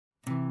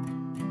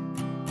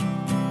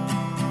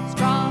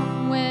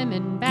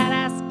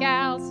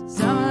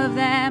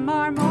them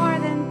are more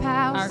than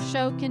pals. Our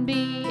show can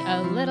be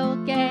a little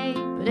gay,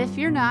 But if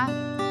you're not,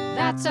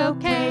 that's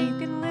okay. you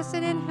can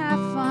listen and have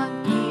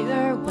fun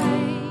either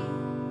way.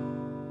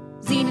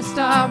 Xena,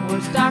 Star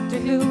Wars, Doctor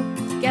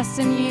Who, guests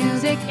and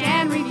music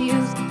and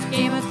reviews.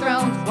 Game of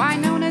Thrones,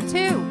 Winona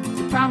too.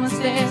 We promise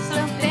there's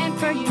something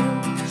for you.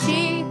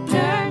 She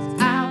nerds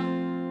out.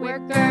 We're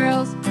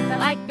girls that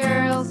like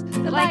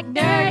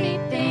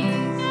nerdy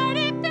things.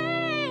 Nerdy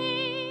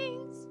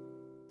things.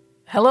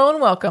 Hello and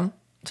welcome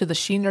to the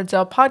She Nerds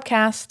Out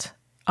podcast.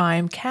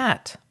 I'm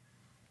Kat.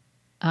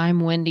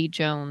 I'm Wendy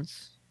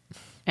Jones.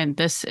 And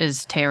this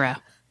is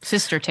Tara.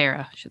 Sister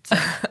Tara, I should say.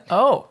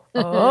 Oh,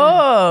 there's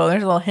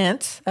a little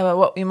hint about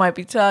what we might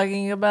be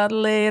talking about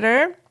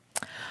later.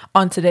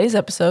 On today's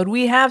episode,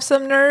 we have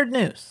some nerd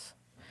news.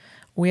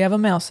 We have a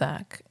mail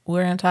sack.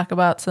 We're going to talk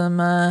about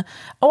some,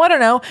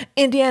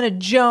 Indiana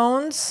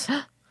Jones,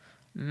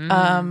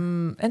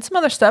 and some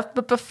other stuff.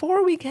 But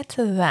before we get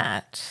to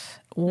that,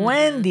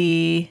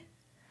 Wendy,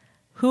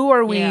 who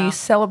are we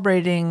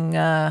celebrating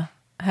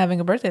having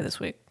a birthday this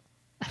week?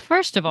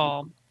 First of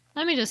all,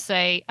 let me just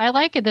say, I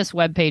like this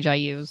webpage I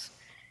use.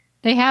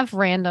 They have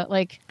random,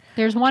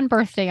 there's one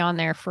birthday on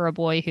there for a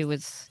boy who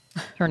was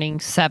turning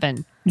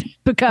 7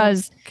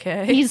 because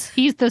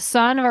he's the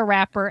son of a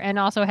rapper and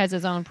also has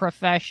his own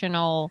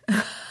professional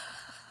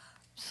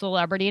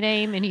celebrity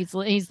name, and he's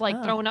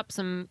throwing up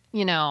some,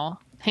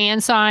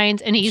 hand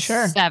signs, and he's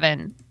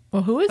 7.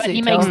 Well, who is but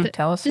he?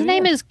 Tell us his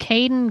name is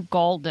Caden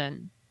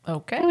Golden.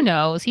 Okay. Who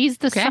knows? He's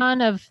the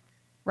son of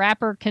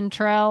rapper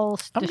Contrell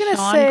I'm going to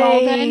Deshaun say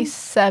Golden.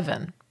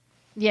 7.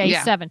 Yeah,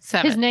 he's 7.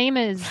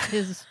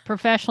 His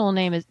professional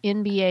name is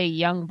NBA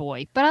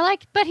Youngboy.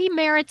 But he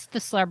merits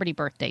the celebrity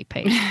birthday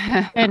page.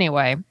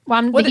 Anyway,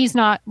 he's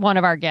not one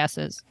of our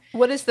guesses.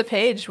 What is the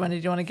page? When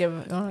did you want to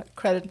give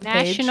credit to the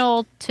page?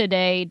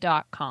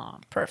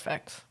 Nationaltoday.com.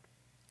 Perfect.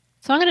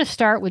 So I'm going to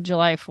start with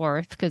July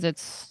 4th because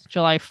it's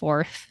July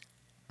 4th.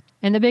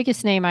 And the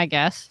biggest name, I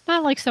guess,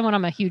 not like someone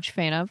I'm a huge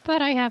fan of,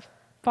 but I have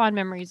fond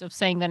memories of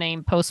saying the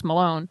name Post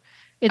Malone.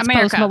 It's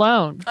America. Post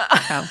Malone.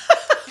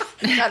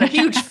 Not a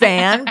huge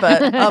fan,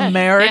 but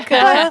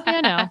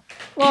America.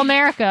 Well,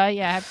 America,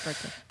 yeah, happy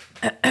birthday.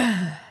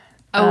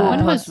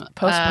 When was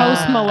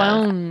Post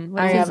Malone?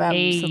 What I was his have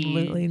age?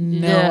 absolutely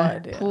no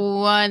idea.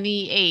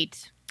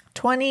 28.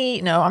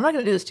 20. No, I'm not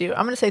going to do this to you.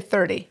 I'm going to say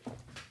 30.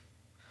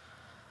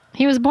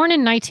 He was born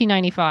in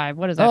 1995.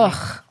 What does that mean?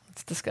 Ugh,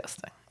 it's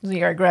disgusting. It was the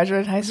year I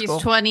graduated high school.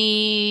 He's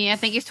 20. I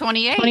think he's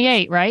 28.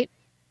 28, right?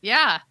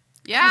 Yeah.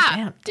 God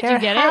damn. Tara, you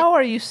get how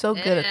are you so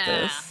good at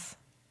this?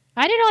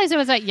 I didn't realize it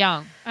was that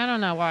young. I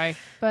don't know why,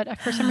 but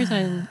for some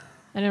reason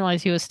I didn't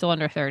realize he was still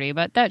under 30.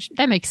 But that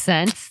makes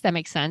sense. That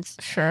makes sense.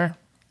 Sure.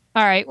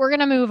 All right, we're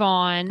gonna move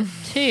on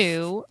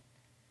to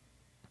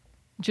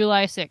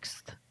July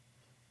 6th.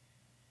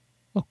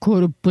 I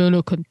could have been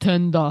a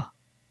contender.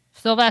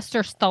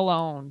 Sylvester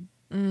Stallone.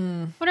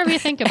 Whatever you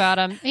think about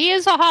him, he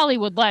is a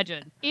Hollywood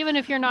legend. Even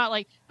if you're not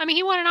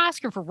he won an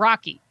Oscar for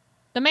Rocky.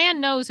 The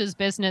man knows his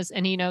business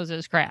and he knows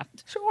his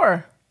craft.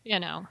 Sure. He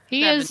 70.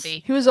 is.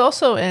 He was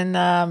also in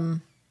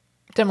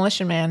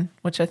Demolition Man,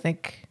 which I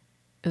think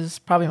is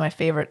probably my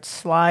favorite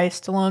Sly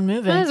Stallone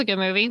movie. That was a good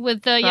movie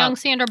with young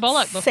Sandra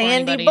Bullock. Before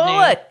Sandy anybody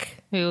Bullock.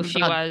 knew who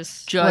she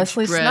was. Judge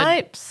Wesley Dredd.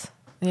 Snipes.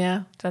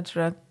 Yeah, Judge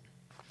Dredd.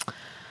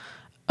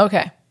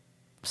 Okay.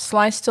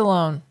 Sly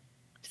Stallone.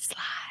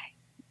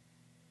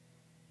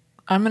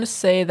 I'm going to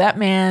say that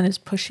man is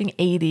pushing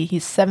 80.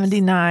 He's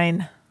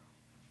 79.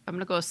 I'm going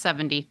to go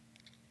 70.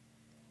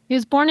 He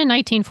was born in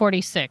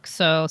 1946,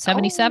 so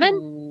 77?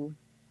 Oh.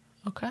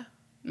 Okay.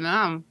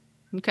 No.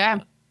 Okay.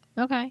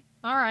 Okay.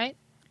 All right.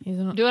 He's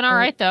Doing all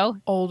right, though.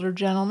 Older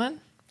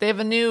gentleman. They have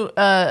a new, one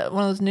of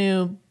those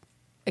new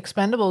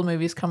Expendable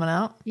movies coming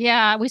out.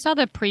 Yeah, we saw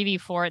the preview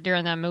for it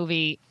during that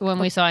movie when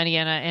we saw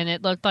Indiana, and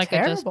it looked like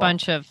just a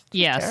bunch of...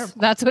 Yes, terrible.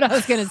 that's what I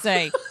was going to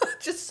say.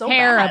 Just so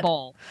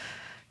terrible. bad.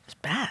 It's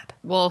bad.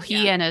 Well,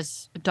 he and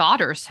his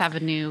daughters have a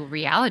new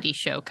reality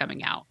show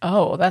coming out.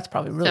 Oh, that's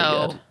probably really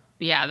good.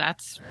 Yeah,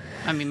 that's,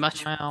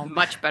 much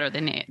better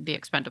than the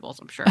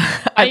Expendables, I'm sure.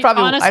 I'd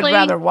honestly,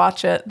 rather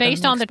watch it.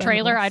 Based than on the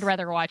trailer, Expendables. I'd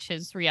rather watch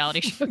his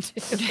reality show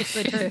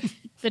too.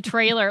 The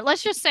trailer.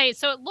 Let's just say,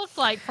 so it looked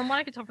like, from what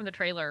I could tell from the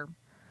trailer,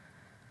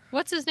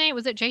 what's his name?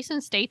 Was it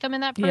Jason Statham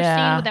in that first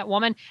scene with that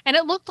woman? And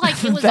it looked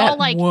like it was all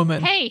like,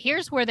 woman. hey,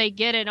 here's where they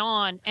get it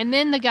on. And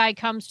then the guy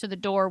comes to the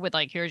door with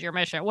here's your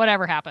mission,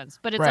 whatever happens.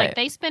 But it's like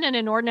they spent an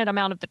inordinate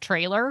amount of the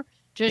trailer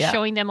just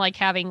showing them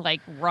having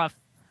rough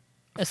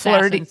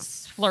flirty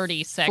sex,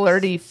 flirty stuff.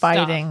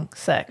 Fighting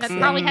sex. That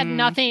probably had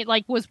nothing,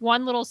 was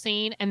one little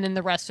scene and then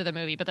the rest of the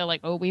movie. But they're like,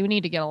 oh, we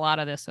need to get a lot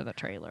of this in the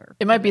trailer.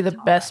 It might be the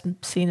best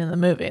scene in the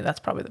movie. That's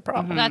probably the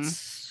problem.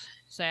 That's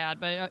sad,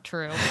 but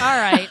true.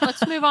 All right,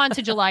 let's move on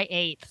to July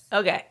 8th.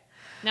 Okay.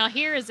 Now,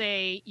 here is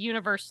a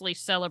universally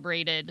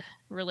celebrated,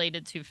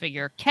 related to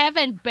figure,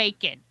 Kevin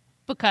Bacon,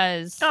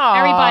 because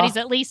everybody's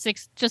at least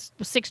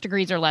 6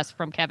 degrees or less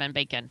from Kevin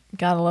Bacon.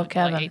 Gotta love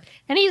Kevin.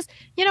 And he's,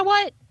 you know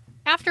what?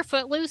 after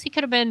Footloose, he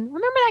could have been.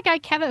 Remember that guy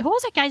Kevin? Who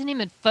was that guy's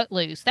name in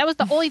Footloose? That was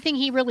the only thing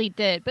he really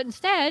did. But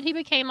instead, he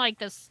became like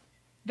this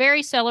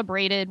very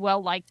celebrated,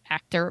 well-liked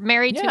actor,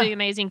 married to the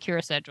amazing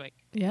Kira Sedgwick.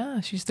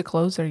 Yeah, she's the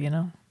closer, you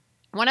know.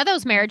 One of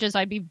those marriages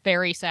I'd be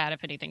very sad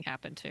if anything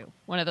happened to.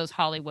 One of those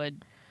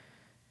Hollywood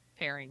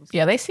pairings.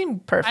 Yeah, they seem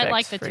perfect. I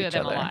like the for two each of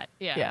them other. a lot.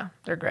 Yeah,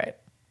 they're great.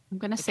 I'm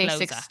going to say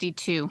closer.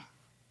 62.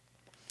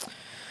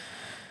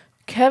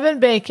 Kevin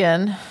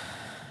Bacon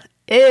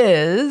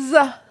is...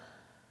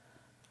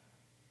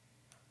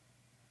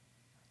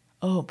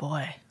 Oh,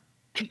 boy.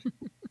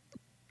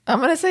 I'm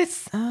going to say...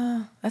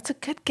 that's a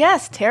good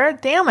guess, Tara.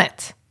 Damn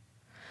it.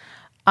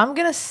 I'm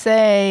going to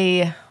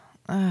say...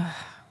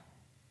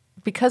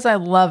 because I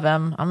love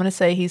him, I'm going to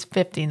say he's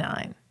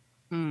 59.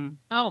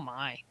 Oh,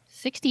 my.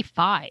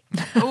 65.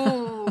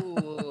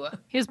 Ooh.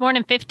 He was born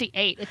in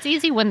 58. It's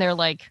easy when they're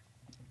like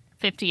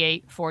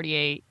 58,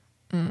 48,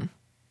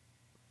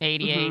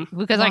 88,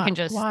 because I can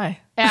just Why?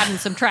 add and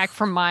subtract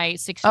from my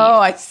 68. Oh,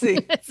 I see.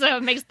 So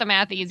it makes the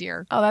math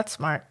easier. Oh, that's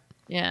smart.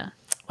 Yeah.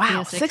 Wow,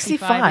 He is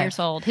 65 years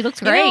old. He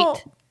looks You great. know,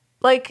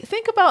 like,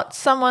 think about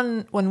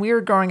someone when we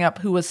were growing up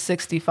who was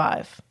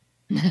 65.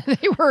 They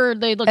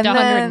looked And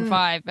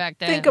 105 back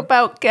then. Think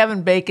about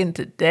Kevin Bacon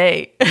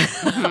today.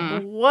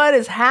 What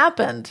has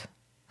happened?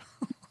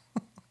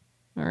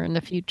 Or in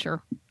the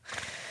future.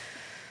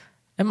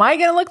 Am I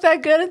going to look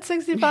that good at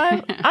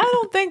 65? I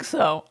don't think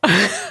so.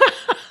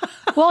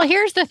 Well,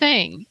 here's the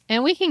thing.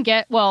 And we can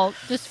get,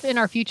 just in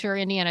our future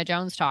Indiana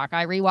Jones talk,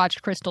 I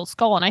rewatched Crystal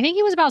Skull, and I think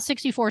he was about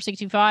 64,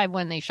 65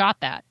 when they shot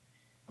that.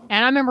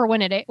 And I remember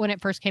when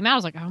it first came out, I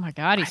was like, oh my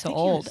God, he's so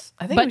old.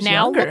 I think but he was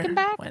now younger, looking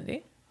back,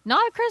 Wendy.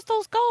 not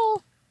Crystal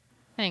Skull.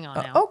 Hang on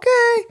now.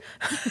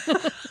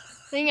 Okay.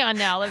 Hang on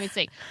now. Let me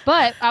see.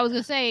 But I was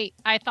going to say,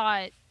 I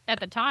thought at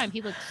the time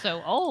he looked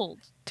so old.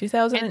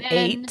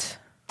 2008.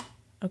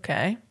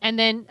 Okay. And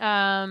then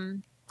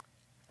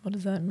What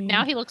does that mean?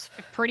 now he looks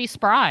pretty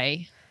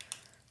spry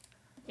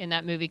in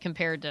that movie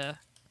compared to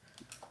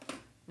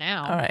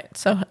now. All right.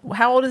 So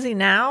how old is he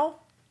now?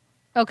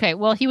 Okay,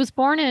 well, he was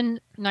born in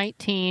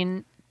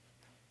 19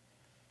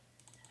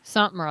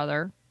 something or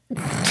other.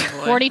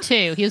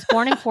 42. He was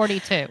born in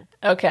 42.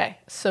 Okay.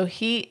 So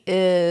he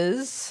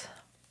is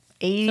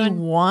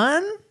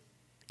 81?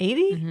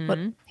 80? What?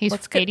 He's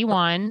Let's get-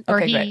 81. Okay, Or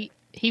great.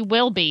 he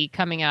will be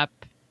coming up.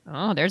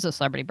 Oh, there's a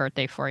celebrity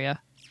birthday for you.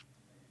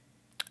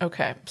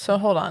 Okay. So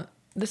hold on.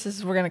 We're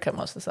going to cut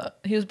most of this up.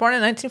 He was born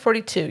in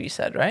 1942, you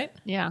said, right?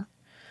 Yeah.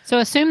 So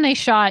assume they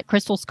shot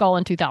Crystal Skull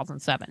in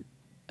 2007.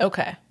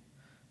 Okay.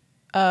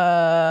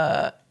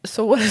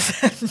 So what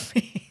does that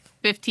mean?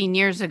 15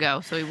 years ago,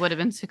 so he would have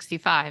been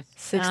 65.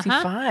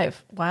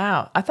 65.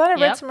 Wow. I thought I read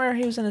Yep. somewhere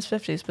he was in his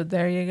 50s, but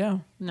there you go.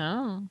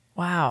 No.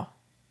 Wow.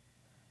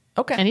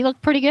 Okay. And he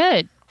looked pretty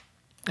good.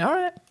 All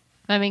right.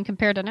 I mean,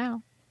 compared to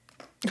now.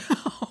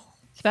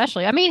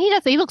 Especially. I mean,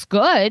 he looks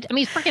good. I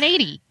mean, he's freaking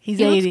 80. He's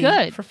he 80. looks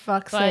good. For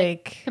fuck's but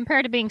sake.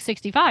 compared to being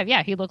 65,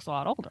 yeah, he looks a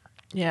lot older.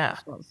 Yeah.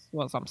 That's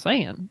what I'm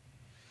saying.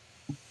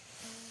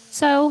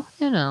 So,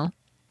 Okay.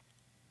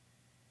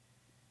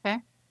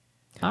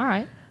 All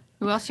right.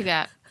 Who else you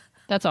got?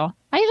 That's all.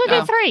 I usually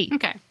Oh, do 3.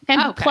 Okay.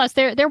 And Okay. plus,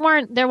 there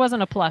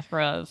wasn't a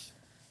plethora of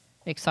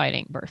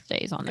exciting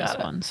birthdays on this Got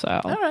it. one.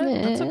 So, All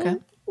right. That's okay.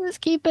 Let's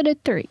keep it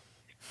at 3.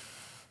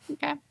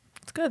 Okay.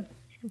 It's good.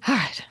 All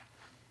right.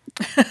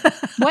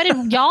 What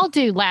did y'all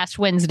do last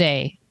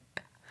Wednesday?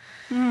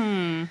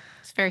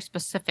 It's very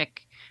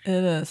specific. It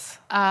is.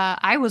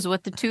 I was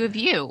with the two of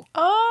you.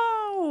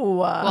 Oh.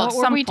 Well, What at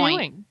were some we point.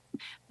 doing?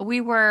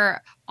 We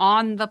were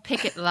on the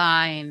picket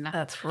line.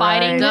 That's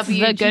Fighting right. This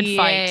is a good WGA.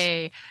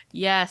 fight.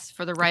 Yes,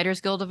 for the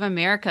Writers Guild of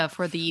America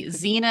for the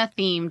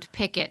Xena-themed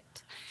picket.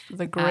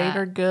 The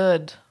greater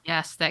good.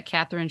 Yes, that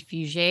Catherine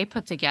Fugere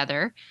put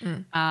together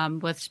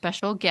with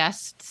special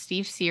guests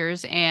Steve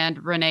Sears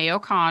and Renee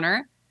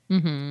O'Connor.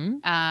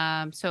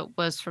 Mm-hmm. So it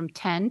was from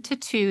 10 to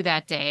 2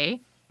 that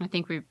day. I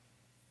think we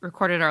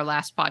recorded our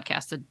last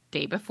podcast the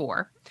day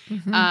before.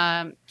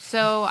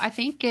 So I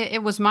think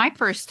it was my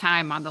first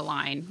time on the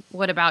line.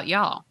 What about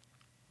y'all?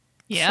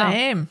 Yeah.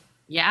 Same.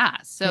 Yeah.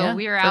 So Yeah,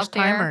 we were out first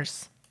there.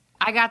 timers.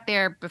 I got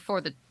there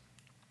before the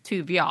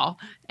two of y'all.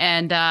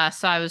 And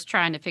so I was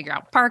trying to figure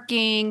out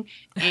parking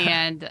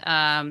and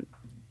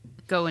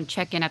go and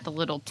check in at the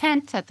little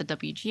tent, at the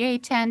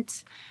WGA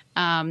tent.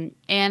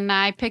 And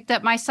I picked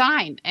up my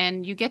sign.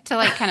 And you get to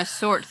like kind of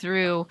sort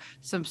through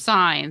some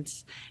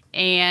signs.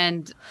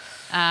 And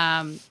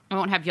I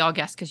won't have y'all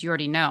guess because you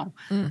already know.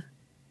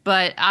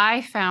 But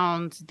I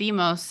found the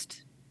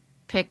most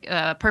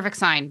perfect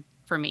sign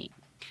for me.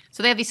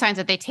 So they have these signs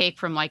that they take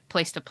from like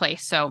place to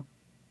place. So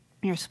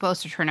you're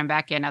supposed to turn them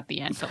back in at the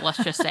end. But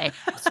let's just say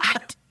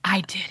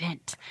I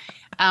didn't.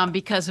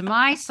 Because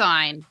my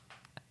sign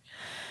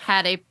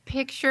had a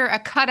picture, a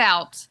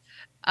cutout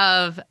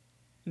of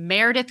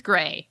Meredith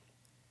Grey.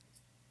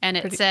 And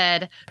it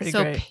said, pretty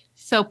so, great.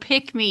 so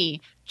pick me,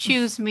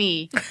 choose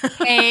me,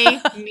 pay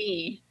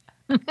me.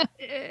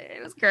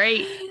 It was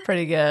great.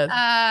 Pretty good. When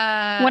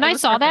It I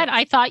was saw that, perfect.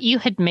 I thought you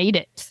had made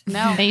it. No.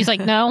 And he's like,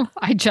 no,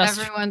 I just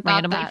Everyone thought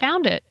randomly that.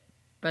 found it.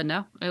 But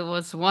no, it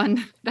was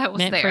one that was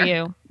Meant there. for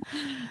you.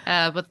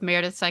 With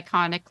Meredith's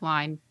iconic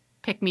line,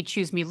 pick me,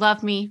 choose me,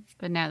 love me.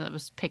 But now that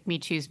was pick me,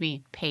 choose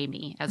me, pay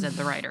me, as in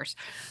the writers.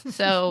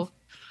 So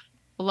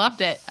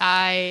loved it.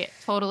 I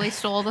totally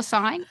stole the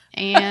sign,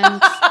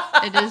 and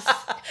it is.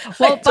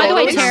 Well, by the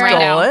way, Totally Tara,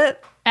 stole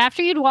it.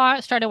 after you'd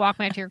started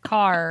walking back to your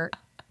car,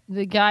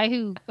 the guy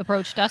who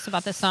approached us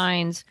about the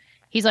signs,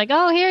 he's like,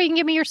 "Oh, here, you can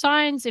give me your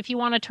signs if you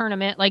want to turn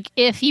them in. Like,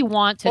 if you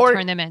want to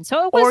turn them in."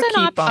 So it was Or an keep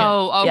option. them.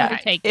 Oh, Yeah, okay.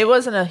 Take it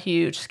wasn't a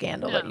huge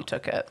scandal that No. you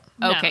took it.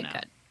 No, Okay, no.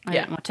 good. I Yeah.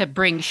 didn't want to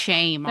bring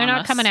shame They're on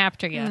not us. coming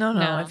after you. No,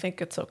 I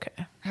think it's okay.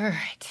 All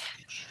right.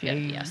 Yeah,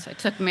 yes, I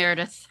took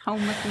Meredith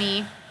home with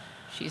me.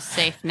 She's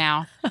safe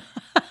now.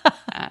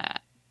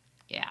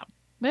 Yeah.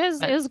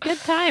 It was a good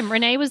time.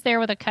 Renee was there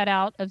with a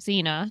cutout of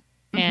Xena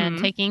and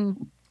Mhm.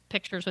 taking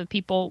pictures with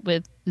people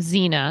with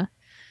Xena.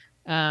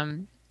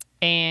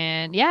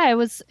 And yeah, it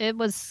was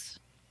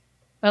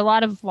a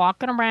lot of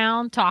walking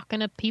around, talking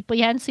to people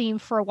you hadn't seen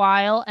for a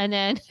while, and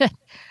then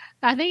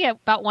I think at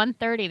about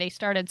 1:30 they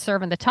started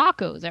serving the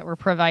tacos that were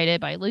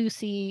provided by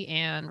Lucy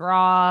and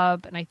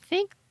Rob, and I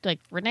think like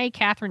Renee,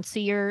 Catherine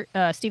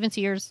Stephen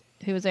Sears,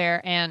 who was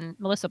there, and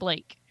Melissa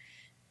Blake.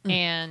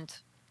 And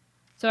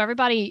so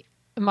everybody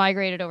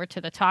migrated over to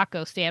the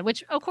taco stand,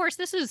 which of course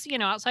this is,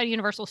 outside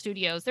Universal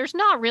Studios. There's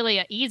not really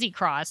an easy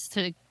cross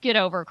to get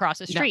over across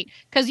the street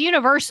because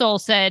Universal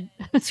said,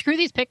 screw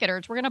these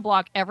picketers. We're going to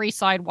block every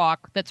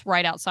sidewalk that's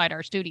right outside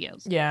our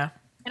studios. Yeah.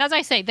 And as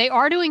I say, they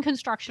are doing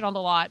construction on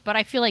the lot, but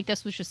I feel like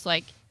this was just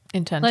like,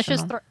 Intentional. let's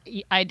just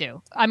I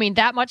do. I mean,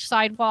 that much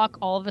sidewalk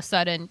all of a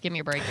sudden, give me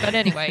a break. But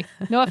anyway,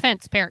 no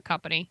offense, parent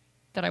company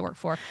that I work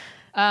for.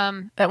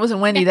 That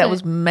wasn't Wendy. That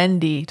was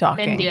Mendy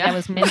talking. Mindy, that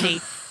was Mindy.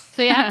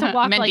 So you have to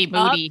walk Mindy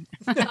like Moody.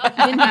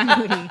 Mindy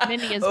Moody.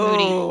 Mindy is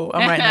Moody. Oh,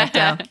 I'm writing that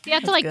down. You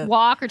have to That's like good.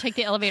 walk or take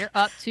the elevator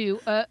up to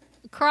a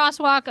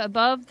crosswalk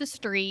above the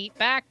street,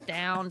 back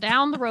down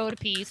the road a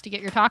piece to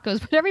get your tacos.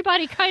 But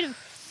everybody kind of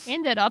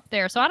ended up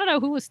there. So I don't know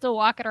who was still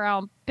walking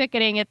around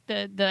picketing at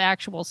the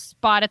actual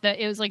spot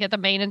it was like at the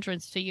main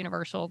entrance to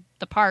Universal,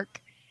 the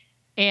park.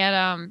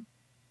 And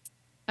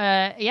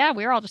yeah,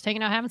 we were all just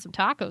hanging out having some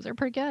tacos. They're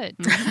pretty good.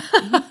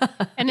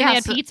 And then they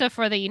had pizza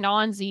for the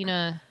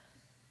non-Xena,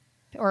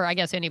 or I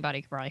guess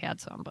anybody probably had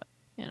some, but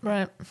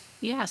Right.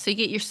 Yeah, so you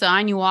get your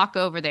sign, you walk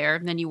over there,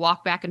 and then you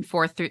walk back and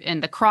forth through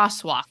in the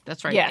crosswalk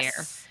that's right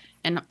there.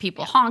 And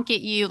people honk at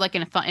you like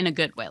in a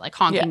good way. Like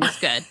honking is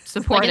good,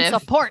 supportive. Like in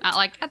support. Not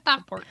like get the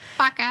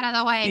fuck out of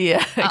the way.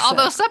 Yeah.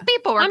 Although some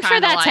people were, I'm sure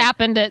kinda that's like,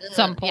 happened at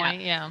some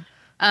point. Yeah.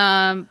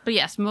 But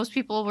yes, most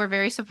people were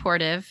very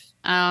supportive.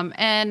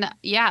 And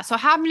yeah, so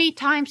how many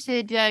times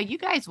did you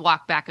guys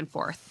walk back and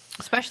forth?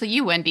 Especially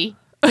you, Wendy.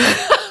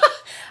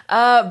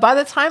 By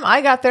the time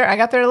I got there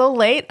a little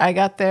late. I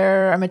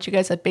met you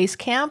guys at base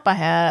camp. I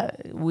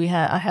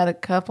had a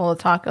couple of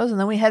tacos, and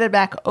then we headed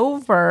back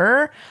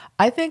over.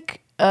 I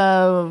think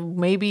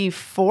maybe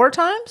 4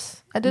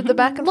 times I did the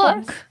back and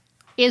forth. Look,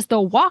 is the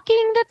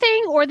walking the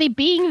thing or the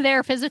being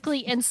there physically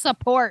in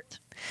support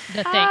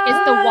the thing?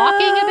 Is the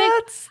walking a big?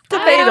 It's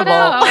debatable.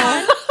 I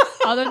don't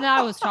know. Other than that,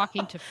 I was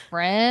talking to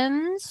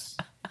friends.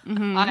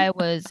 Mhm. I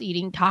was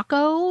eating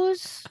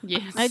tacos.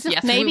 Yes, I just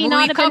yes. maybe we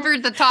not have been-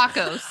 covered the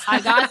tacos.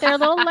 I got there a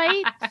little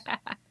late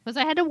because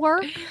I had to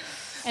work.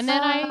 And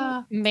then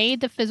I made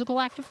the physical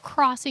act of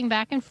crossing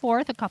back and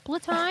forth a couple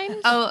of times.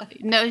 Oh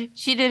no,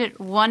 she did it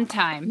one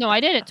time. No, I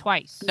did it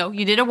twice. No,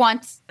 you did it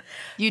once.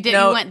 You did.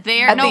 No, you went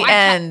there. at no, the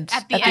end.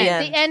 At the At the end.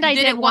 end. At the end, I You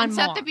did it one once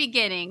more. at the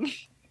beginning.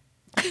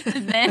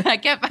 And then I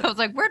was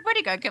like, where'd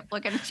Wendy go? I kept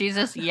looking at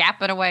Jesus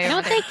yapping away. Don't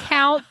over there. they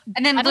count?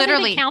 And then I don't think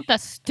literally they count the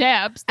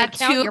steps. They at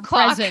count 2 your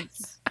o'clock,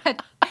 presence.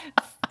 at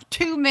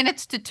 2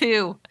 minutes to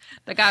 2,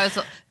 the guy was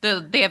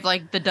they have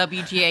like the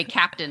WGA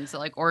captains that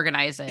like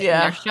organize it. Yeah.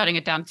 And they're shutting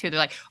it down too. They're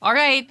like, all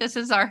right, this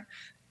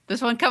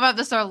one come up.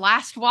 This is our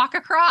last walk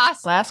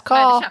across. Last I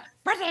had to call. shout,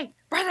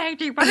 Birthday,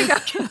 do you want to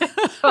go?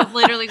 So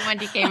literally,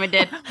 Wendy came and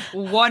did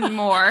one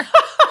more.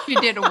 She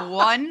did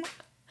one,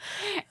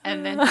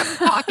 and then she was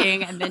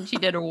talking, and then she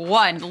did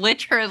one.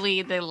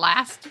 Literally, the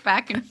last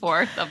back and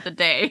forth of the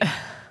day.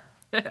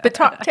 But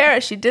Tara,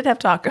 she did have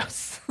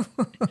tacos.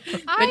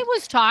 I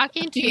was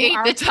talking She to ate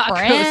our the tacos.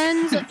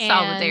 friends and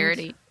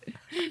Solidarity.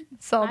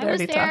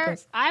 Solidarity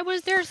tacos. I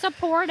was there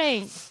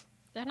supporting.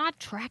 They're not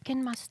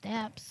tracking my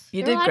steps.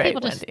 You there did are a lot great, of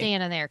people just Wendy.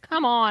 standing there.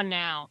 Come on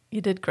now.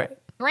 You did great.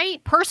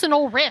 Great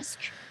personal risk.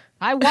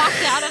 I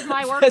walked out of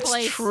my That's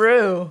workplace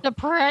true.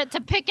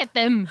 to picket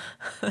them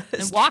That's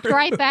and walked true.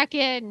 right back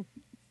in.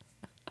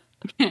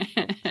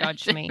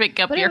 Judged me. Pick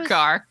up But it your was-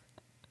 car.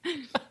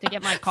 To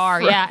get my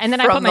car, yeah. And then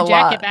I from put my the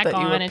jacket lot back that you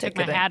were on and took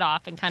my picketing. hat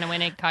off and kind of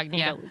went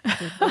incognito.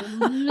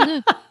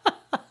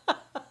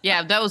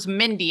 Yeah, that was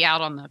Mindy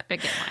out on the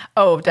picket line.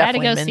 Oh, I had to definitely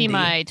go Mindy. see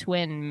my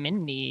twin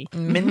Mindy.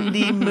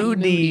 Mindy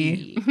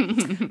Moody.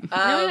 And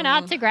then we went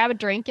out to grab a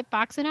drink at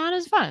Fox and Out. It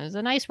was fun. It was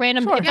a nice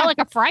random. Sure. It felt like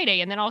a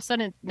Friday, and then all of a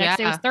sudden, next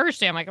day was Yeah.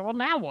 Thursday. I'm like, well,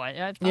 now what?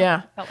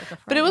 Yeah. Felt like a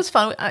Friday. But it was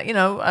fun. I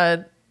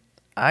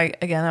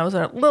was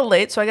a little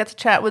late, so I got to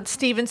chat with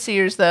Stephen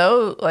Sears,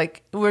 though.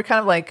 Like, we were kind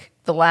of like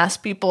the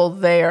last people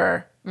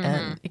there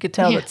And you could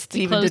tell Yeah, that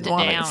we closed it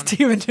down.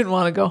 Steven didn't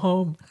want to go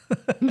home.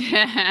 He's like,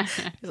 I'm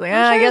sure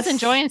I he's guess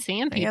enjoying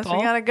seeing I guess we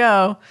people. gotta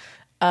go.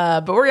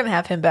 But we're gonna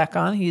have him back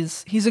on.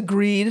 He's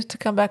agreed to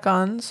come back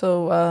on.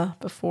 So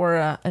before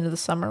end of the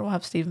summer, we'll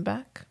have Steven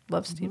back.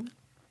 Love Steven.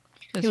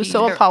 He was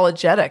so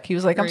apologetic. He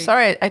was like, "I'm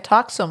sorry, I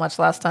talked so much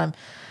last time."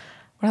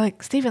 We're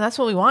like, "Steven, that's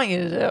what we want you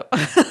to do."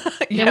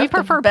 Yeah, we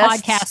prefer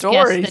podcast guests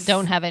that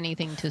don't have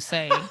anything to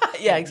say.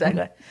 Yeah,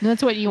 exactly.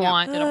 That's what you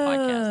want in a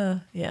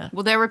podcast. Yeah.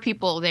 Well, there were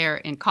people there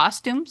in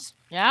costumes.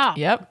 Yeah.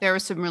 Yep. There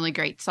was some really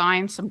great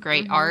signs, some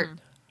great art.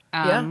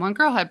 Yeah. One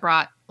girl had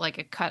brought like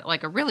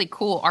a really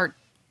cool art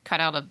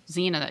cutout of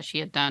Xena that she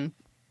had done.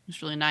 It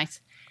was really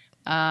nice.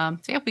 So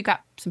yeah, we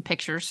got some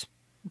pictures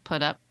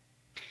put up.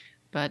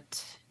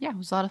 But yeah, it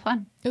was a lot of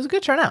fun. It was a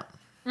good turnout.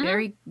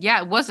 It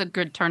was a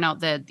good turnout.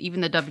 That even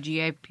the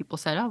WGA people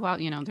said, "Oh wow,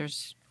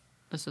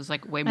 this is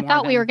like way more." I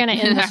thought we were going to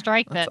end the Yeah.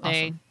 strike That's that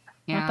day.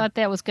 awesome. I thought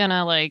that was going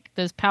to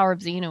this power of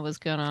Xena was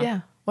going to Yeah.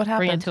 What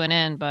bring it happened? to an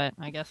end, but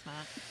I guess not.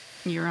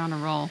 You're on a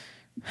roll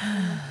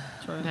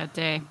for that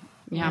day.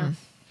 Yeah.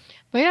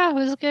 But yeah, it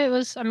was good. It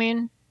was,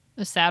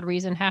 a sad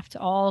reason have to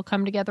all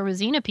come together with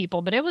Xena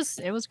people, but it was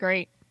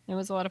great. It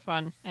was a lot of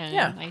fun and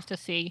nice to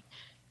see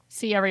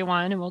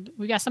everyone. And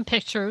we got some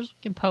pictures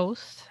we can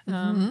post.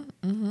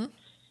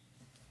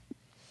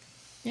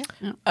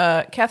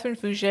 Catherine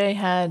Fouget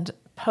had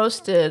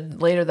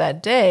posted later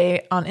that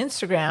day on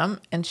Instagram,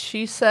 and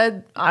she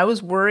said, I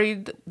was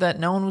worried that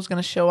no one was going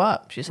to show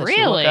up. She said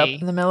she woke up Really?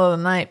 in the middle of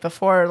the night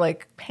before,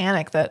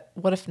 panic that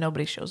what if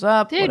nobody shows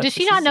up? Dude, What does if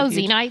she this not is know a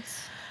huge-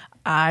 Xenites?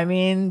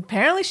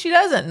 Apparently she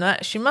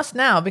doesn't. She must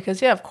now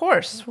because, of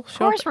course. We'll Of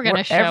course we're going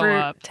to show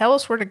up. Tell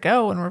us where to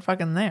go and we're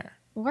fucking there.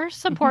 We're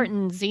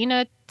supporting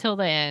Xena till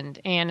the end,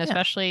 and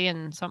especially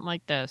in something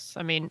like this.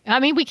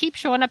 We keep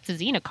showing up to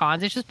Xena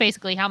cons. It's just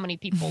basically how many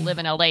people live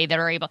in LA that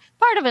are able.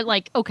 Part of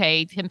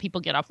it, 10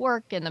 people get off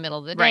work in the middle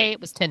of the day. Right.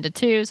 It was 10 to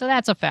 2, so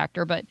that's a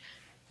factor. But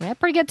we had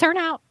pretty good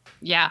turnout.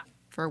 Yeah,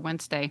 for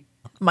Wednesday.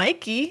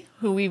 Mikey,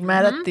 who we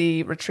met at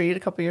the retreat a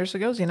couple years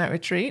ago, Xenite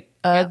retreat,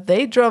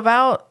 they drove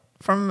out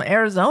from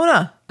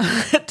Arizona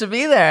to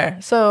be there.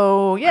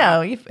 So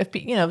if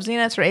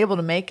Xenites are able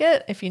to make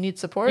it, if you need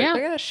support, they're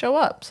going to show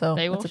up. So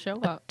They will that's show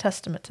a up.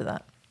 testament to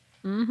that.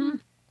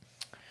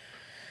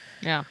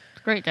 Yeah,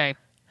 great day.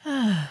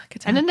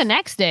 Good And then the times.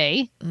 next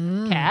day,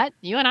 Kat,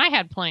 you and I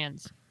had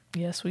plans.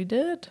 Yes, we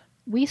did.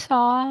 We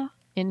saw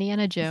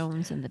Indiana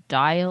Jones and the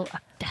Dial of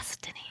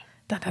Destiny.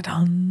 Dun, dun,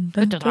 dun,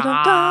 dun, dun,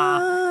 Da-da-da.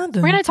 dun,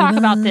 dun, We're going to talk dun,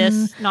 about dun.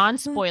 this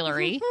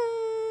non-spoilery,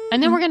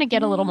 and then we're going to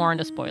get a little more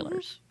into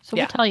spoilers. So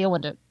Yeah. we'll tell you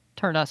when to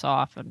turn us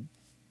off and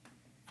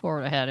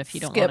forward ahead if you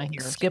don't want to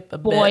hear skip a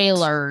bit.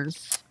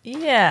 spoilers.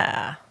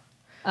 Yeah.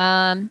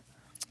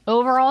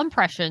 Overall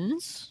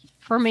impressions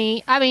for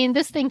me.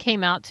 This thing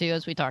came out too,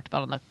 as we talked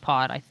about on the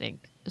pod. I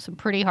think some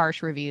pretty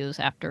harsh reviews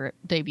after it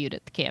debuted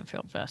at the Cannes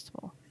Film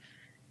Festival.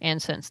 And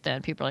since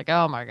then, people are like,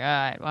 "Oh my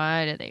God,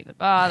 why did they even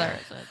bother?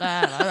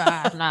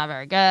 It's not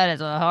very good.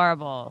 It's a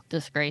horrible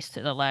disgrace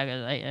to the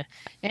legacy."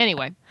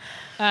 Anyway,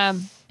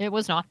 it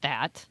was not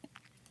that.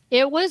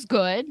 It was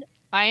good.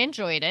 I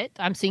enjoyed it.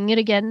 I'm seeing it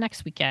again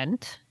next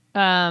weekend.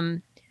 I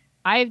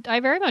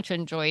very much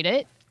enjoyed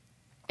it.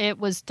 It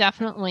was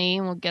definitely,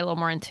 we'll get a little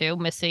more into,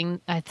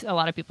 missing, a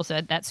lot of people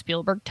said, that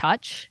Spielberg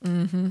touch.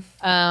 It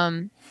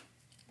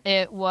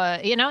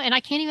was, and I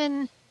can't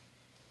even,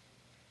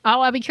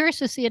 I'll be curious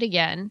to see it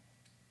again,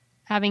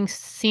 having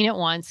seen it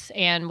once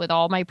and with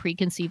all my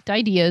preconceived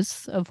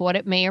ideas of what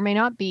it may or may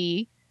not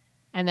be.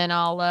 And then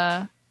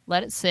I'll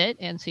let it sit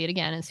and see it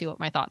again and see what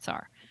my thoughts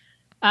are.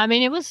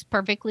 It was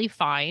perfectly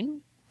fine.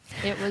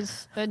 It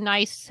was a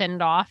nice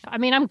send-off.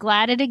 I'm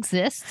glad it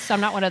exists.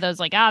 I'm not one of those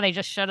they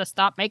just should have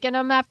stopped making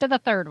them after the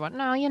third one.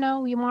 No,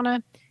 you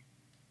want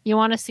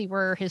to see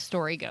where his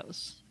story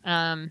goes.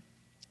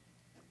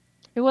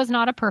 It was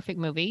not a perfect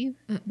movie,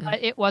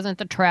 but it wasn't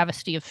the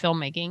travesty of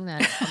filmmaking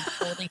that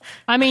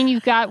unfolding.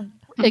 You've got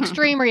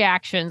extreme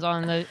reactions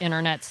on the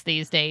internets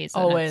these days.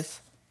 and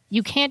Always.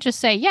 you can't just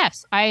say,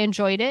 yes, I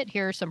enjoyed it.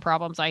 Here are some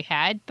problems I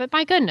had. But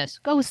my goodness,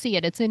 go see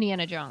it. It's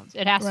Indiana Jones.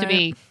 It has to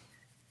be,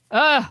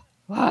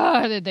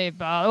 why did they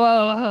bother?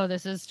 Oh,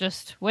 this is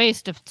just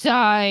waste of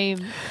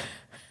time.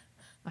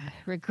 I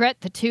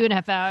regret the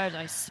 2.5 hours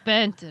I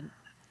spent in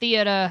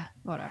theater.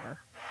 Whatever.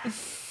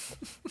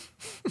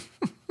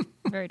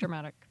 Very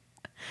dramatic.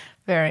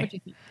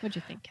 Very. What'd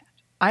you think, Kat?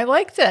 I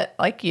liked it.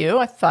 Like you,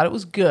 I thought it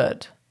was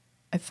good.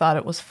 I thought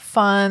it was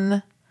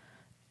fun.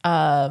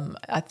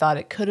 I thought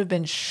it could have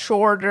been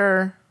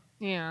shorter.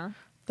 Yeah.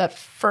 That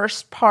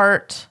first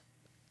part,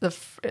 the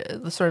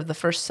sort of the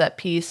first set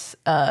piece,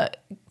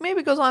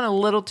 maybe goes on a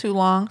little too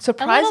long.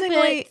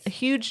 Surprisingly, a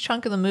huge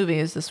chunk of the movie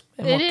is this.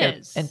 And we'll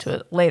get into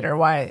it later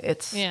why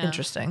it's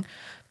interesting.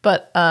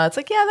 But it's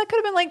that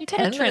could have been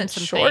 10 minutes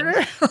shorter.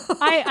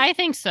 I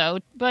think so.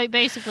 But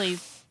basically,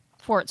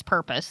 for its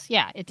purpose,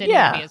 it didn't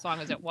have to be as long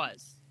as it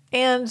was.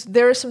 And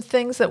there are some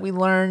things that we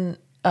learn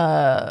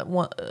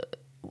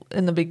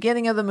in the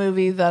beginning of the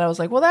movie that I was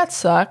like, well, that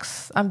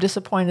sucks. I'm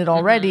disappointed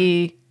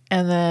already.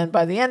 And then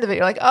by the end of it,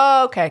 you're like,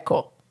 oh, okay,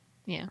 cool.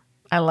 Yeah.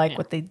 I like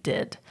what they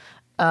did.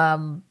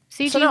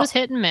 CG was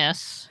hit and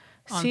miss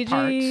on CG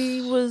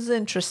parts. was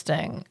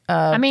interesting.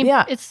 I mean,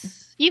 yeah.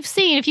 if you've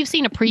seen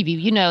a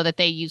preview, you know that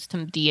they used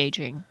some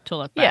de-aging to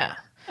look better.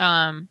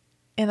 And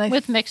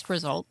with mixed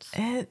results.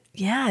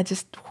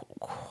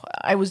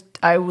 I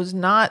was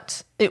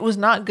not. It was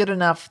not good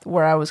enough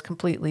where I was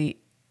completely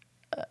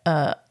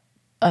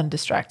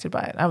undistracted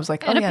by it. I was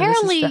like, and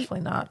apparently, this is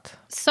definitely not.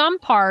 Some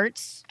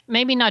parts,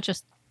 maybe not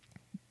just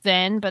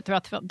then, but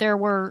throughout the film, there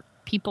were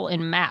people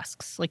in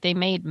masks. Like they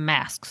made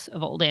masks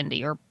of old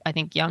Indy, or I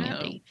think young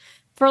Indy,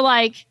 for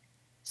like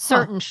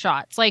certain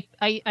shots. Like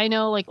I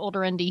know like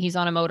older Indy, he's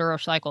on a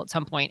motorcycle at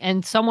some point,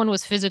 and someone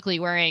was physically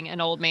wearing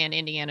an old man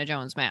Indiana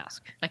Jones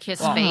mask. Like his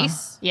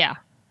face? Yeah.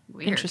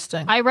 Weird.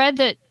 Interesting. I read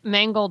that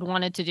Mangold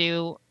wanted to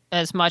do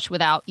as much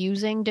without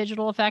using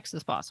digital effects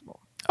as possible.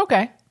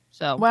 Okay.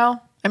 So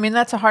well, I mean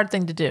that's a hard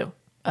thing to do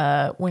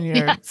when you're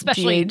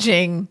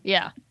de-aging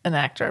an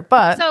actor.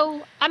 But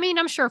so I mean,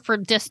 I'm sure for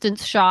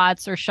distance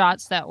shots or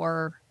shots that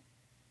were,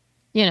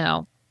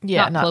 not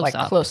like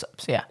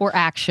close-ups, or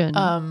action.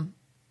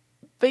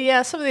 But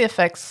yeah, some of the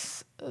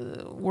effects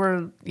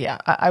were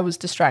I was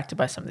distracted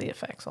by some of the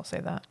effects. I'll say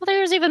that. Well,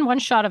 there's even one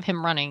shot of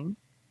him running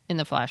in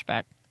the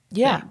flashback.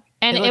 Yeah,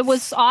 and it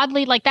was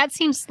oddly like that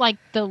seems like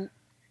the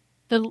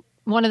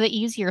one of the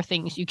easier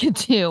things you could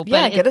do.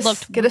 But get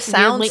a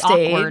sound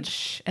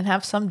stage and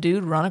have some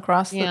dude run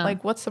across.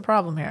 Like, what's the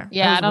problem here?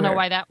 Yeah, I don't know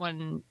why that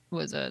one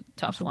was a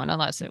tough one,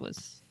 unless it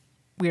was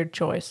weird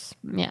choice.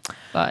 Yeah,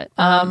 but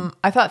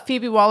I thought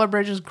Phoebe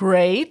Waller-Bridge was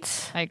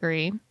great. I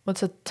agree.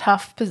 It's a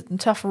tough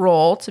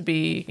role to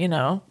be. She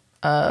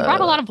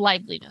brought a lot of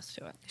liveliness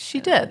to it. She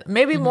did.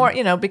 Maybe more,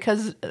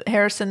 because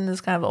Harrison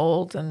is kind of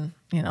old and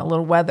a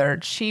little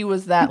weathered. She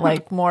was that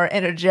like more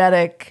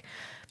energetic,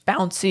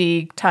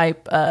 bouncy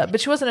type, but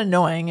she wasn't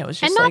annoying. It was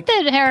just and not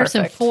that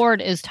Harrison perfect.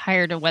 Ford is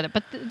tired of weather,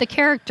 but the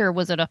character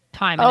was at a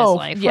time in his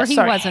life where he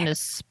wasn't as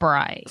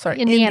spry.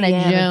 Indiana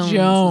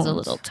Jones is a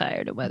little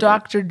tired of weather.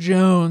 Dr.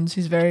 Jones,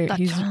 he's very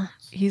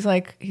he's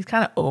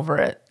kind of over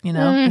it.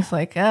 He's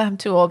like, I'm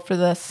too old for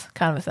this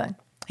kind of a thing.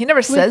 He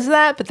never says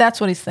that, but that's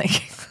what he's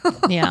thinking.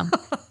 Yeah.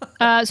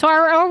 So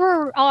our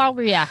overall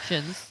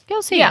reactions,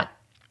 go see it.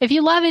 If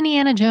you love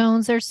Indiana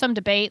Jones, there's some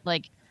debate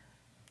like,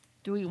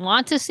 do we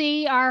want to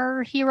see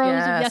our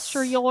heroes of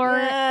yesteryear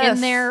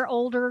in their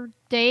older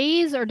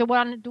days, or do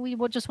we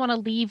just want to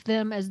leave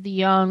them as the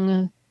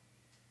young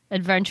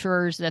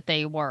adventurers that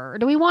they were? Or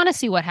do we want to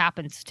see what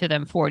happens to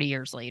them 40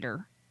 years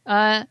later?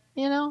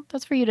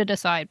 That's for you to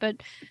decide.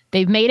 But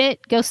they've made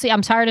it. Go see.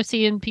 I'm tired of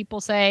seeing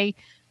people say,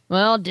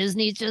 well,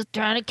 Disney's just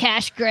trying to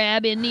cash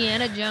grab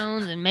Indiana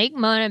Jones and make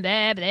money,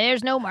 but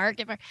there's no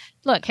market for.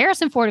 Look,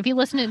 Harrison Ford, if you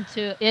listen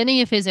to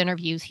any of his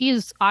interviews, he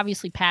is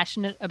obviously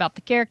passionate about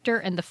the character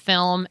and the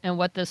film and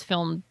what this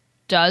film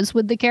does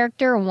with the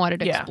character and what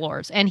it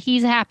explores. And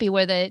he's happy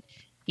with it.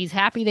 He's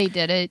happy they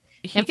did it.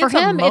 He gets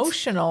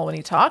emotional when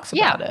he talks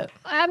about it.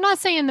 I'm not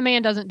saying the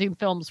man doesn't do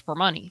films for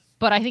money,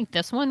 but I think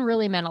this one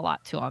really meant a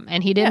lot to him.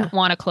 And he didn't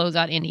want to close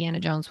out Indiana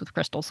Jones with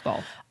Crystal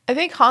Skull. I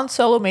think Han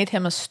Solo made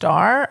him a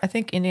star. I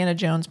think Indiana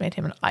Jones made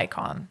him an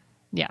icon.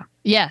 Yeah.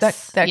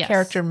 Yes. That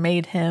character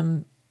made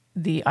him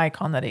the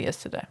icon that he is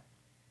today.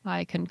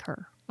 I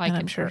concur.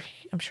 I'm sure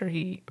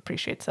he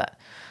appreciates that.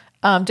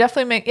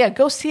 Definitely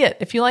go see it.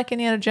 If you like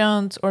Indiana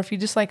Jones or if you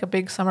just like a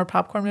big summer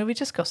popcorn movie,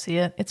 just go see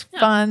it. It's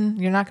fun.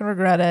 You're not going to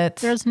regret it.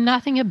 There's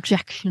nothing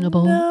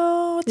objectionable.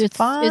 No, it's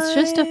fine. It's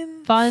just a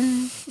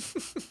fun.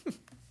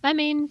 I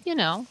mean,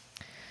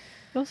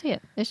 go see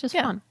it. It's just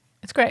fun.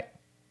 It's great. A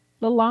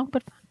little long,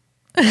 but fun.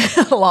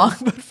 Long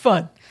but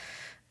fun.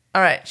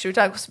 All right. Should we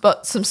talk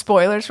about some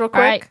spoilers real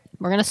quick? All right.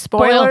 We're going to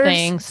spoil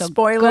things. So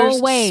go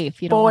away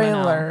if you don't want to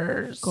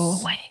know. Go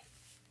away.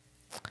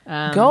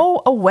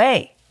 Go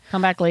away.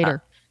 Come back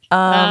later.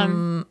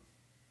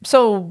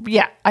 So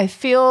yeah, I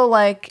feel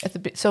like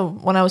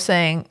when I was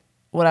saying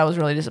what I was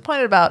really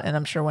disappointed about, and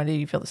I'm sure Wendy,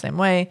 you feel the same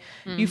way.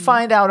 You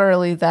find out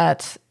early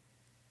that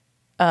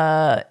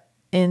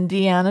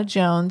Indiana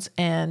Jones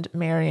and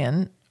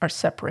Marion are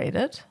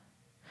separated.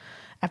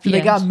 After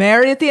they got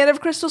married at the end of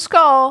Crystal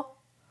Skull,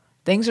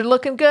 things are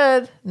looking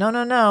good.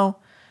 No.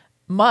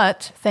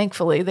 Mutt,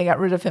 thankfully, they got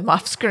rid of him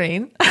off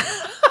screen.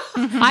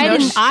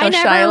 I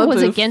never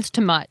was against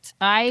Mutt.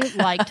 I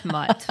liked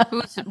Mutt.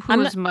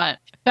 Who's Mutt?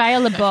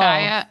 Shia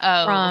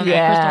LaBeouf from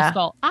Crystal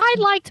Skull. I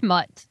liked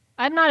Mutt.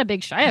 I'm not a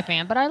big Shia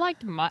fan, but I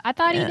liked Mutt. I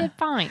thought he did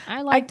fine.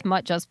 I liked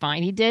Mutt just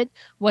fine. He did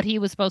what he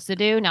was supposed to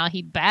do. Now,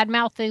 he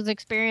badmouthed his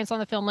experience on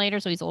the film later,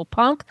 so he's a little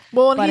punk.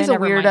 Well, and he's a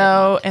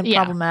weirdo and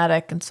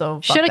problematic, and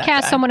so should have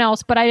cast someone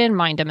else, but I didn't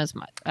mind him as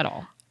Mutt at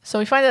all. So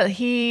we find out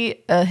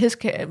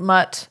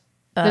Mutt...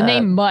 the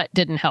name Mutt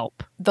didn't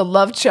help. The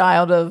love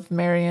child of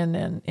Marion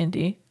and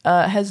Indy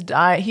has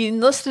died. He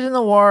enlisted in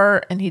the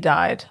war and he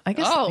died. I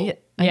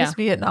guess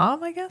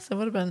Vietnam. I guess it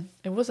would have been.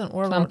 It wasn't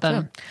World War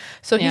II.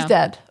 So he's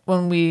dead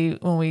when we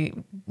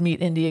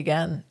meet Indy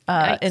again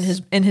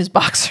in his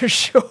boxer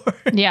shorts.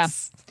 Yeah.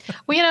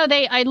 Well,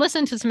 I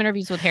listened to some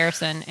interviews with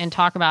Harrison and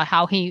talk about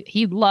how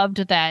he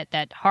loved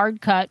that hard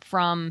cut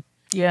from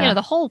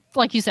the whole,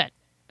 like you said,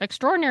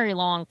 extraordinary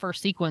long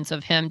first sequence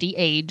of him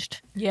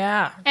de-aged.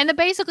 Yeah. And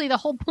basically the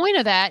whole point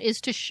of that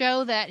is to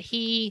show that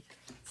he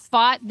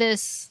fought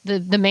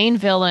the main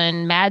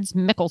villain, Mads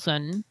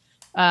Mikkelsen,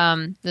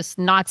 this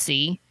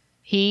Nazi.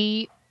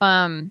 He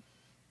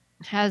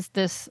has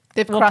this.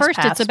 They've well, crossed first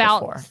paths it's about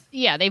before.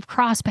 they've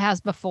crossed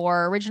paths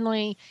before.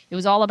 Originally, it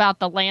was all about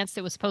the lance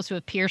that was supposed to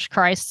have pierced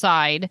Christ's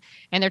side,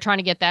 and they're trying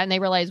to get that, and they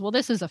realize, well,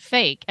 this is a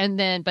fake. And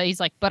then, but he's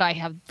like, but I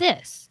have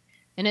this,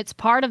 and it's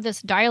part of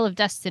this dial of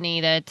destiny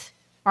that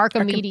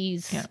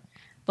Archimedes,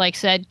 like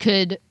said,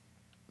 could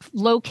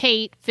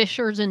locate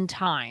fissures in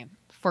time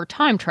for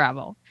time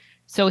travel.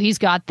 So he's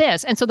got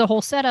this, and so the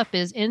whole setup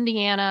is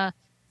Indiana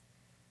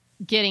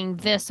getting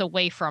this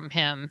away from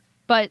him.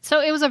 But so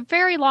it was a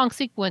very long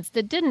sequence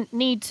that didn't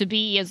need to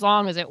be as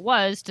long as it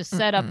was to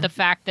set up the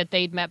fact that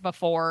they'd met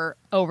before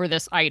over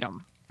this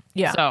item.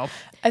 Yeah. So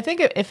I think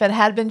if it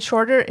had been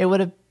shorter, it would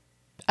have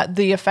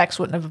the effects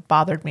wouldn't have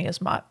bothered me as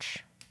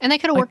much. and they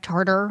could have worked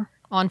harder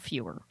on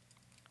fewer.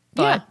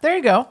 Yeah, there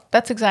you go.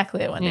 That's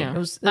exactly it, Wendy. Yeah. It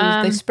was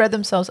they spread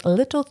themselves a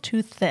little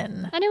too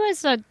thin. And it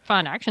was a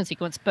fun action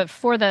sequence, but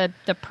for the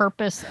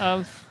purpose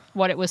of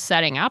what it was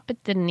setting up,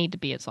 it didn't need to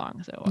be as long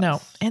as it was. No,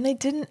 and they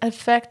didn't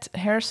affect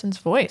Harrison's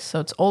voice.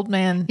 So it's old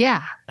man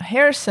Yeah.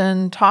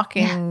 Harrison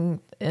talking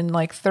in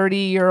like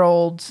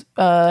 30-year-old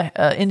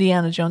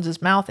Indiana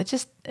Jones's mouth. It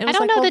was I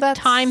don't like, know well, the that's,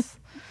 time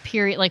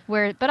period, like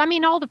where, but I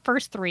mean, all the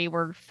first three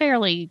were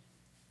fairly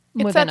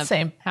It's within that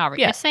same,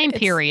 the same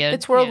period.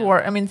 It's World Yeah.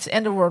 War. I mean, it's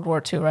end of World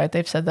War II, right?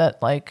 They've said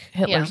that like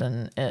Hitler's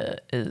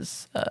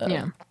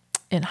Yeah.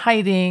 in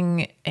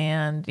hiding,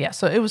 and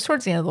so it was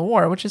towards the end of the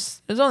war, which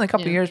is there's only a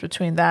couple years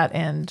between that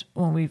and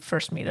when we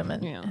first meet him.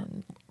 And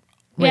and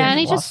Raiders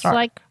he of the Lost just Ark.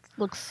 like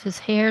looks. His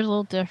hair's a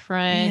little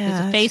different. Yeah,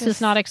 his it's face is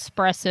just- not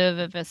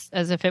expressive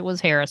as if it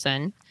was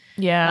Harrison.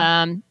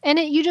 Yeah, And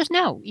you just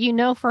know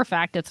for a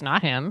fact it's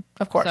not him.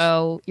 of course.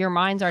 So your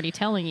mind's already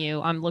telling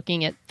you, I'm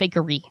looking at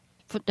fakery,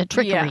 the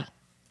trickery. Yeah.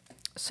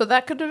 So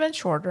that could have been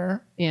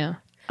shorter. Yeah.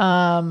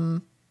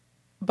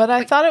 But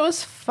I thought it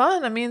was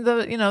fun. I mean,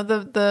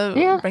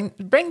 Yeah.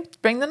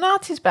 bring the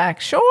Nazis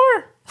back.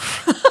 Sure,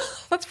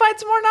 let's fight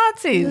some more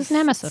Nazis. His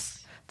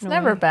nemesis. It's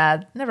never a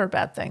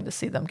bad thing to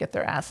see them get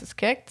their asses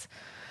kicked.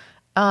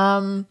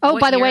 Oh, What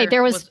by the way, year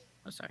there was.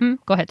 sorry.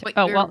 Go ahead.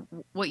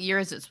 What year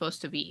is it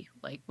supposed to be?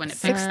 Like when it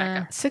picks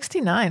back up?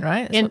 69,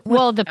 right? Is it-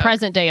 The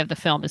present day of the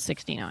film is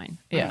 69.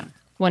 yeah.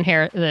 When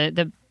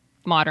the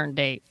modern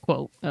day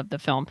quote of the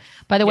film.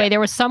 By the way, there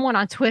was someone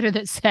on Twitter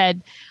that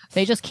said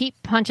they just keep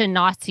punching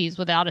Nazis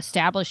without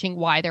establishing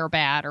why they're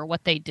bad or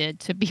what they did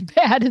to be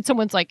bad. And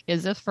someone's like,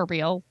 is this for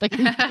real? Like,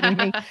 are you kidding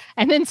me?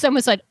 And then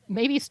someone said,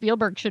 maybe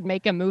Spielberg should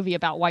make a movie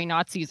about why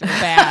Nazis are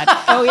bad.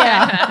 Oh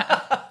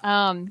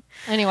yeah.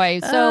 Anyway,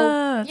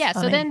 so that's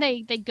so funny. then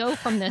they go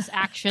from this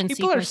action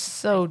People are sequence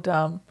so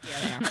dumb.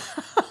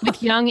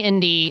 with young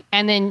Indy,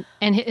 and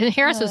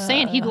Harris was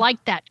saying he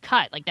liked that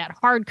cut, like that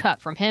hard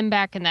cut from him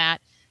back in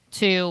that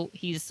to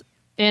he's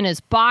in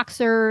his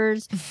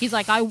boxers. He's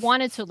like, I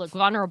wanted to look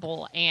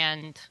vulnerable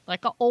and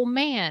like an old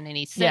man, and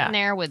he's sitting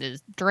there with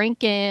his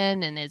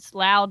drinking, and his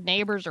loud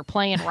neighbors are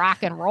playing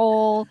rock and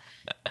roll.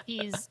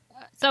 He's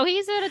at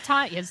a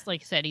time,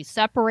 like I said, he's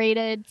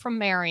separated from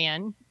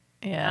Marion.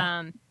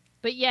 Yeah.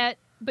 But yet,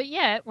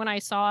 when I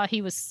saw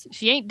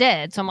she ain't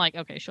dead, so I'm like,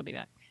 okay, she'll be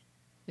back.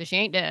 But she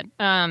ain't dead.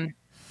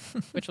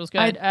 Which was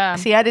good. I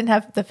didn't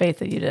have the faith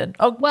that you did.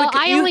 Oh, well, but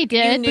I only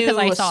did knew because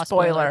I a saw a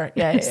spoiler.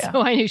 Yeah.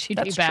 So I knew she'd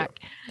That's be back.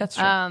 True. That's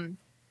true.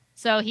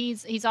 So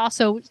he's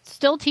also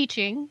still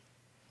teaching.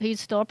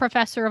 He's still a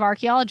professor of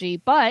archaeology,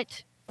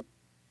 but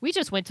we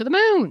just went to the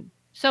moon.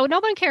 So no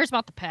one cares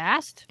about the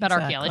past, about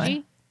Exactly.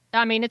 archaeology.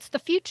 I mean, it's the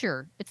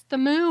future. It's the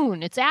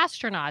moon. It's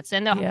astronauts.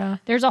 And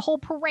there's a whole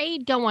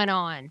parade going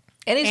on.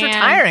 And he's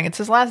retiring. It's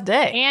his last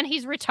day. And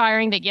he's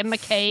retiring. They give him a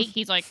cake.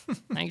 He's like,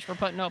 thanks for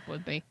putting up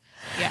with me.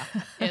 Yeah.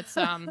 It's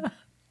a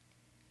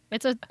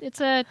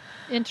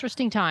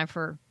interesting time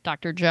for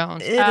Dr.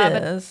 Jones. It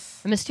But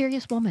is. a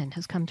mysterious woman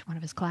has come to one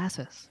of his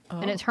classes.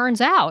 And it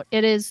turns out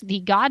it is the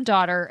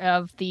goddaughter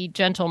of the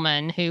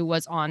gentleman who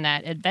was on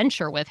that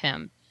adventure with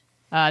him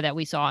that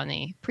we saw in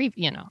the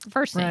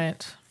first scene.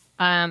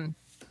 Right.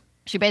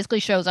 She basically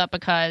shows up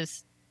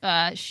because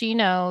she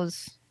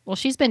knows, well,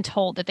 she's been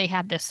told that they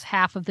have this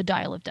half of the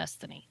dial of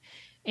destiny.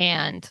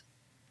 And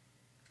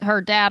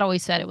her dad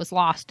always said it was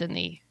lost in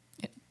the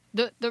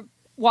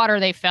water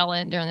they fell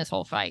in during this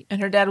whole fight.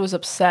 And her dad was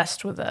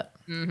obsessed with it.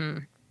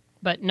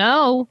 But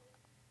no,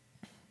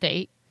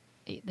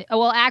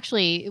 well,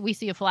 actually, we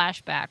see a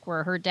flashback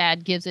where her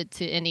dad gives it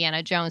to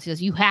Indiana Jones. He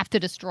says, you have to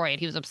destroy it.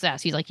 He was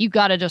obsessed. He's like, you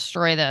got to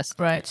destroy this.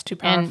 Right. It's too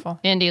powerful.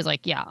 And Indy is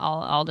like, yeah,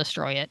 I'll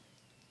destroy it.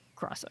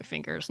 Cross our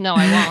fingers. No,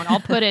 I won't.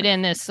 I'll put it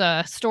in this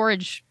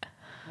storage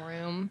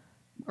room,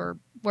 or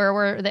where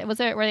were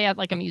they have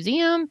like a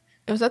museum?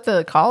 It was at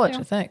the college,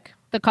 I think.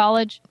 The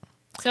college.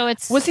 So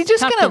it's Was he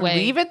just tucked going to away.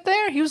 leave it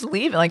there? He was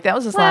leaving. Like, that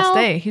was his last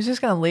day. He was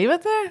just going to leave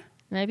it there?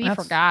 Maybe he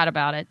forgot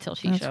about it till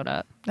she showed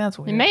up. That's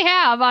He weird. may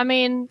have. I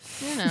mean,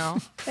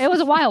 it was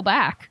a while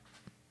back.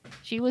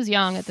 She was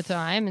young at the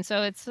time, and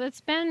so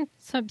it's been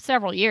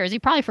several years. He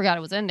probably forgot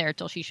it was in there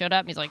until she showed up,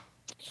 and he's like,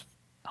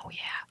 "Oh yeah."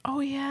 Oh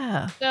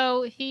yeah.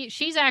 So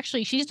she's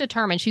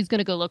determined she's going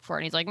to go look for it.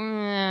 And he's like,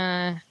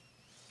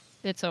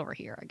 "It's over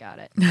here. I got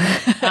it."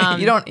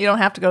 You don't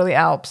have to go to the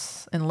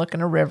Alps and look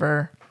in a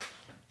river.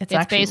 It's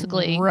actually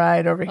basically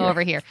right over here.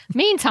 Over here.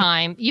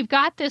 Meantime, you've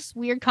got this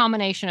weird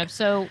combination of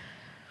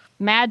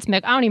Mads I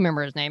don't even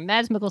remember his name.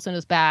 Mads Mikkelsen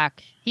is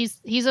back.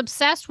 He's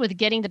obsessed with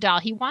getting the doll.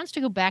 He wants to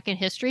go back in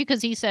history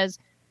because he says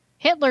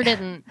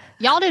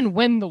y'all didn't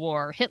win the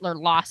war. Hitler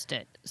lost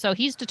it. So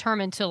he's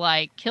determined to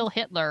like kill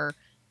Hitler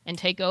and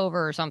take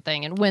over or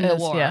something and win the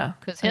war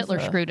because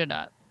Hitler screwed it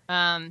up.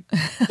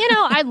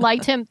 I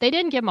liked him. They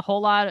didn't give him a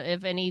whole lot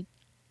of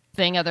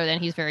anything other than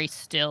he's very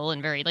still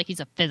and very like he's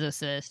a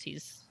physicist.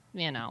 He's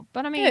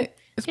but I mean,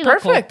 it's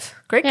perfect.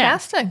 Cool. Great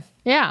casting.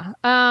 Yeah.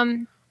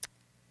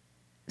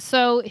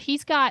 So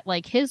he's got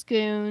like his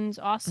goons,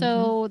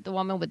 also the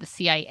woman with the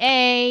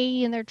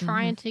CIA, and they're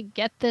trying to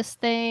get this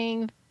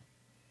thing.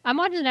 I'm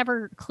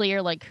never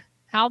clear like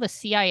how the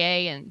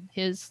CIA and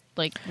his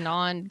like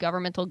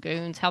non-governmental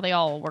goons, how they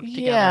all work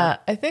together. Yeah,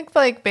 I think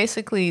like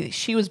basically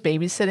she was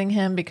babysitting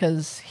him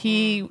because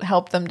he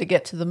helped them to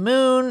get to the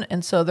moon,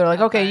 and so they're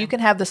like, okay, you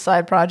can have this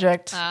side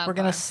project. We're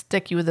gonna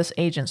stick you with this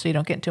agent so you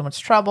don't get in too much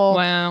trouble.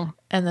 Wow.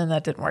 And then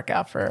that didn't work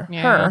out for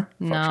her.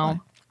 No.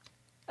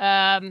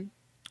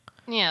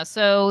 Yeah,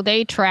 so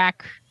they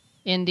track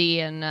Indy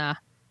and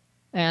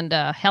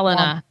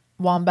Helena.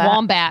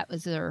 Wombat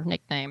was their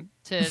nickname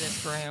to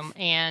this room,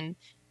 and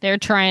they're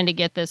trying to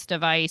get this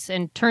device,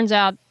 and turns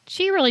out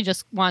she really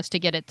just wants to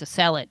get it to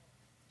sell it.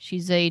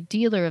 She's a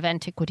dealer of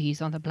antiquities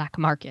on the black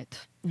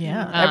market.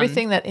 Yeah,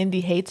 everything that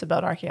Indy hates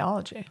about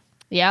archaeology.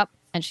 Yep,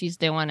 and she's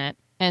doing it.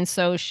 And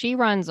so she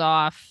runs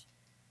off,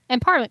 and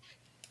part of it,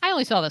 I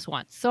only saw this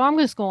once, so I'm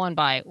just going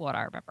by what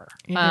I remember.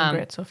 You're doing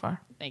great so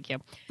far. Thank you.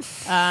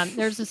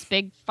 There's this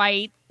big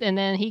fight, and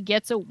then he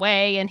gets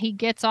away, and he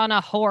gets on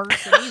a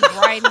horse, and he's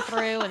riding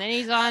through, and then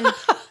he's on,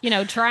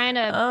 trying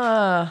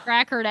to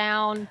track her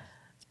down.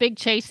 It's big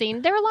chase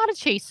scene. There are a lot of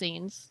chase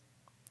scenes.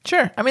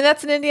 Sure. I mean,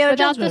 that's an Indiana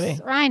Jones movie.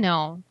 I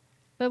know,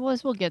 but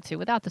we'll get to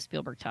without the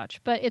Spielberg touch.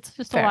 But it's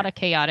just a lot of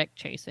chaotic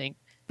chasing.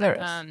 There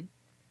is.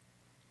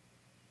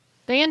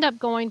 They end up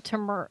going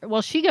to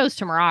she goes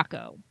to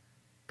Morocco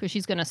because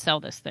she's going to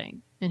sell this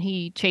thing. And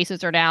he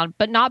chases her down,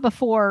 but not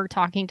before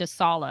talking to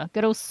Sala.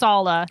 Good old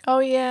Sala. Oh,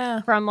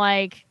 yeah. From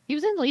he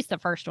was in at least the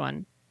first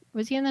one.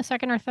 Was he in the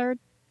second or third?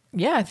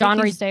 Yeah, I think John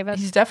Rhys Davis.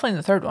 He's definitely in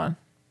the third one.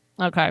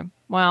 Okay.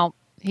 Well,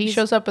 he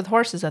shows up with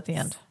horses at the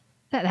end.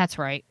 That's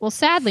right. Well,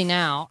 sadly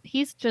now,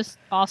 he's just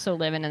also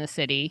living in the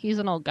city. He's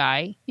an old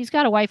guy. He's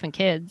got a wife and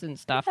kids and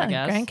stuff, I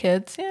guess.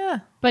 Grandkids,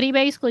 yeah. But he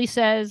basically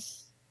says,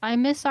 I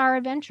miss our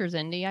adventures,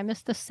 Indy. I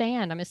miss the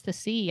sand. I miss the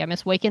sea. I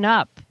miss waking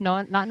up,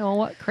 not knowing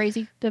what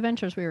crazy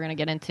adventures we were going to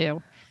get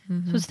into.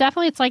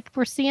 So it's like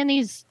we're seeing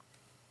these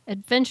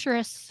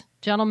adventurous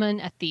gentlemen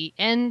at the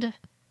end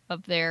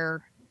of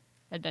their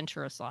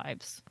adventurous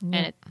lives.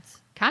 And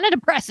it's kind of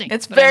depressing.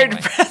 It's very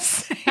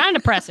depressing. Kind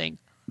of depressing.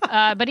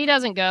 But he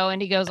doesn't go, and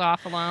he goes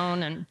off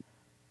alone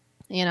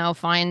and,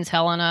 finds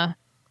Helena.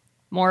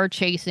 More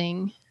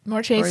chasing.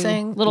 Lots of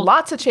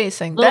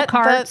chasing. Little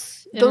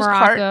carts in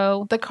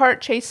Morocco. The cart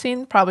chase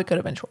scene probably could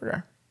have been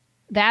shorter.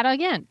 That,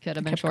 again, could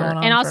have been shorter.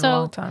 And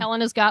also,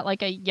 Helena's got,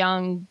 like, a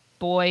young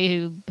boy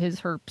who is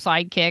her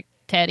sidekick,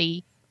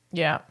 Teddy.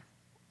 Yeah.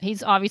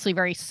 He's obviously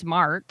very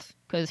smart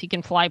because he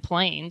can fly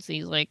planes.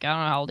 He's, like, I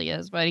don't know how old he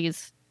is, but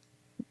he's,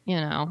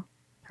 her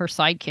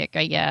sidekick,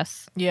 I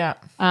guess. Yeah.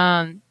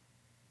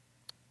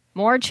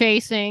 More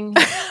chasing.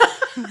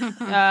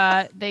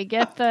 They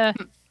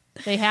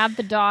have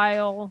the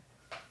dial.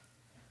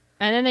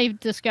 And then they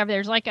discover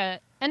there's like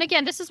and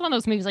again, this is one of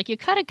those movies, like you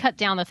cut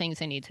down the things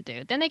they need to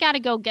do. Then they got to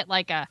go get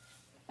like a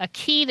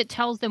key that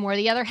tells them where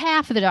the other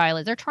half of the dial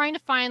is. They're trying to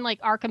find like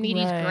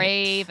Archimedes'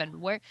 grave and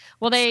or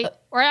I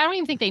don't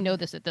even think they know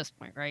this at this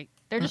point, right?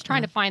 They're just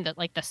trying to find that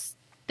like the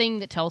thing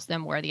that tells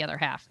them where the other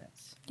half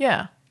is.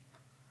 Yeah.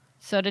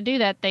 So to do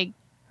that, they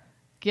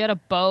get a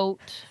boat.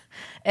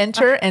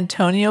 Enter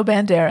Antonio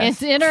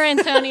Banderas. Enter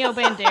Antonio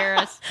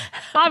Banderas.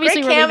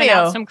 Obviously, we're leaving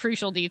out some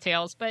crucial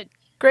details, but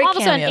great all of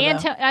a sudden,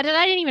 cameo, I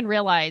didn't even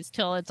realize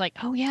till it's like,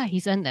 oh yeah,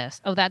 he's in this.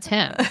 Oh, that's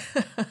him.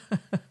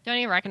 Don't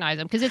even recognize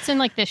him because it's in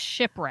like this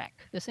shipwreck.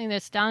 This thing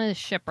that's down in this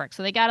shipwreck.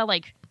 So they gotta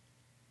like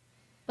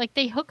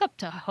they hook up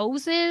to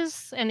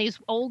hoses and these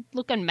old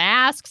looking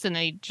masks, and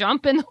they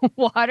jump in the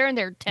water and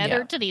they're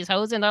tethered to these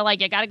hoses, and they're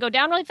like, you gotta go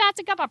down really fast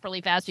and come up really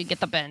fast. You get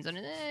the bends and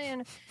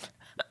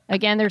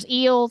again, there's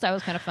eels. That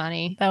was kind of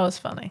funny. That was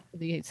funny.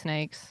 They ate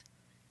snakes.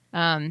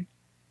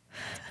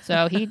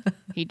 So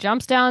he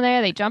jumps down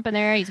there. They jump in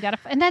there. He's got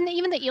and then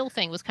even the eel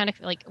thing was kind of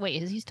like,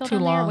 wait, is he still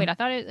down there? Wait, I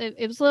thought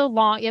it was a little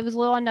long. It was a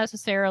little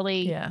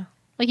unnecessarily. Yeah.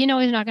 Like, he's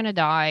not going to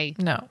die.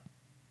 No.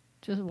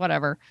 Just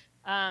whatever.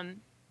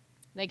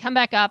 They come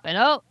back up and,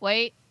 oh,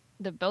 wait,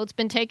 the boat's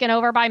been taken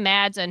over by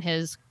Mads and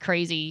his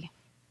crazy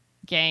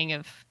gang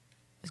of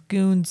his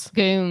goons.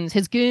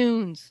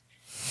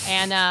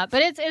 And,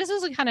 but this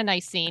is a kind of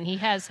nice scene. He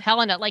has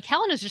Helena, like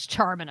Helena's just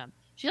charming him.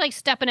 she's like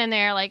stepping in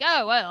there like,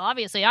 oh, well,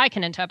 obviously I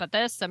can interpret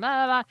this. And,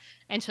 blah, blah, blah.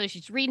 And so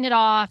she's reading it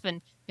off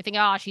and you think,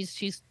 oh,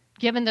 she's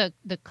giving the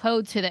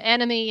code to the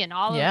enemy. And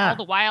all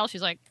the while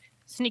she's like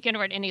sneaking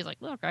over. And he's like,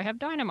 look, I have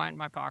dynamite in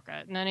my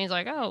pocket. And then he's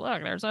like, oh,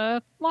 look, there's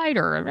a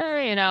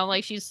lighter. You know,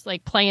 like she's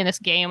like playing this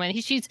game. And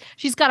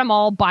she's got them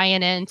all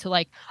buying into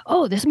like,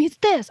 oh, this means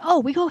this. Oh,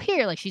 we go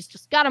here. Like she's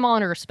just got them all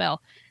under her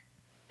spell.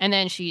 And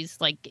then she's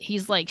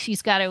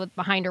got it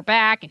behind her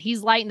back and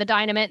he's lighting the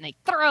dynamite and they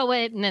throw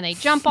it and then they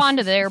jump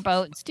onto their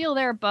boat and steal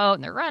their boat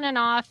and they're running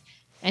off.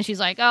 And she's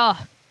like, oh,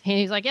 and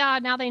he's like, yeah,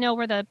 now they know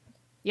where the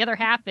other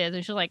half is.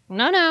 And she's like,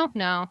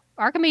 no.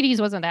 Archimedes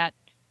wasn't that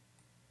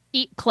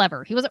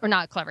clever. He wasn't, or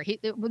not clever.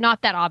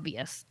 Not that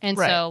obvious. And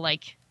so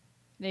like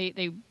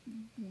they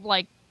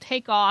like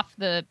take off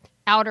the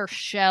outer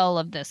shell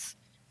of this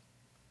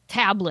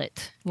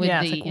tablet with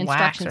the like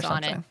instructions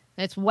on it.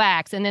 It's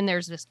wax, and then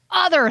there's this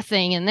other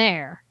thing in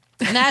there,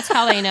 and that's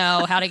how they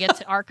know how to get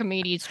to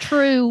Archimedes'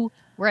 true,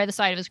 where the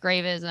site of his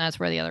grave is, and that's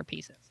where the other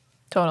piece is.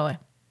 Totally.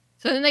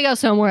 So then they go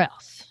somewhere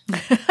else,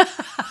 and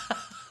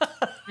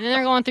then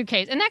they're going through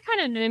caves, and that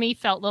kind of to me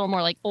felt a little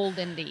more like old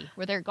Indy,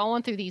 where they're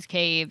going through these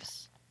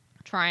caves,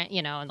 trying,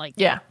 you know, and like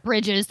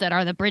bridges that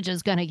are the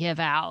bridges gonna give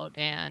out,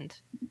 and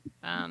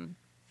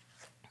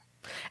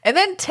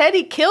then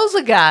Teddy kills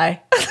a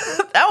guy.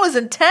 That was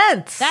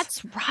intense.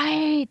 That's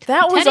right.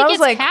 Teddy gets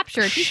like,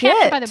 captured. Shit. He's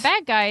captured by the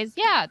bad guys.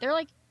 Yeah, they're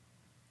like,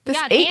 this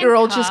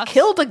 8-year-old just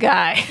killed a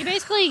guy. He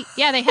basically,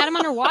 they had him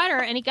underwater,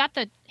 and he got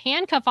the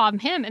handcuff on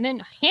him, and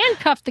then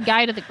handcuffed the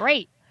guy to the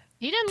grate.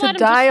 He didn't let him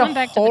just swim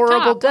back to the top. Die a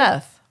horrible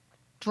death.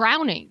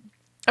 Drowning.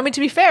 I mean,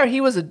 to be fair,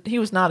 he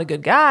was not a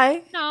good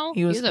guy. No,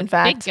 he was in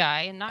fact big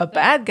guy and not a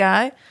bad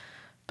guy.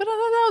 But I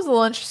thought that was a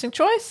little interesting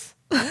choice.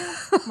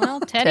 Well,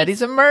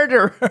 Teddy's a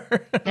murderer.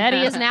 Teddy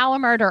is now a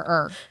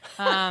murderer.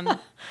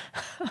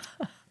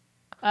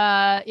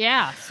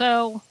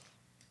 So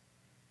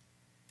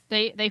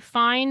they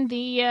find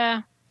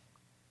the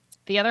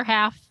other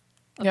half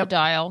of the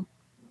dial,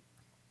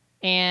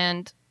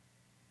 and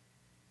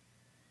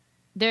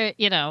they're,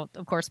 you know,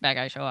 of course, bad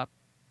guys show up.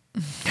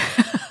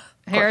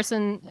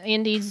 Harrison,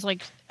 Indy's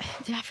like,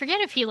 I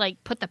forget if he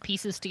like put the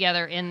pieces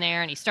together in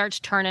there, and he starts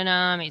turning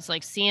them. He's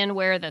like seeing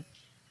where the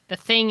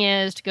thing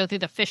is to go through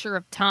the fissure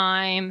of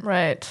time.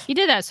 Right. He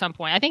did that at some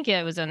point. I think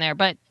it was in there,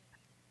 but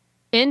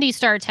Indy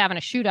starts having a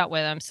shootout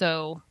with him.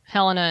 So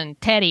Helena and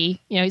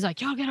Teddy, you know, he's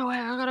like, yo, get away,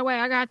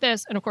 I got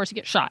this. And of course he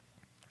gets shot.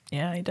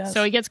 Yeah, he does.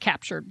 So he gets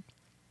captured.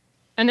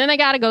 And then they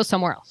got to go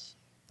somewhere else.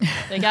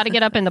 They got to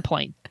get up in the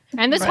plane.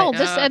 And this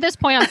at this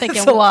point, I'm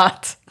thinking, it's a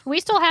lot. We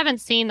still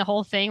haven't seen the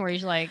whole thing where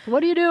he's like,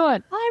 what are you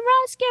doing? I'm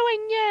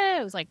rescuing you.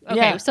 It was like,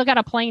 okay, we still got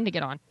a plane to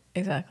get on.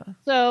 Exactly.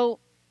 So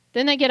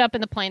then they get up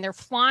in the plane. They're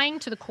flying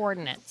to the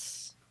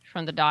coordinates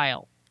from the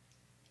dial.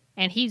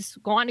 And he's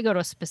going to go to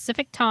a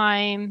specific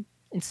time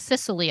in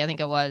Sicily, I think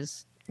it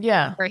was.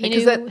 Yeah. Where he knew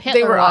Hitler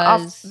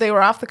they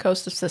were off the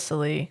coast of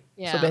Sicily.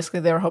 Yeah. So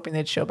basically they were hoping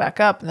they'd show back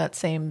up in that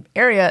same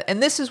area.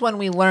 And this is when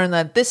we learn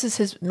that this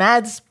is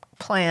Mad's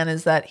plan,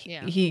 is that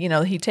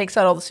he takes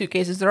out all the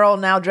suitcases. They're all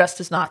now dressed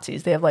as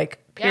Nazis. They have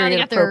like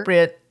period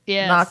appropriate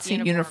Nazi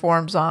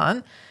uniforms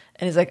on.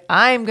 And he's like,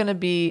 I'm going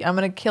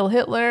to kill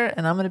Hitler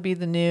and I'm going to be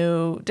the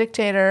new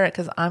dictator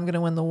because I'm going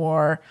to win the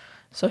war.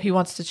 So he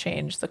wants to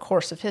change the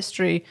course of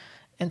history.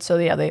 And so,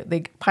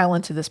 they pile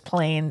into this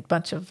plane,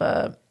 bunch of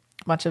I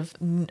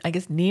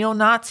guess,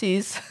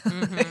 neo-Nazis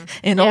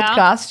in old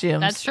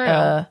costumes. That's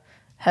true.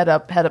 Head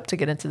up to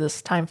get into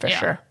this time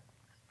fissure.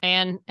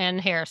 Yeah. And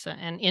Harrison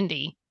and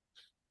Indy.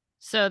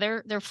 So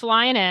they're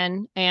flying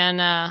in and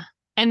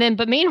then,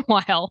 but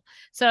meanwhile,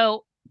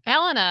 so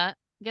Helena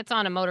gets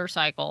on a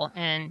motorcycle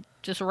and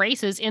just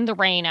races in the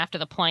rain after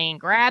the plane,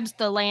 grabs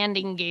the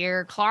landing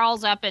gear,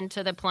 crawls up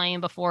into the plane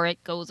before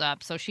it goes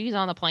up. So she's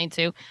on the plane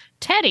too.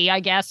 Teddy, I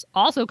guess,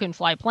 also can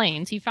fly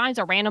planes. He finds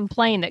a random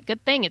plane. That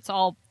good thing it's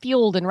all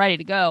fueled and ready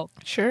to go.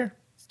 Sure.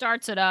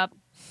 Starts it up,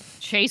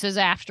 chases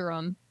after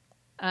him.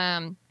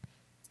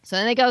 So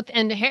then they go,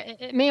 and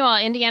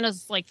meanwhile,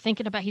 Indiana's like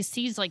thinking about, he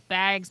sees like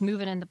bags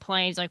moving in the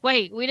plane. He's like,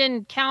 wait, we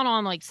didn't count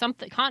on like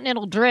something,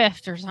 continental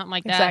drift or something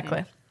like that.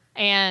 Exactly.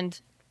 And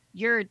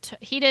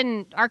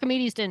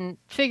Archimedes didn't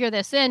figure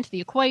this into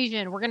the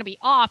equation. We're going to be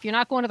off. You're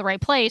not going to the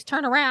right place.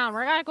 Turn around.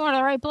 We're not going to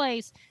the right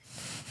place.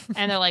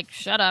 And they're like,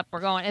 shut up.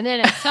 We're going. And then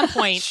at some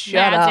point,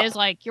 Mads is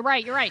like, you're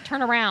right.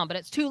 Turn around. But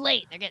it's too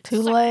late. They get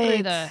too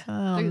late.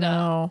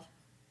 No.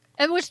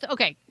 And which,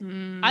 okay.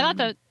 I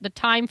thought the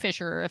time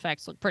fissure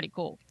effects looked pretty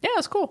cool. Yeah,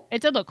 it's cool.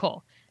 It did look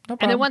cool. No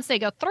problem. And then once they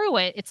go through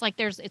it, it's like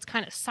it's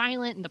kind of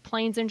silent and the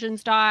plane's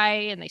engines die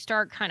and they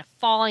start kind of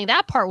falling.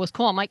 That part was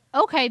cool. I'm like,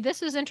 okay,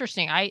 this is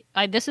interesting.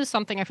 This is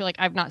something I feel like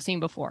I've not seen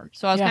before.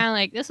 So I was kind of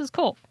like, this is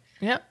cool.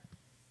 Yep.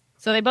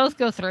 So they both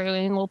go through,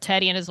 and little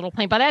Teddy in his little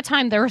plane. By that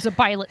time, there was a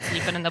pilot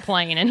sleeping in the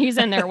plane, and he's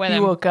in there with him.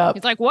 He woke up.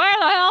 He's like, where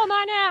the hell am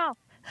I now?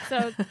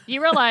 So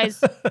you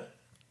realize,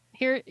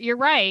 here, you're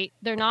right.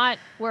 They're not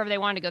wherever they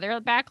wanted to go.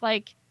 They're back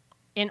like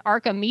in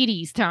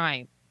Archimedes'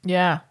 time.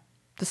 Yeah.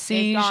 The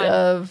siege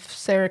of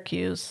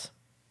Syracuse.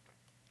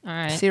 All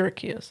right.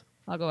 Syracuse.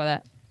 I'll go with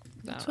that.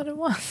 That's what it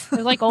was. It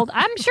was like old.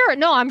 I'm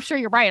sure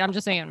you're right. I'm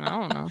just saying. I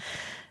don't know.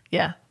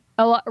 Yeah.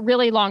 A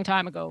really long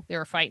time ago, they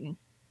were fighting.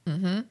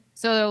 Mm-hmm.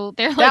 So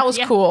they're like, That was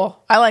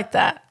cool. I like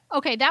that.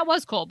 Okay, that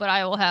was cool, but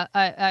I'll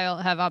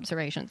have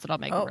observations that I'll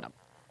make over Oh.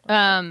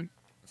 them.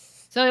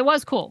 So it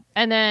was cool,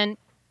 and then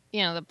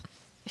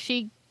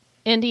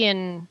Indy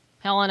and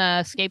Helena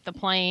escape the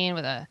plane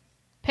with a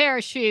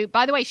parachute.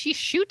 By the way, she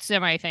shoots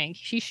him. I think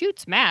she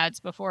shoots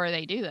Mads before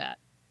they do that.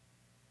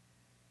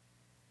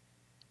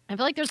 I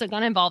feel like there's a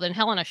gun involved, and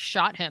Helena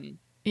shot him.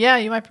 Yeah,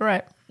 you might be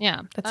right.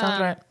 Yeah, That sounds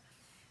right.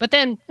 But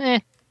then,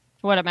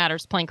 what it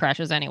matters, plane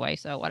crashes anyway,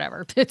 so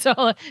whatever. It's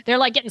all, they're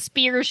like getting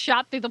spears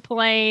shot through the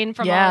plane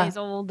from all these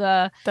old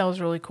that was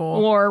really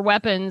cool war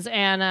weapons,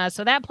 and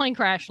so that plane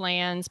crash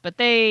lands. But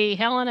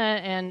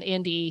Helena and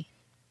Indy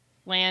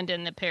land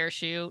in the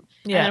parachute,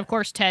 and then of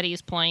course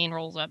Teddy's plane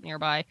rolls up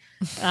nearby,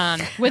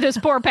 with his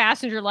poor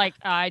passenger like,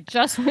 I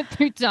just went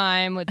through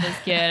time with this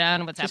kid. I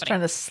don't know what's just happening.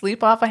 Trying to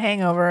sleep off a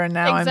hangover, and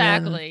now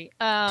I'm in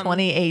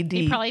 20 AD.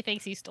 He probably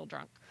thinks he's still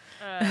drunk.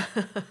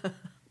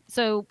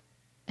 So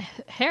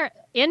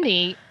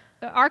Indy,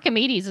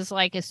 Archimedes is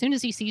like, as soon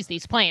as he sees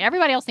these planes,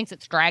 everybody else thinks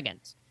it's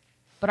dragons,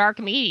 but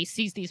Archimedes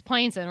sees these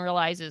planes and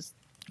realizes,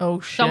 oh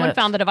shit, someone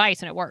found the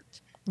device and it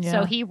worked.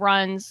 So he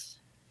runs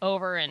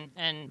over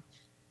and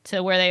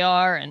to where they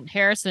are, and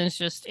Harrison's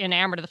just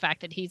enamored of the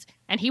fact that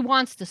he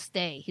wants to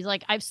stay. He's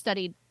like, I've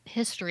studied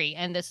history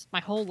and this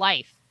my whole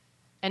life,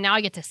 and now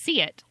I get to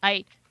see it.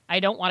 I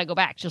don't want to go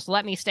back. Just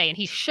let me stay. And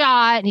he's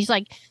shot, and he's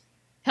like,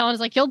 Helena's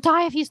like, you'll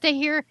die if you stay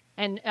here.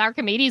 And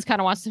Archimedes kind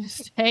of wants to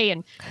stay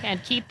and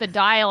keep the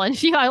dial. And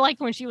I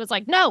like when she was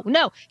like, no,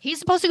 he's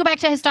supposed to go back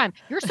to his time.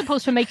 You're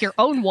supposed to make your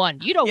own one.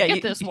 You don't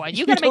get this one.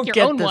 You got to make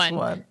your own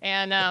one.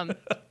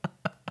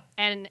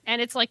 And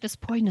it's like this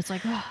point, and it's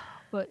like, oh,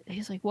 but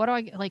he's like, what do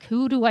I, like,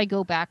 who do I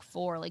go back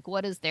for? Like,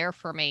 what is there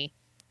for me?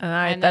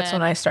 And that's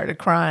when I started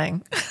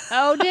crying.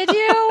 Oh, did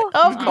you?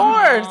 Of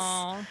course.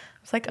 I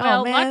was like,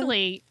 oh, man.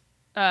 Luckily,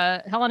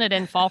 Helena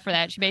didn't fall for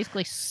that. She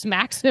basically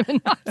smacks him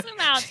and knocks him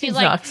out. She's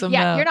like, knocks him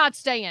out. You're not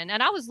staying.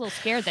 And I was a little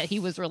scared that he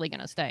was really going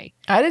to stay.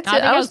 I did too.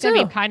 I was going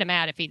to be kind of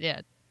mad if he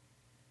did.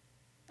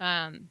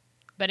 But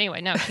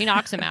anyway, no, she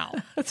knocks him out.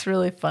 It's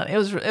really fun. It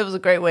was a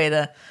great way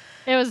to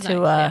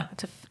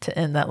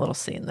end that little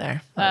scene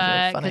there. That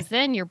was really funny. Because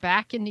then you're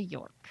back in New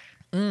York,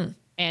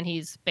 and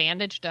he's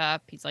bandaged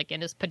up. He's like in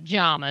his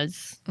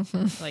pajamas,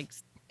 like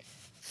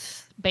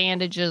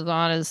bandages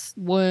on his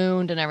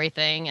wound and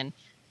everything. And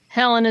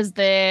Helena's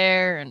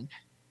there, and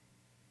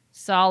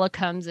Sala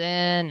comes in,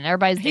 and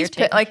everybody's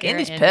there.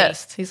 Indy's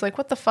pissed. He's like,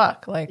 "What the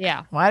fuck? Like,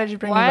 why did you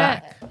bring me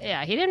back?"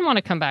 Yeah, he didn't want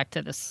to come back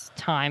to this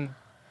time,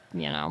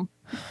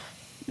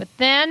 But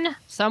then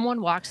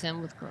someone walks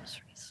in with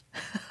groceries,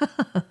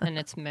 and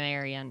it's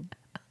Marion,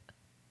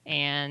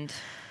 and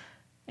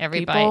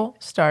everybody people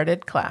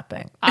started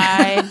clapping.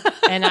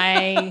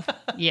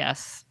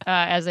 Yes,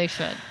 as they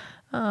should.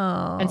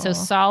 Oh, and so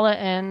Sala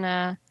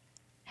and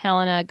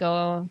Helena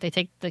go. They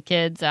take the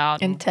kids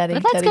out, and Teddy.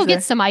 Let's go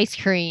get some ice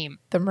cream.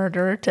 The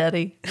murderer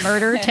Teddy.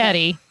 Murder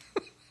Teddy.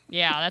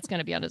 Yeah, that's going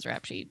to be on his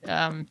rap sheet.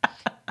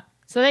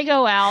 So they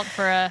go out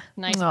for a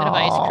nice bit of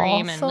ice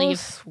cream and leave.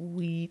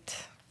 Sweet.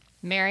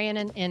 Marion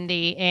and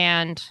Indy,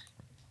 and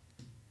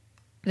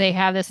they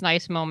have this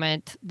nice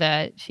moment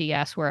that she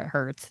asks where it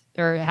hurts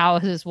or how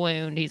is his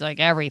wound. He's like,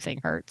 everything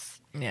hurts.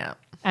 Yeah.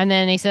 And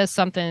then he says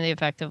something to the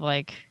effect of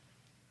like,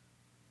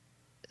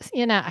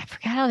 I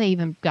forgot how they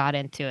even got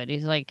into it.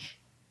 He's like,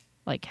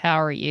 how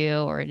are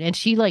you? And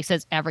she like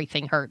says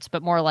everything hurts,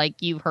 but more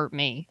like you hurt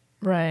me.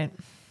 Right.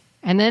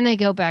 And then they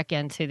go back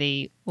into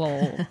the,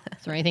 is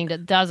there anything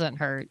that doesn't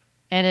hurt?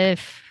 And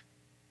if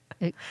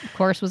it, of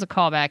course, was a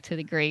callback to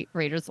the great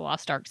Raiders of the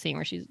Lost Ark scene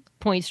where she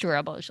points to her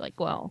elbow. She's like,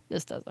 well,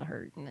 this doesn't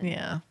hurt. And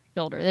then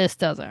shoulder, this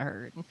doesn't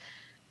hurt. And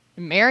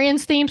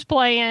Marion's theme's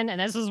playing,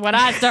 and this is when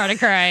I started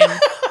crying.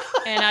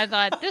 And I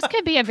thought, this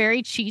could be a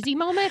very cheesy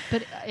moment,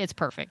 but it's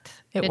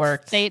perfect. It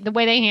worked. The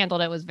way they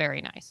handled it was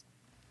very nice.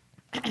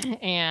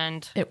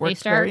 And they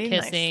start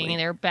kissing, and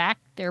they're back.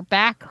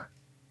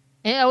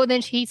 And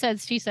then she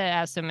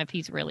asked him if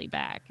he's really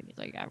back. And he's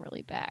like, I'm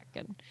really back.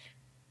 And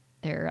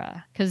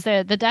they're because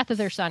the death of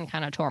their son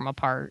kind of tore them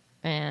apart,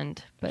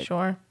 but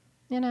sure,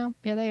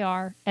 they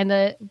are,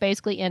 and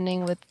basically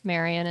ending with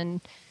Marion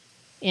and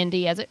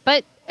Indy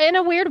but in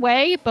a weird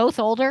way, both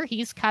older.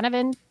 He's kind of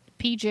in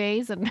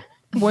PJs and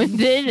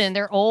wounded, and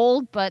they're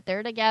old, but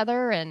they're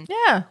together, and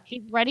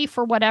he's ready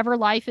for whatever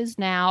life is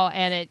now.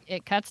 And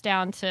it cuts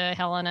down to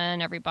Helena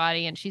and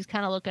everybody, and she's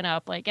kind of looking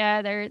up like,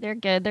 they're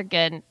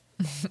good.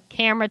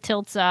 Camera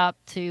tilts up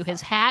to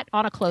his hat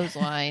on a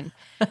clothesline,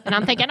 and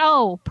I'm thinking,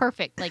 oh,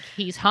 perfect, like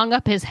he's hung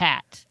up his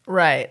hat,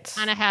 right?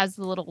 Kind of has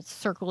the little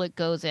circle it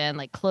goes in,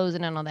 like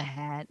closing in on the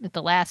hat at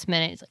the last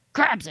minute. He's like,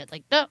 grabs it,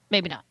 like, no,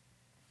 maybe not,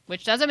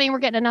 which doesn't mean we're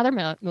getting another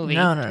movie.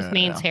 No, just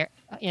means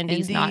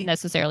Indy's not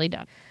necessarily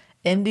done.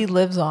 Indy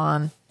lives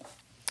on.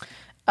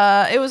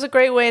 It was a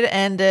great way to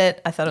end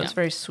it. I thought it was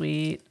very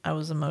sweet. I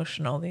was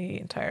emotional the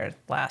entire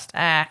last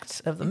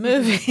act of the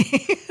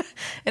movie.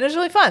 And it was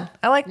really fun.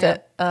 I liked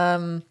it.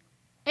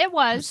 It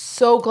was.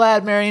 So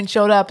glad Marion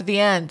showed up at the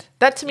end.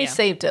 That to me Yeah.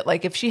 saved it.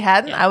 Like if she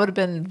hadn't, I would have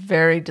been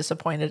very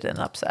disappointed and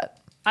upset.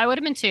 I would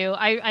have been too.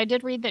 I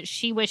did read that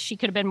she wished she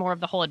could have been more of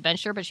the whole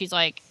adventure, but she's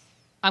like,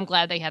 I'm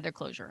glad they had their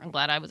closure. I'm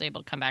glad I was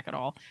able to come back at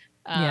all.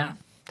 Yeah.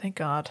 Thank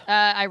God.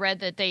 I read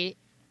that they,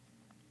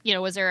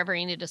 was there ever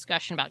any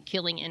discussion about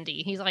killing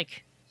Indy? He's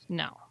like,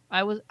 no,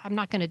 I'm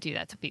not going to do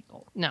that to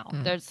people. No,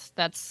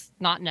 that's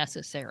not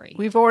necessary.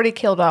 We've already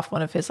killed off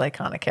one of his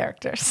iconic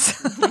characters.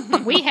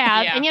 We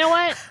have, Yeah. and you know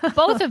what?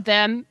 Both of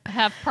them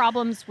have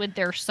problems with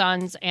their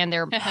sons and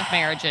their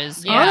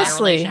marriages. Yeah. and their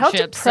Honestly, how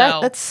relationships, depressed.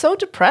 so- That's so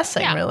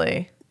depressing, Yeah.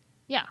 really.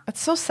 yeah.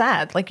 That's so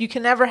sad. Like you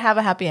can never have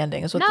a happy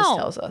ending is what this No,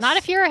 tells us. not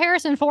if you're a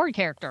Harrison Ford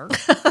character.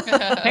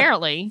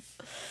 Apparently,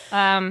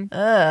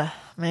 Ugh,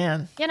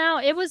 man.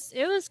 it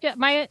was good.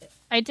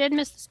 I did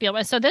miss the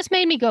Spielberg, so this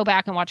made me go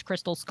back and watch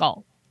Crystal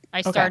Skull.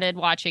 I started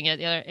watching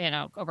it,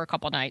 over a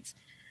couple nights.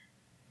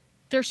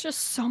 There's just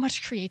so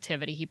much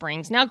creativity he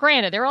brings. Now,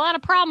 granted, there were a lot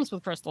of problems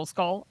with Crystal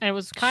Skull, and it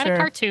was kind of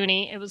Sure.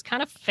 cartoony. It was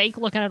kind of fake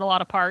looking at a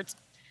lot of parts.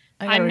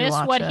 I gotta miss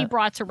rewatch what it. he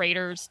brought to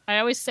Raiders. I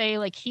always say,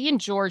 like, he and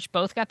George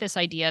both got this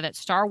idea that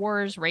Star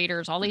Wars,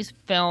 Raiders, all these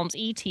films,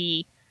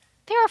 E.T.,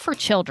 they are for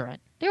children.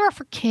 They are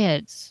for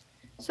kids.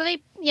 So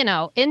they,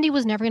 Indy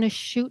was never going to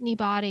shoot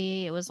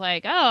anybody. It was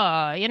like,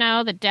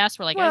 the deaths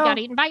were like, I Well- got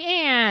eaten by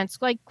ants,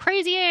 like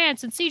crazy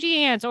ants and CG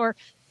ants, or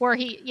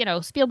he,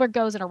 Spielberg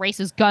goes and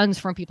erases guns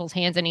from people's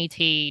hands in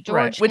E.T. George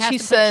Right. Which has he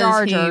to put says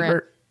Jar he, Jar in. re-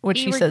 which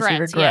He he says he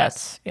regrets,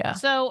 regrets. Yeah.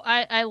 So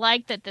I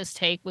like that this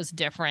take was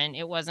different.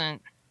 It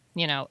wasn't,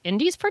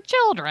 Indy's for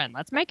children.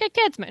 Let's make a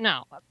kids.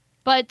 No,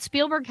 but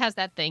Spielberg has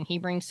that thing he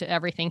brings to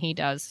everything he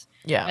does.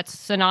 Yeah. That's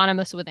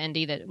synonymous with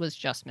Indy that was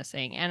just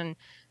missing. And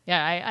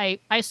yeah,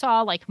 I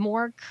saw like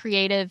more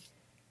creative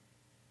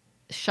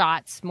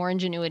shots, more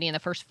ingenuity in the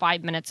first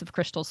 5 minutes of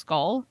Crystal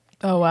Skull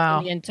Oh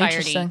wow. the entirety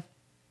Interesting.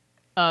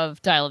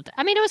 of Dial of Death.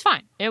 I mean, it was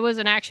fine. It was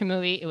an action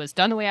movie. It was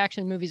done the way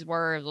action movies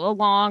were. It was a little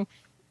long.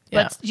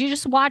 Yeah. But you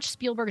just watch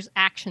Spielberg's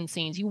action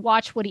scenes. You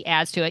watch what he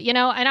adds to it, And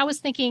I was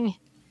thinking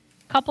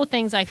a couple of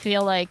things I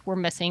feel like were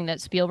missing that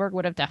Spielberg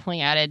would have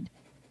definitely added.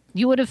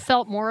 You would have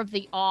felt more of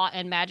the awe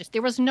and majesty.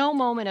 There was no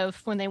moment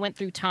of when they went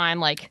through time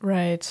like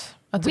Right.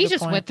 That's a we good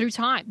just point. went through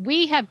time.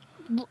 We have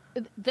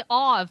the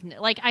awe of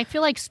like I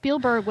feel like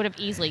Spielberg would have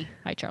easily,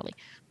 hi Charlie,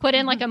 put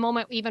in like a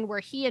moment even where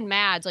he and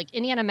Mads, like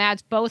Indiana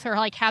Mads, both are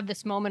like have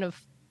this moment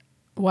of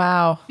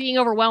Wow. being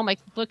overwhelmed, like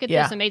look at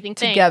Yeah. this amazing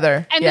thing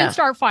Together. and Yeah. then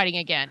start fighting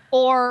again.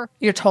 Or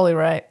You're totally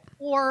right.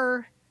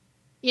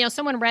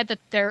 someone read that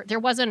there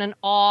wasn't an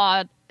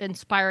awe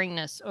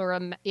inspiringness or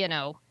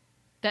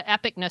the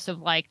epicness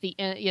of like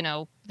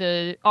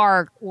the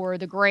Ark or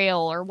the Grail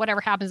or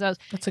whatever happens to those.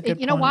 That's a good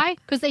You know point. why?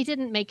 Because they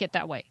didn't make it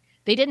that way.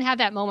 They didn't have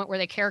that moment where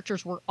the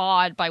characters were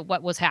awed by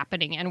what was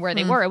happening and where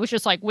they were. It was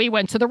just like, we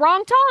went to the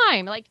wrong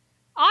time. Like,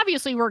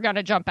 obviously, we're going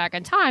to jump back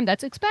in time.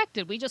 That's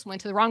expected. We just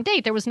went to the wrong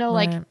date. There was no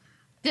like, Right.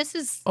 this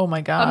is Oh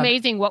my God.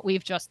 amazing what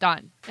we've just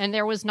done. And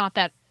there was not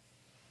that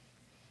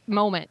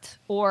moment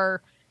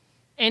or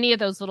any of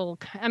those little,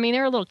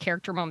 there are little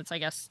character moments, I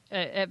guess,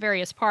 at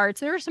various parts.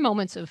 There were some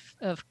moments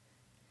of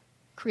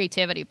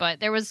creativity, but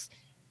there was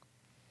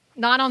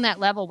not on that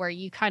level where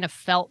you kind of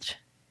felt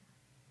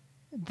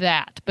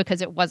that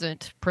because it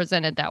wasn't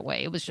presented that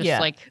way. It was just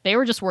like they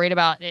were just worried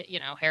about it,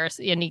 Harris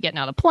and he getting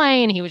out of the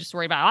plane. He was just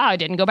worried about, I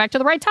didn't go back to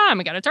the right time.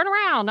 We got to turn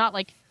around. Not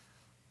like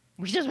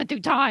we just went through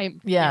time.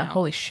 Yeah.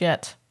 Holy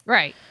shit.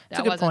 Right. That's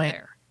a That good wasn't point.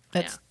 there.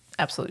 That's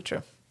absolutely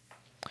true.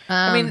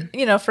 I I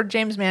mean, for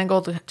James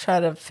Mangold to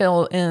try to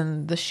fill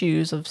in the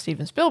shoes of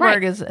Steven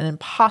Spielberg Right. is an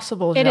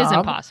impossible job. it is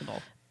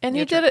impossible. And he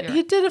You're did it. you're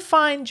He did a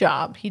fine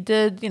job. He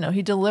did.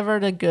 He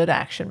delivered a good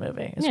action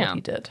movie. Is Yeah. what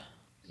he did.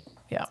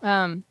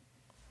 Yeah.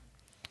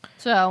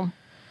 So,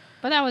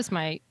 but that was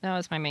my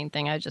main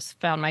thing. I just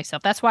found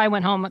myself. That's why I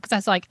went home because I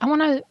was like, I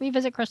want to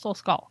revisit Crystal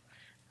Skull.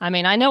 I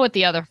mean, I know what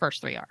the other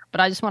first three are, but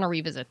I just want to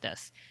revisit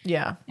this.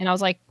 Yeah. And I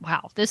was like,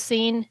 wow, this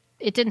scene,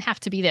 it didn't have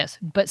to be this,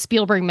 but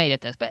Spielberg made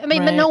it this. But but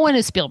Right. no one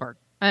is Spielberg.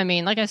 I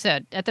mean, like I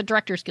said, at the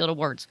Directors Guild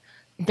Awards,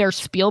 there's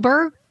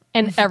Spielberg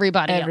and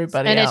everybody else.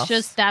 Everybody And else. it's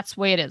just, that's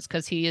the way it is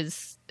because he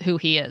is who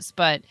he is.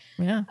 But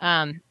Yeah.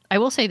 I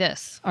will say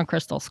this on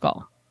Crystal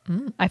Skull.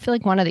 I feel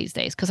like one of these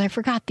days, because I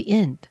forgot the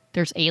end.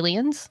 There's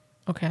aliens,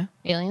 Okay.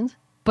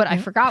 but I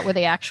forgot what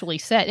they actually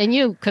said. And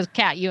because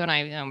Kat, you and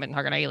I have been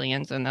talking about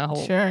aliens and the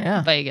whole Sure.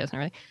 Yeah. Vegas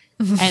and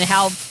everything, and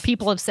how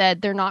people have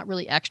said they're not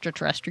really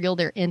extraterrestrial,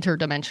 they're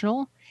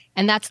interdimensional.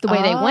 And that's the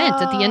way they went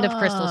at the end of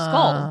Crystal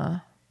Skull.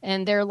 Ah.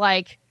 And they're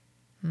like,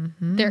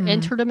 Mm-hmm. they're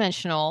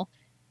interdimensional.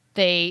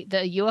 The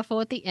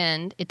UFO at the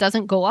end, it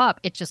doesn't go up.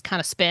 It just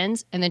kind of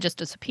spins and then just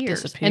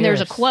disappears. And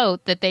there's a Disappears.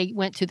 quote that they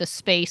went to the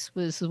space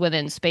was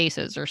within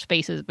spaces or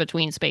spaces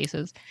between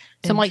spaces.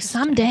 So I'm like, Interesting.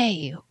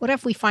 someday, what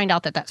if we find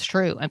out that that's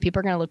true? And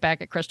people are going to look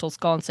back at Crystal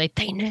Skull and say,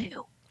 they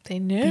knew. They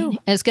knew. And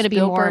it's going to be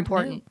more Spielberg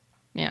important.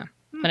 knew. Yeah.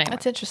 But anyway,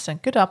 That's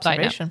interesting. Good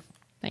observation.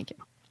 thank you.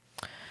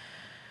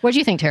 What do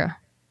you think, Tara?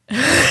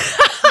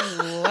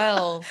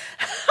 Well,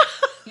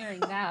 hearing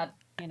that,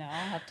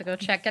 I'll have to go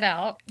check it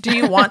out. Do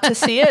you want to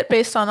see it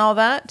based on all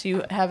that? Do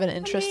you have an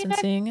interest in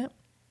seeing it?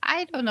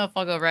 I don't know if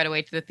I'll go right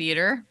away to the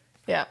theater.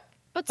 Yeah.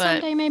 But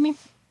someday maybe.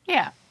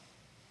 Yeah.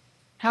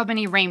 How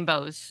many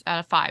rainbows out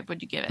of 5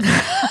 would you give it?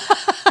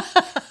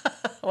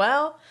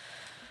 Well,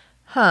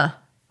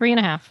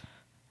 3.5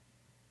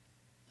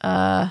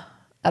 out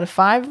of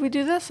 5 we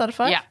do this? Out of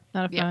 5? Yeah.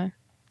 out of Yeah. 5.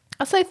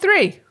 I'll say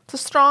 3. It's a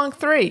strong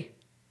 3.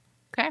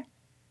 Okay.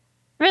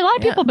 I mean, a lot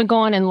of Yeah. people have been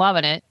going and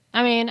loving it.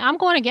 I mean, I'm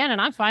going again,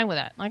 and I'm fine with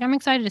that. Like, I'm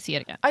excited to see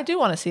it again. I do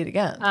want to see it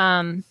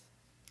again.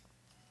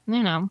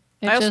 You know,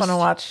 I also want to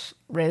watch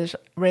Raiders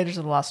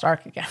of the Lost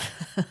Ark again.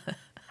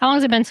 How long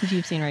has it been since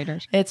you've seen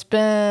Raiders? It's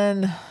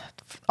been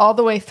all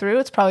the way through.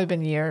 It's probably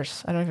been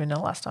years. I don't even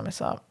know last time I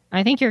saw it.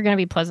 I think you're going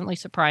to be pleasantly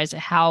surprised at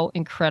how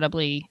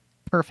incredibly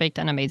perfect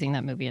and amazing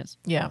that movie is.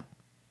 Yeah.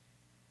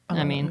 I love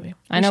that mean, movie.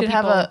 I know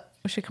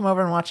We should come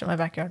over and watch it in my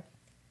backyard.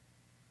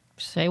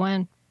 Say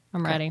when.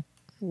 I'm ready.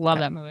 Love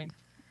that movie.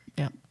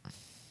 Yeah.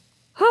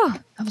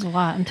 That was a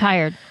lot. I'm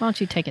tired. Why don't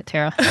you take it,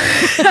 Tara?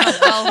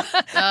 Well,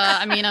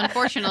 I mean,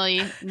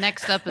 unfortunately,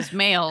 next up is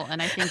mail,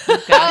 and I think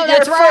you've got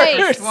that's right.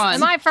 first one.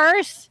 Am I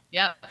first?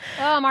 Yep.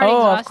 Oh, I'm already Oh,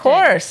 exhausted. of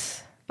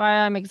course.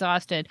 I'm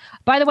exhausted.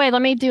 By the way,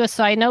 let me do a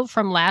side note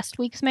from last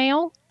week's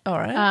mail. All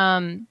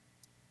right.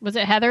 Was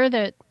it Heather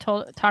that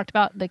talked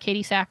about the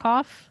Katie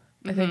Sackhoff?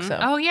 I think so.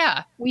 Oh,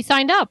 yeah. We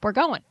signed up. We're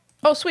going.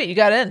 Oh, sweet. You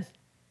got in.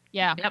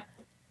 Yeah. Yep.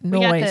 We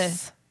got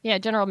Nice.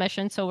 general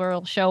admission. So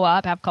we'll show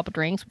up, have a couple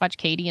drinks, watch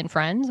Katie and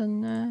friends,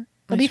 and it'll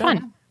be Nice job.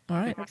 fun. All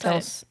right.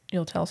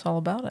 You'll tell us all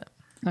about it.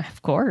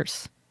 Of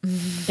course.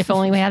 If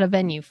only we had a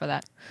venue for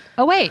that.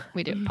 Oh, wait.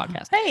 We do a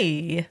podcast.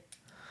 Hey.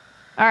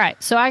 All right.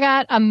 So I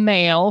got a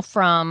mail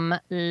from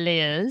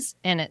Liz,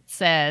 and it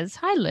says,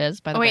 "Hi, Liz,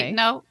 by the Oh, way." wait,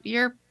 no,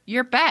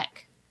 you're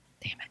back.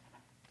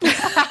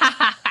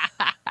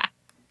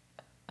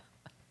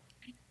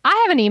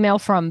 I have an email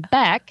from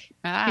Beck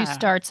who Ah.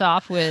 starts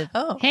off with,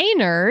 Oh. "Hey,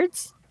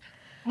 nerds."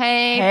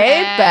 Hey,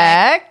 Hey,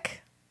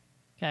 Beck.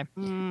 Beck.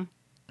 Mm,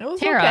 It was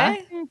Tara.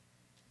 okay.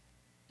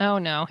 Oh,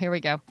 no. Here we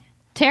go.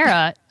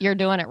 Tara, you're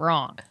doing it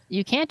wrong.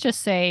 You can't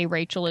just say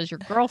Rachel is your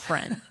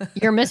girlfriend.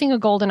 You're missing a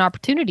golden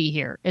opportunity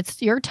here.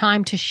 It's your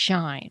time to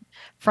shine.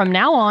 From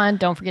now on,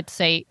 don't forget to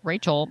say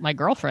Rachel, my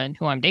girlfriend,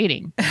 who I'm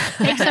dating.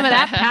 Take some of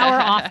that power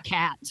off,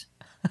 Kat.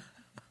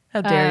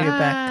 How dare you,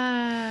 Beck?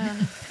 ah,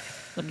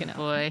 Looking up.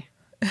 boy.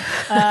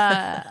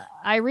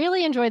 I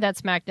really enjoyed that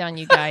smackdown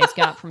you guys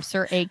got from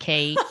Sir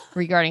AK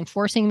regarding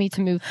forcing me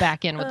to move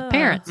back in with the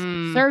parents.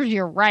 Serves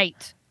you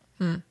right.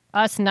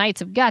 Us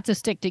knights have got to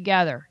stick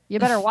together. You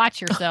better watch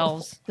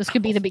yourselves. This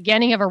could be the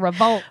beginning of a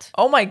revolt.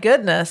 Oh, my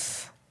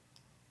goodness.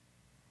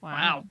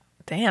 Wow.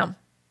 Damn.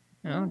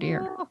 Oh,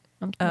 dear.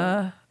 I'm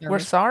We're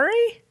nervous.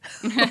 sorry?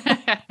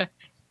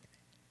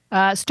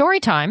 Story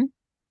time.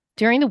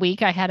 During the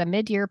week, I had a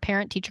mid-year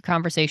parent-teacher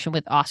conversation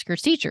with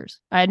Oscar's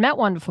teachers. I had met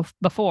one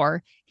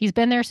before. He's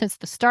been there since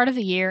the start of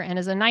the year and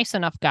is a nice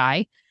enough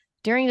guy.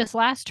 During this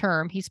last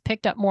term, he's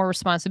picked up more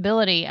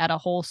responsibility at a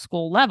whole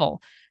school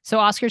level. So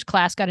Oscar's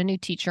class got a new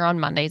teacher on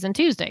Mondays and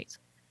Tuesdays.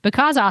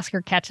 Because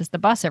Oscar catches the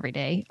bus every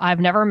day, I've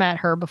never met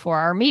her before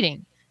our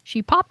meeting.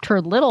 She popped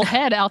her little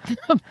head out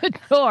the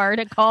door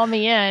to call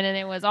me in, and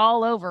it was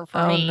all over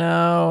for me.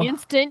 No.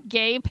 Instant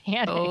gay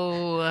panic.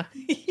 Oh,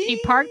 She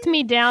parked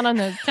me down on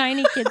those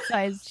tiny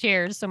kid-sized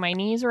chairs so my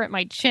knees were at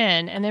my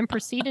chin, and then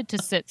proceeded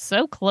to sit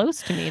so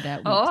close to me that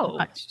we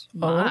touched.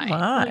 Oh, I think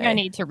I my.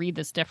 need to read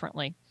this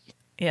differently.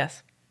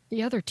 Yes.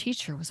 The other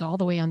teacher was all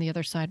the way on the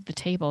other side of the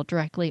table,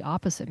 directly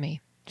opposite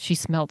me. She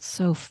smelled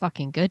so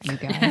fucking good, you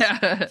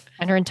guys.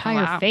 And her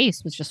entire Wow.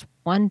 face was just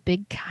one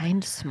big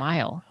kind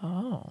smile.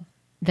 Oh.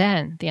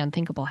 Then the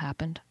unthinkable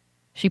happened.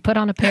 She put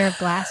on a pair of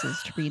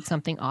glasses to read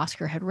something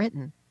Oscar had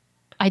written.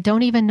 I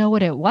don't even know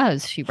what it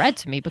was she read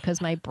to me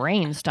because my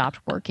brain stopped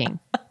working.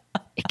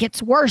 It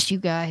gets worse, you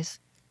guys.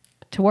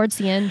 Towards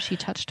the end, she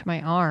touched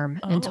my arm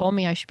and told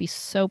me I should be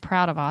so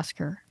proud of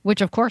Oscar,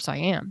 which of course I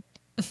am.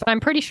 But I'm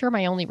pretty sure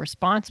my only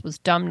response was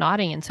dumb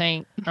nodding and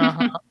saying,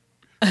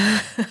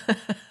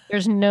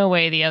 There's no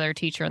way the other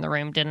teacher in the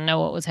room didn't know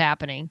what was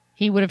happening.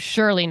 He would have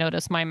surely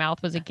noticed my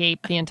mouth was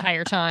agape the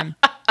entire time.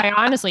 I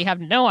honestly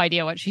have no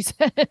idea what she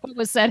said, what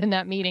was said in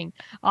that meeting.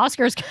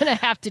 Oscar's going to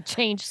have to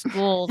change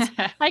schools.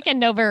 I can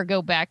never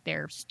go back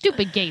there.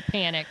 Stupid gay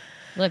panic.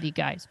 Love you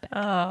guys.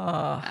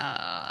 Oh.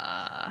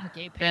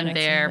 Gay been panic.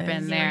 there, amazing.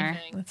 been there.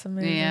 That's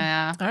amazing.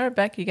 Yeah. All right,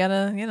 Beck, you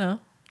gotta, you know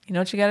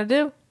what you gotta do.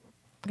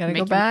 You gotta Make go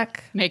your-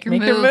 back. make your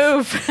your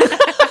move. move.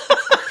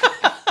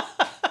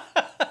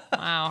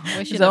 Wow.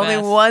 Wish you There's the only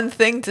best. one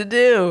thing to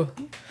do.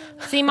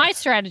 See, my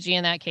strategy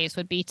in that case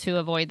would be to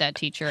avoid that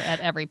teacher at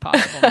every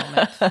possible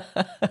moment.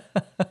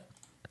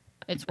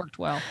 It's worked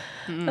well.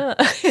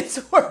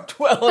 It's worked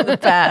well in the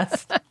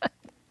past. All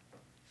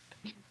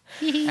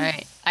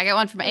right. I got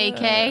one from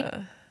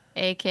AK.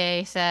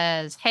 AK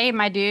says, "Hey,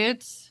 my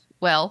dudes.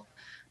 Well,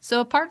 so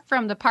apart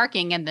from the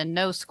parking and the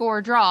no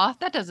score draw,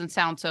 that doesn't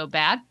sound so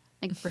bad."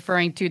 Like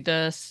referring to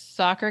the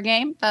soccer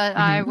game that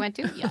I went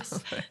to.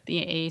 Yes,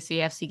 the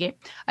ACFC game.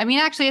 I mean,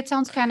 actually, it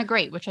sounds kind of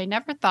great, which I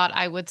never thought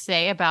I would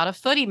say about a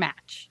footy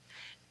match.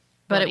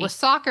 But it Funny. was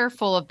soccer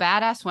full of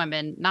badass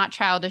women, not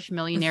childish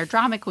millionaire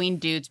drama queen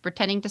dudes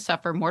pretending to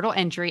suffer mortal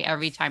injury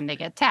every time they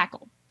get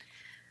tackled.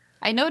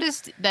 I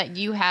noticed that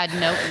you had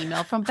no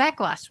email from Beck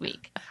last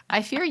week.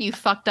 I fear you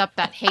fucked up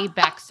that hey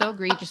Beck so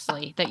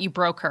egregiously that you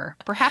broke her.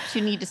 Perhaps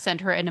you need to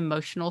send her an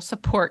emotional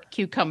support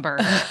cucumber.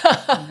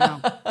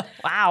 No.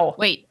 Wow.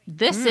 Wait,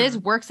 this is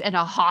works in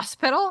a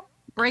hospital?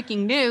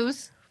 Breaking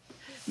news.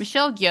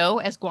 Michelle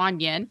Yeoh as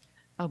Guan Yin.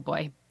 Oh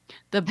boy.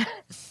 The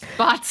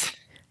bots.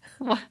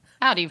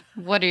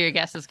 What are your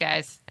guesses,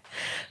 guys?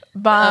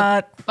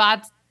 But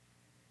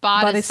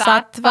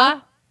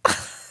Bodhisattva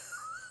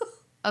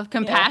of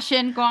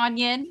compassion, Guan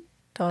Yin.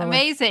 totally.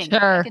 Amazing.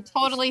 Sure. I can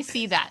totally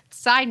see that.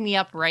 Sign me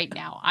up right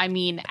now. I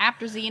mean,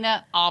 after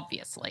Xena,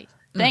 obviously.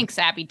 Thanks,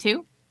 Abby,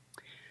 too.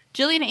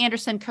 Gillian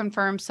Anderson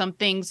confirmed some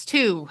things,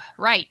 too.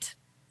 Right.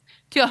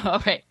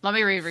 Okay, let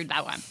me reread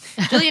that one.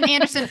 Gillian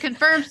Anderson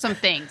confirmed some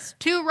things.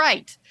 Too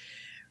right.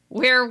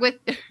 We're with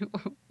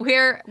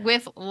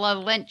La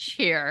Lynch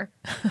here.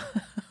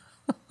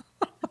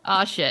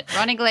 Oh, shit.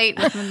 Running late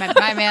with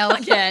my mail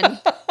again.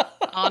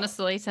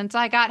 Honestly, since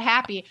I got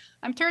happy,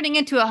 I'm turning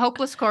into a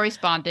hopeless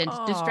correspondent.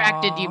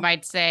 Distracted, you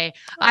might say.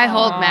 I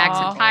hold Max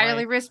Aw.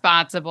 entirely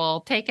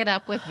responsible. Take it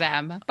up with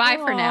them. Bye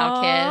for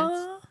now,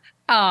 kids.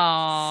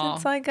 Oh,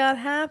 Since I got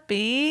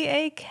happy,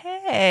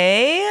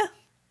 AK.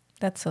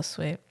 That's so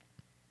sweet.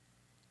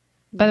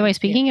 By the way,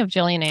 speaking of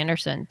Gillian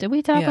Anderson, did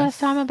we talk Yes. last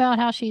time about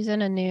how she's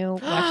in a new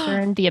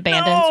Western, The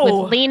Abandons,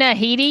 No! with Lena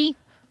Headey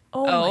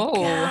Oh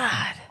Oh. my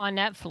God. on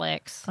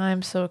Netflix?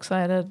 I'm so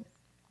excited.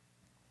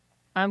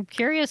 I'm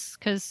curious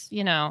because,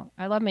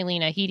 I love my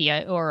Lena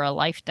Headey or a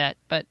life debt,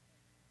 but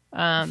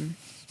go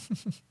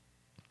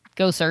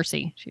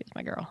Cersei. She is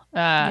my girl.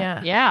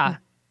 Yeah.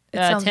 It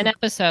sounds 10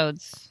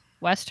 episodes,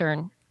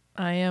 Western.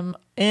 I am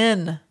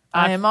in.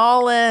 I am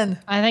all in.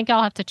 I think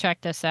I'll have to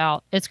check this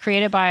out. It's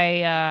created by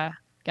a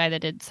guy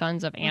that did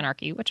Sons of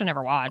Anarchy, which I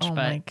never watched, Oh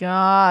but my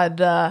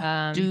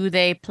God. do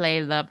they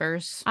play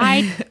lovers?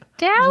 I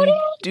doubt it.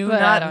 Do but I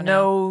not don't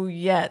know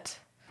yet.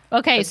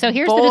 Okay, so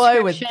here's the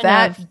Boy, would description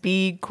that of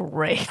be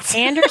great.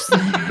 Anderson.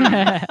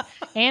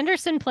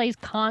 Anderson plays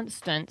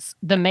Constance,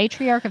 the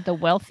matriarch of the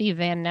wealthy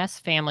Van Ness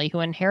family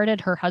who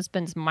inherited her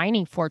husband's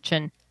mining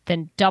fortune,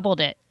 then doubled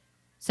it.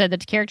 So the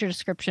character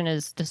description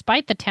is,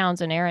 despite the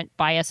town's inherent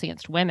bias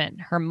against women,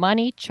 her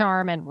money,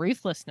 charm, and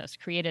ruthlessness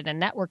created a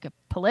network of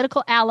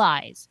political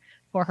allies,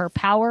 for her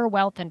power,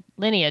 wealth, and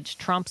lineage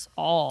trumps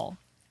all.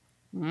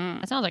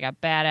 That sounds like a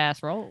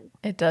badass role.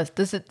 It does.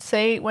 Does it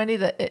say, Wendy,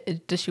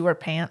 that does she wear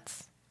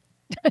pants?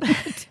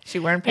 She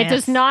wearing It pants?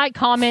 does not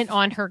comment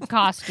on her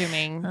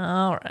costuming,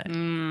 All right.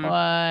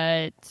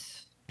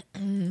 but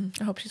I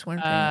hope she's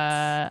wearing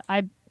pants.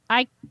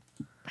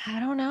 I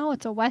don't know.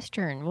 It's a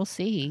Western. We'll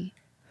see.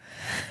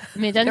 I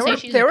mean, it doesn't There say were-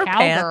 she's there a were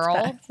pants cowgirl.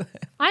 back then.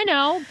 I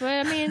know,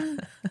 but I mean,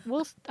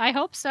 I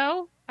hope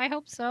so. I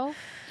hope so.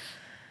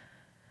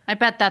 I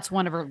bet that's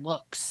one of her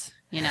looks,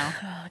 She may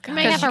Because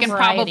have she a can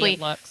variety probably of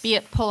looks.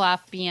 pull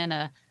off being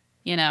a,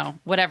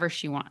 whatever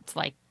she wants.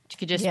 Like, she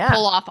could just Yeah.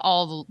 pull off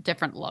all the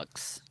different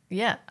looks.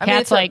 Yeah. I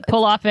Cat's it's a- like,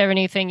 pull off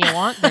anything you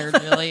want there,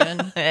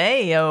 Jillian.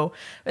 Hey, yo.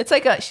 It's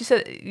like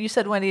you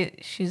said, Wendy,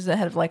 she's the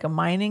head of like a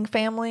mining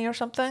family or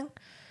something.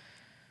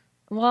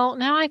 Well,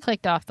 now I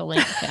clicked off the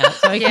link, Kat,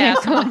 so I Yeah,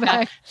 can't go so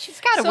back. she's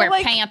got to So, wear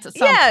like, pants at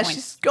some yeah, point.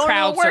 she's going to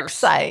a work Trousers.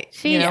 site.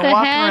 She's the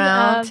walking head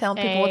around, of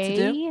telling people what to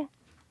do.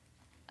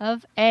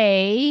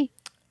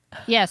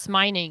 Yes,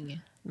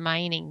 mining. Yeah.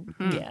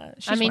 I mean,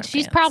 wearing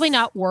she's pants. probably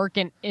not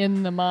working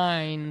in the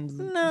mines.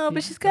 No,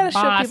 but she's the got to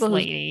show boss people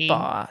lady. who's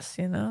boss,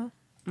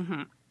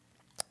 Mm-hmm.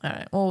 All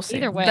right. Well, we'll see.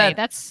 Either way, That-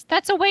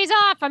 that's a ways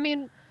off. I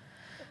mean,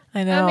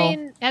 I know.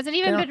 has it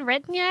even They don't- been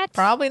written yet?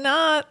 Probably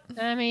not.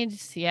 I mean,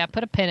 yeah,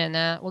 put a pin in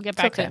that. We'll get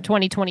back okay. to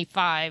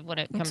 2025 when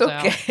it comes It's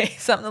out. okay.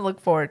 Something to look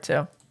forward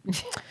to.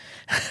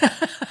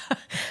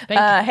 Thank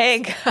you. Hey,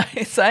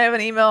 guys. I have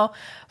an email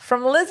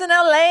from Liz in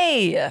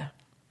LA.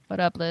 What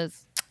up,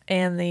 Liz?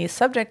 And the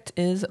subject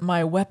is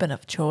my weapon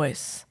of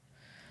choice.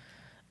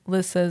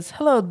 Liz says,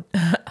 hello,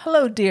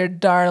 hello, dear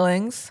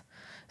darlings.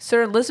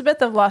 Sir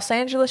Elizabeth of Los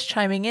Angeles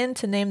chiming in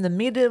to name the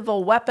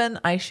medieval weapon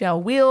I shall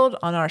wield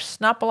on our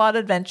Snopalot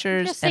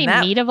adventures. Just say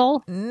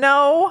medieval.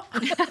 No.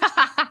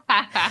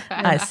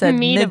 I said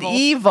Medieval.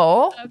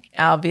 medieval,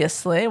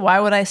 obviously.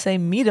 Why would I say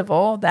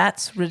medieval?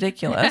 That's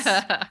ridiculous.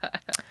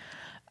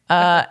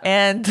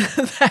 And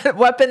that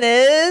weapon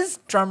is,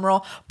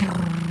 drumroll,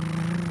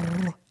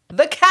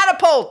 the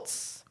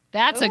catapults.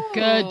 That's a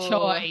good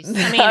choice.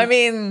 I mean, I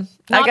mean,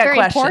 not I got very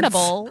questions.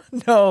 portable,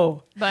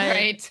 No. but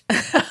Right.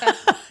 it's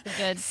a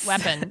good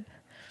weapon.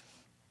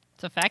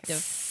 It's effective.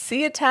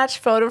 See attached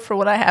photo for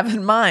what I have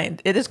in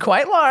mind. It is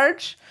quite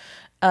large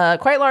a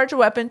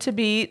weapon to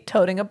be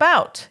toting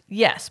about.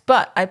 Yes,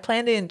 but I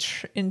plan to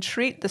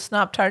entreat the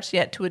Snop Tarts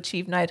yet to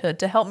achieve knighthood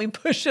to help me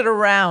push it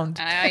around.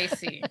 I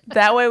see.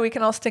 That way we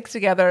can all stick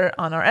together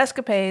on our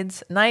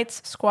escapades,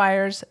 knights,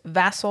 squires,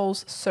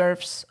 vassals,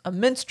 serfs, a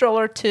minstrel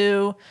or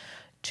two,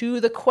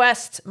 to the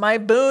quest, my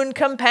boon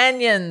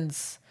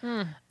companions.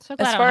 So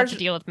glad As I far don't have as- to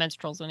deal with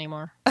minstrels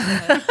anymore.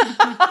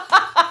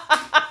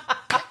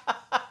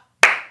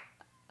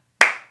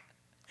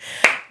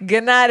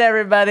 Good night,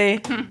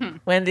 everybody.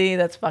 Wendy,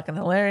 that's fucking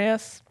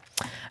hilarious.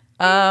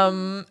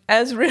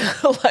 As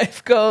real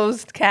life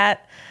goes,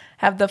 Kat,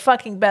 have the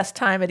fucking best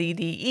time at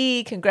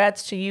EDE.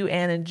 Congrats to you,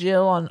 Ann and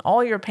Jill, on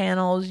all your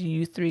panels.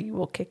 You three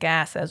will kick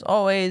ass as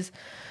always.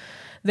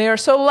 They are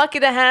so lucky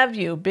to have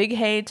you. Big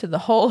hey to the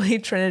Holy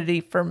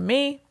Trinity for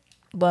me.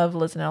 Love,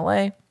 Liz in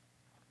LA.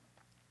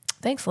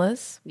 Thanks,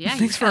 Liz. Yeah,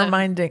 Thanks for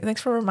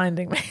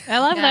reminding me. I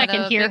love that I Got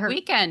can a hear big her.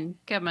 weekend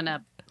coming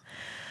up.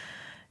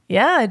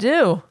 Yeah, I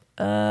do.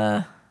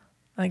 I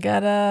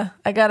gotta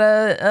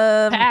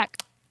Pack.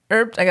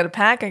 I gotta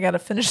pack. I gotta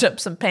finish up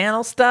some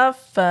panel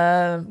stuff.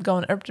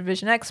 Going to Herb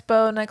Division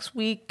Expo next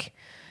week,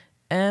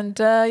 and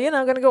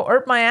gonna go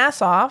herb my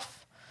ass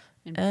off.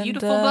 In And,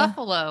 beautiful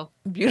Buffalo.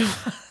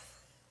 Beautiful,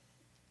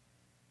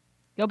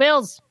 Go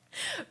Bills.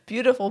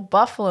 beautiful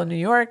Buffalo, New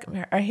York.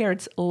 I hear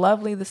it's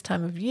lovely this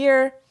time of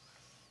year.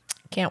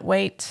 Can't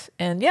wait.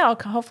 And yeah,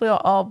 hopefully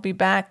I'll be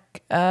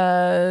back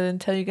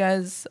and tell you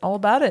guys all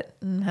about it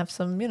and have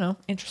some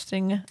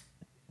interesting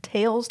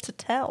tales to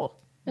tell.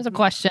 There's a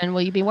question.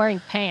 Will you be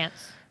wearing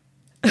pants?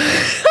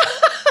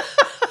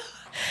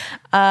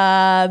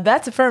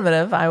 That's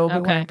affirmative. I will be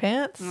Okay. wearing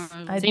pants.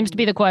 Seems to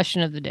be the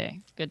question of the day.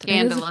 Good to know.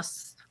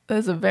 Scandalous. That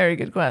is a very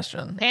good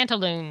question.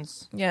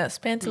 Pantaloons. Yes,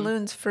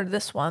 pantaloons for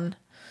this one.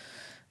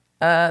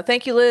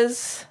 Thank you,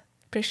 Liz.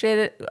 Appreciate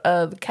it.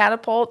 The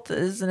catapult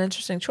is an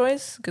interesting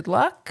choice. Good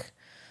luck.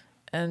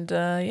 And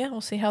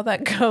we'll see how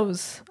that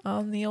goes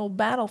on the old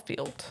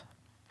battlefield.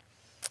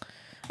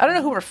 I don't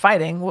know who we're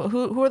fighting.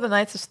 Who are the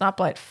Knights of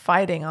Stoplight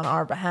fighting on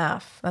our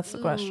behalf? That's the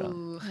question.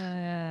 Ooh.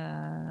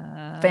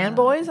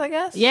 Fanboys, I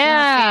guess?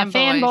 Yeah,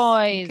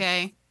 fanboys.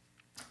 Okay.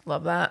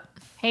 Love that.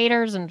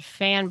 Haters and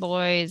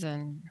fanboys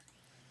and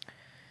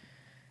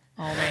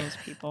all those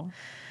people.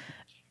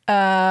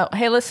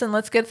 Hey, listen,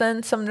 let's get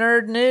in some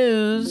nerd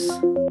news.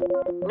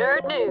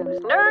 Nerd news.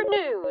 Nerd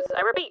news.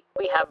 I repeat,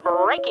 we have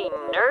breaking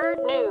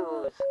nerd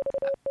news.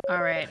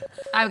 All right.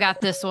 I've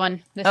got this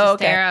one. This Oh, is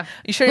okay. Tara.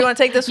 You sure you want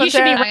to take this one, You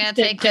should be Sarah? I'm going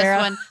to take this Tara.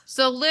 one.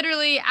 So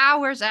literally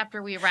hours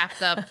after we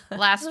wrapped up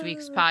last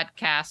week's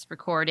podcast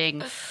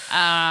recording,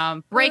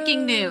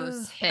 breaking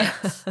news hit.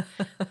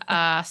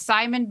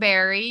 Simon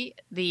Barry,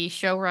 the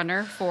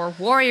showrunner for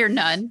Warrior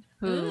Nun,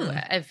 who,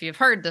 if you've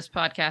heard this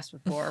podcast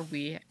before,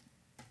 we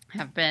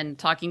have been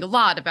talking a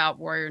lot about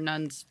Warrior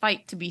Nun's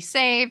fight to be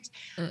saved.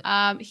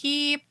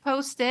 He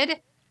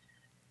posted...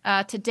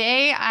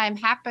 today, I'm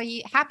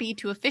happy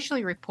to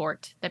officially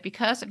report that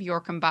because of your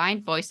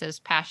combined voices,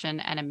 passion,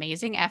 and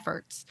amazing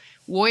efforts,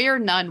 Warrior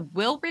Nun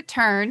will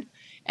return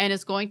and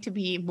is going to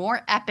be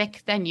more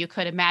epic than you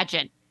could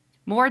imagine.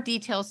 More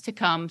details to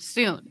come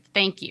soon.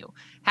 Thank you.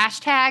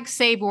 Hashtag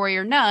save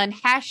Warrior Nun.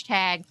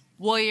 Hashtag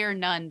Warrior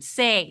Nun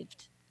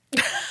saved.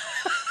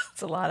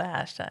 It's a lot of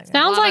hashtags.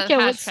 Sounds A lot like of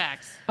it was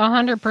hashtags.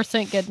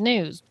 100% good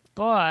news,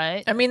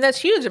 but I mean, that's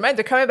huge.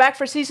 They're coming back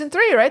for season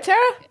 3, right, Tara?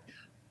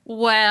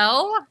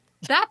 Well,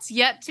 that's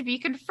yet to be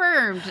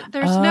confirmed.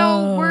 There's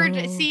no word.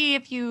 See,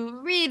 if you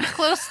read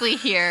closely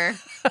here,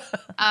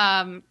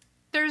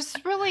 there's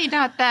really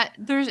not that.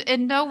 There's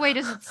in no way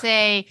does it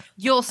say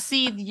you'll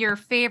see your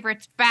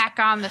favorites back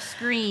on the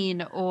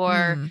screen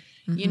or,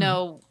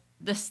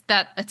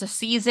 that it's a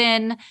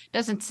season.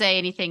 Doesn't say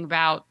anything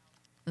about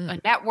a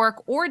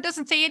network, or it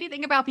doesn't say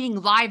anything about being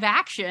live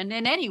action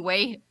in any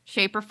way,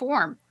 shape, or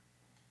form.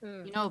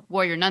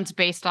 Warrior Nun's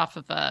based off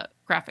of a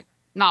graphic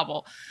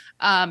novel.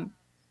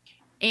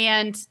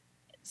 And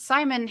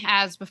Simon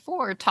has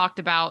before talked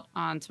about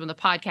on some of the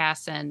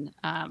podcasts and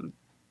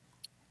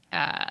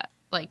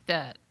like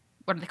the,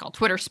 what are they called?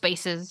 Twitter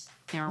spaces.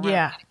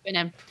 Yeah.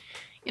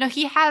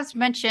 He has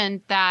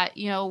mentioned that,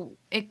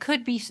 it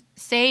could be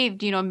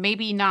saved,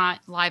 maybe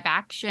not live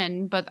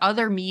action, but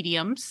other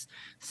mediums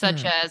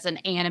such as an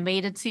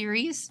animated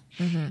series.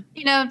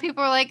 And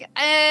people are like,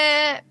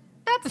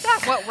 that's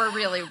not what we're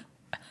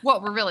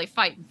really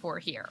fighting for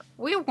here.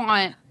 We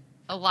want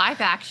a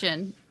live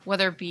action,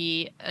 whether it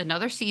be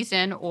another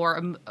season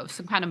or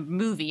some kind of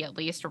movie, at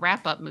least a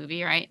wrap-up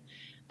movie, right?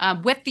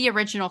 With the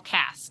original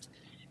cast,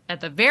 at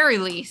the very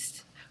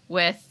least,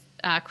 with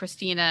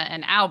Christina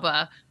and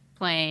Alba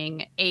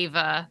playing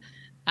Ava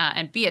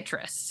and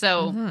Beatrice.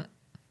 So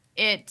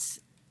it's,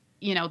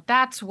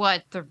 that's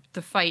what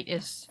the fight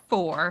is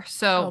for.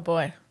 So, Oh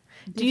boy.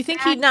 Do you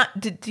think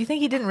do you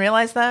think he didn't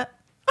realize that?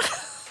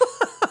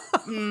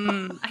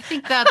 I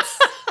think that's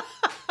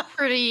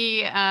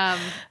pretty.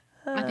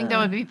 I think that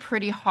would be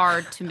pretty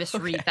hard to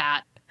misread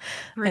that.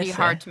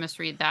 Hard to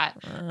misread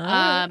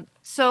that.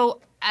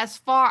 So as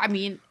far,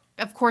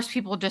 of course,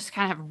 people just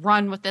kind of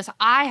run with this.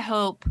 I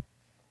hope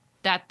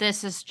that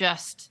this is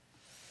just,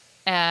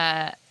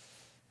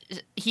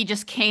 he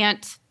just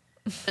can't,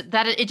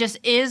 that it just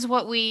is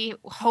what we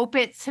hope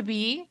it to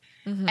be,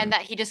 and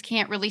that he just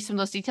can't release some of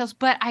those details.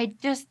 But I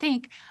just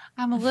think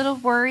I'm a little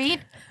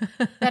worried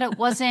that it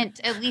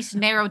wasn't at least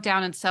narrowed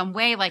down in some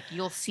way. Like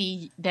you'll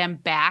see them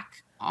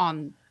back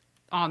on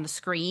the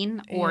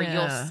screen, or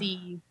you'll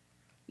see,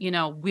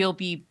 we'll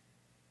be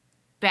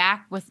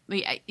back with,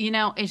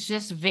 it's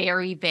just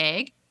very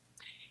vague.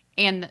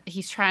 and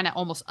he's trying to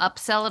almost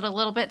upsell it a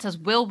little bit. It says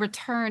will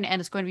return and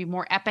it's going to be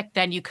more epic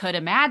than you could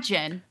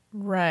imagine.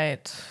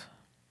 Right.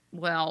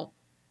 Well,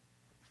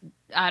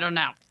 I don't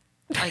know.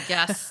 I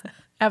guess.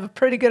 I have a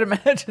pretty good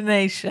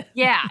imagination.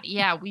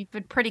 Yeah, we've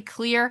been pretty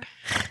clear.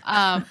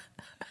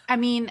 I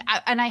mean,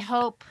 and I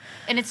hope,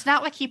 and it's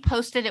not like he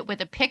posted it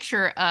with a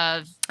picture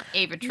of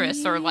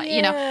Avatrice or like,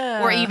 you know,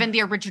 or Yeah. even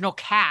the original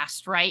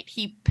cast, right?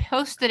 He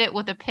posted it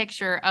with a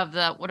picture of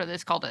the, what are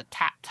these called? A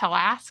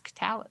Talask?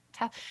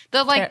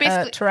 The like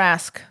basically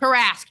Trask.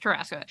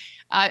 Tarrasque.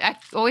 I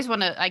always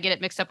want to, I get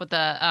it mixed up with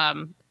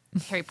the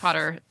Harry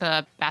Potter,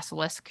 the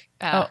basilisk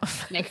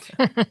snake.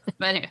 But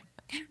anyway,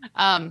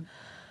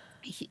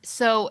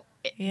 so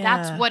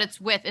that's what it's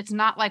with. It's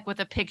not like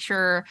with a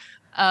picture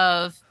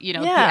of, you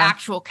know, the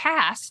actual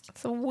cast.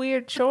 It's a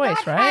weird choice,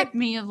 that right? had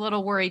me a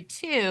little worried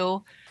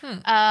too.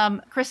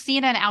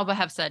 Christina and Alba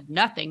have said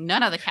nothing.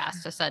 None of the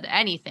cast has said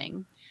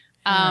anything.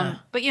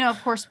 But, you know, of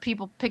course,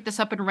 people picked this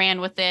up and ran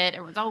with it.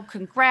 It was, oh,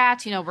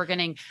 congrats. You know, we're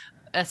getting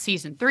a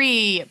season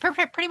 3.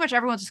 Pretty much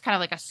everyone's just kind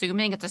of like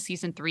assuming it's a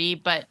season 3.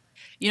 But,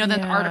 you know,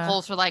 then the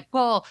articles are like,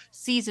 well,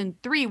 season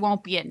 3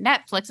 won't be at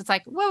Netflix. It's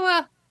like,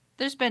 well,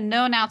 there's been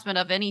no announcement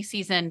of any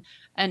season.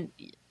 And,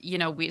 you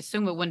know, we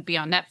assume it wouldn't be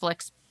on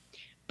Netflix.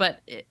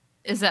 But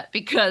is that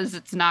because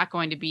it's not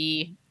going to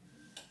be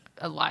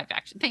a live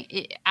action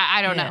thing?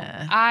 I don't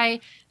know.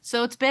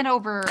 So it's been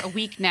over a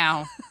week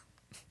now.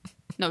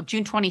 No,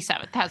 June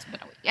 27th has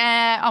been a week.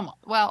 Yeah, almost.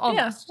 Well,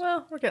 almost. Yeah,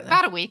 well, we're getting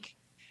about a week.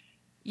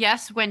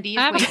 Yes, Wendy.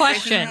 I have a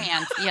question.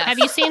 Yes. Have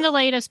you seen the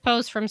latest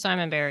post from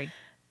Simon Barry?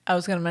 I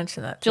was going to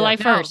mention that. July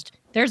 1st.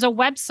 There's a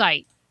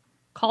website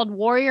called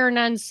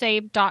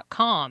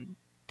warriornunsaved.com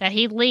that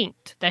he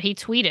linked, that he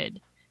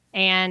tweeted.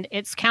 And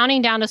it's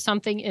counting down to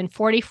something in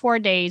 44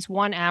 days,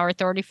 1 hour,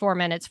 34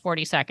 minutes,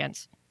 40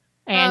 seconds.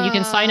 And you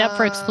can sign up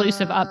for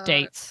exclusive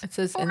updates. It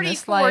says in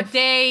this life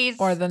days.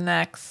 or the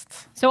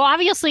next. So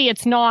obviously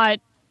it's not,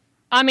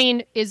 I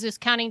mean, is this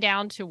counting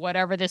down to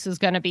whatever this is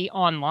going to be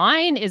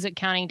online? Is it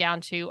counting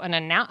down to an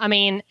announcement? I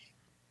mean,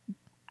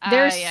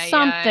 there's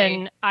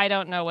something, I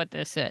don't know what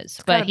this is.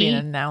 It's but be an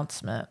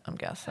announcement, I'm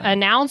guessing.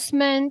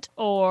 Announcement,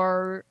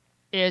 or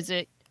is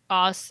it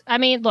us? I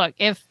mean, look,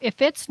 if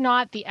it's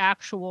not the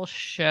actual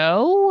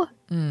show,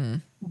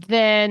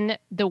 then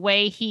the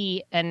way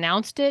he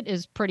announced it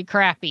is pretty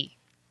crappy,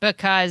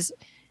 because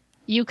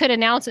you could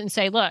announce it and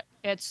say, look,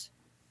 it's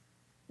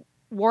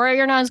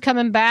Warrior Nun's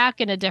coming back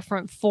in a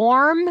different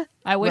form.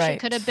 I wish it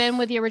could have been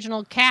with the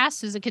original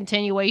cast as a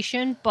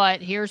continuation,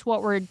 but here's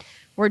what we're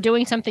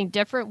doing something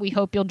different. We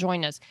hope you'll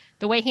join us.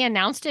 The way he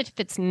announced it, if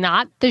it's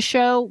not the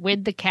show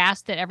with the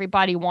cast that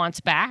everybody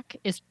wants back,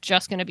 is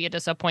just going to be a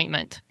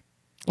disappointment.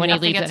 When he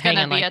leaves it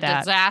hanging like that, it's going to be a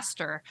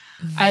disaster.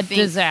 A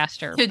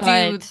disaster.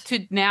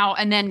 To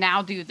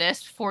now do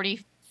this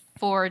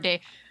 44 day.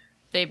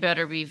 They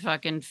better be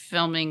fucking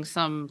filming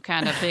some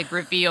kind of big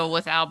reveal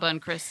with Alba and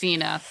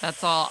Christina.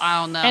 That's all.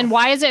 I don't know. And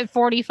why is it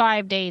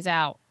 45 days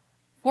out?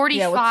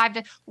 45.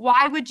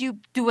 Why would you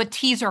do a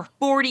teaser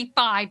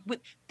 45?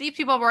 These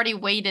people have already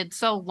waited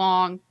so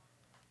long.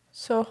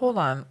 So hold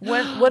on.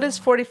 What is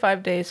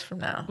 45 days from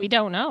now? We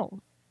don't know.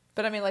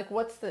 But I mean, like,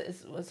 was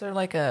there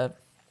like a?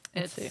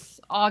 It's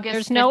August.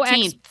 There's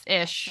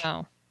 15th-ish.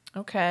 No.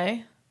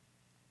 Okay.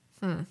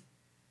 And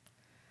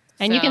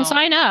you can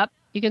sign up.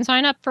 You can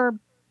sign up for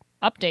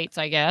updates,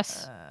 I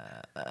guess.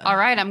 All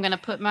right, I'm gonna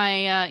put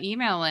my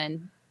email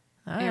in.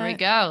 Here we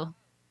go.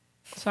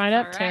 Sign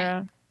up,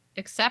 Tara.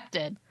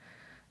 Accepted.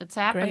 It's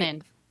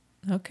happening.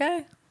 Great.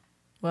 Okay.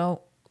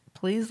 Well,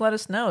 please let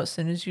us know as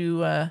soon as you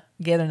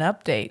get an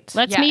update.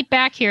 Let's meet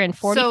back here in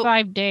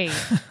 45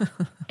 days.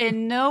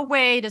 In no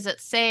way does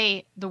it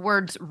say the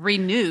words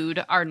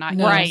renewed are not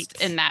used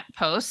in that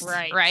post.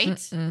 Right.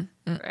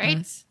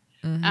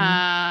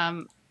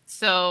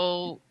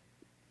 So,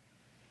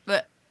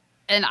 but,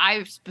 and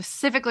I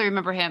specifically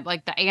remember him,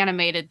 like the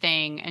animated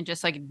thing and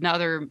just like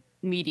other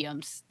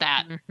mediums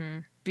that.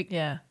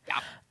 Yeah.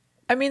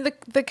 I mean,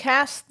 the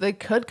cast, they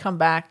could come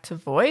back to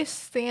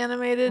voice the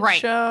animated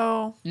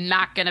show.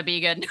 Not going to be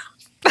good.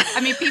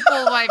 I mean,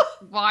 people like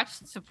watch,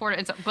 support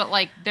it, but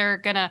like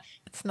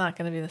it's not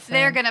going to be the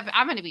same.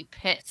 I'm going to be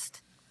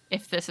pissed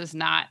if this is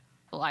not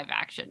live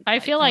action. I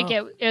feel like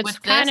it's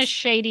kind of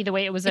shady the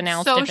way it was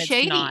announced. So if it's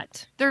shady.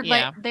 Not.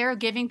 They're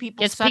giving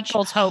people it's such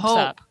people's hopes hope.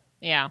 up.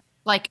 Yeah.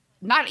 Like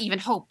not even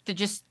hope to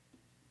just,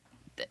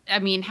 I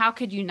mean, how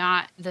could you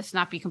this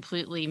not be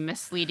completely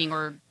misleading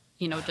or,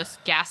 you know,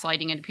 just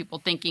gaslighting into people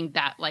thinking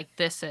that like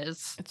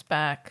it's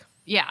back.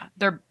 Yeah,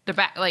 they're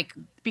back, like,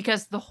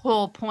 because the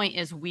whole point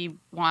is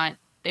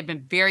they've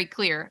been very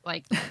clear,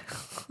 like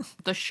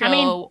the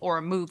show or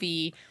a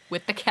movie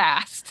with the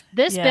cast.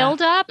 This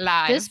build up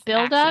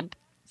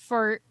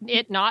for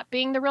it not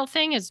being the real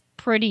thing is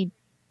pretty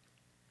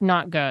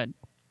not good.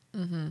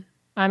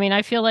 I mean,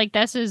 I feel like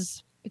this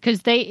is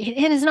because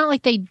it is not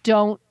like they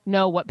don't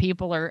know what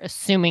people are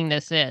assuming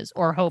this is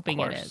or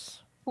hoping it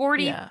is.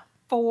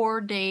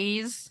 44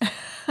 days.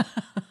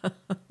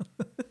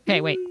 Okay,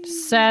 wait.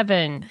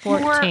 7,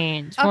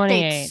 14,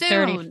 28,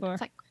 34.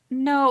 It's like,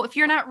 no, if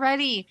you're not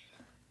ready,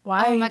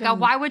 Why? Oh my God. even-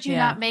 Why would you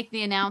yeah. not make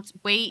the announce?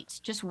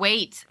 Just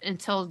wait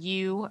until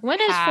you. When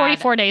is had-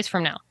 44 days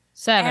from now?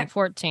 7, Ev-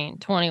 14,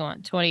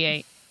 21,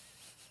 28,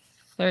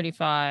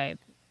 35.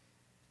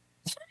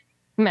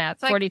 Math.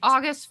 It's like 40.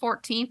 August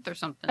 14th or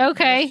something.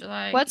 Okay. Just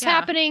July- What's yeah.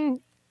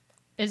 happening?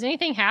 Is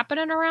anything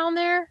happening around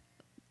there?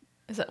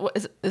 Is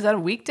that a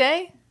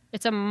weekday?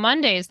 It's a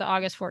Monday, is the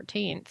August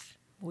 14th.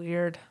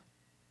 Weird.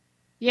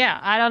 Yeah,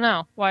 I don't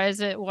know. Why is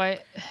it? Why?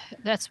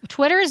 That's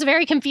Twitter is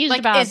very confused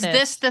Like, about is this.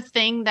 this the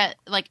thing that,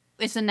 like,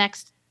 is the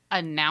next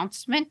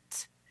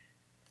announcement?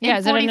 Yeah, in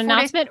is it 44 an days?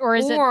 announcement or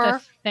is it Or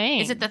the thing?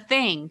 Is it the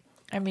thing?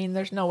 I mean,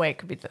 there's no way it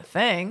could be the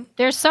thing.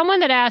 There's someone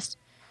that asked.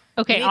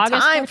 You Okay, need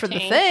August time 14th, for the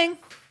thing.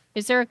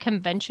 Is there a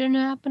convention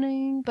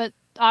happening? But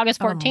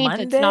August On a 14th,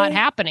 it's not Monday?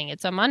 happening.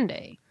 It's a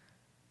Monday.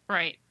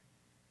 Right.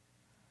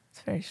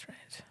 It's very strange.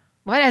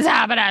 What is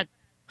happening?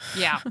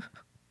 Yeah.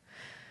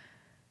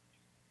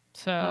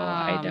 So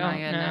I Oh, don't my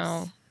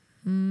goodness.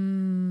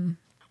 know.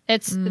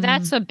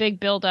 That's a big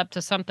build up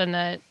to something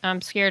that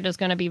I'm scared is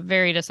going to be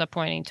very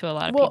disappointing to a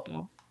lot of Well,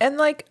 people. And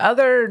like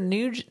other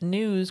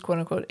news, quote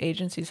unquote,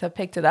 agencies have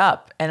picked it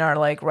up and are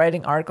like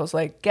writing articles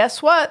like,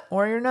 guess what?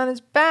 Warrior Nun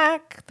is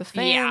back. The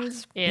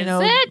fans, Is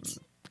it?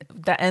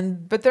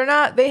 But they're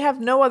not, they have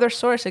no other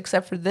source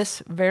except for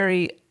this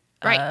very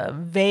Right.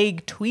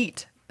 vague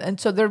tweet. And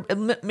so they're,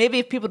 maybe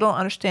if people don't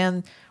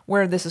understand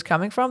where this is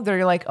coming from,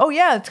 they're like, oh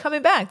yeah, it's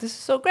coming back. This is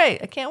so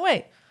great. I can't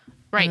wait.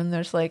 Right. And then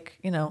there's like,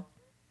 a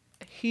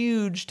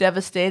huge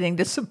devastating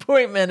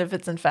disappointment if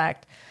it's in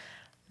fact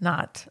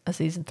not a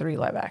season 3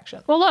 live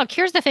action. Well, look,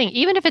 here's the thing.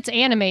 Even if it's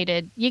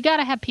animated, you got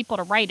to have people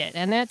to write it,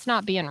 and that's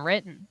not being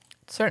written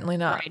Certainly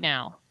not. right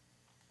now.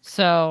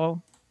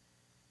 So,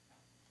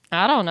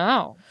 I don't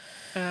know.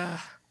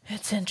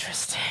 It's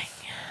interesting.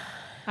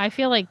 I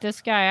feel like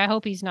this guy, I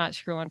hope he's not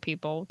screwing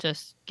people,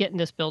 just getting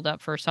this build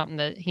up for something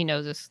that he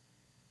knows is.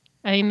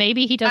 I mean,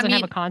 maybe he doesn't have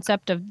mean, a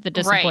concept of the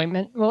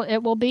disappointment. Well, it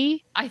will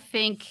be. I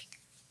think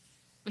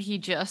he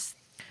just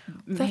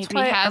That's maybe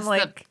why has I'm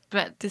like,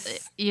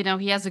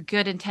 he has a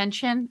good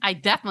intention. I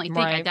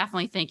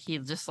definitely think he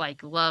just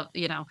like love,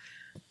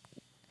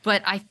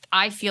 but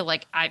I feel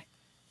like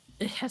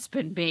it has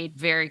been made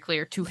very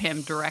clear to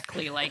him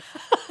directly, like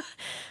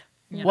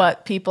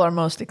what people are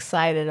most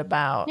excited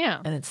about.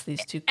 Yeah. And it's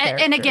these two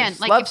characters. and again,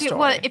 like Love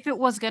story. if it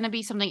was going to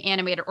be something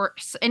animated or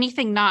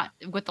anything not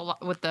with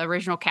the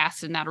original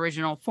cast in that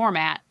original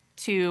format,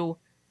 to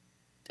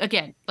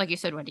again, like you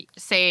said, Wendy,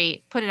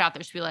 put it out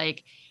there to be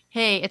like,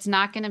 hey, it's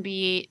not going to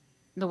be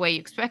the way you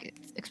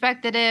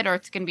expected it, or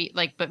it's going to be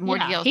like, but more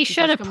details. He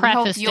should have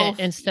prefaced it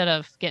instead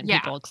of getting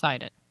Yeah. people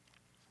excited.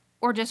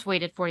 Or just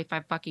waited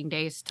 45 fucking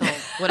days till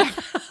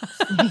whatever.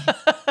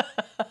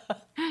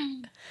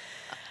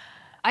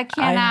 I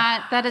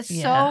cannot. That is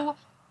so.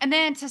 And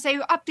then to say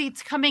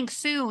updates coming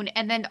soon,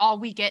 and then all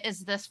we get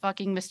is this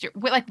fucking mystery.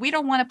 Like, we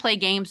don't want to play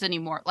games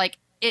anymore. Like,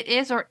 it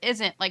is or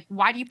isn't. Like,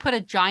 why do you put a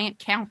giant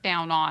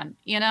countdown on?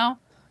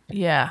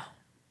 Yeah.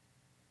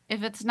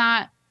 If it's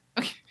not.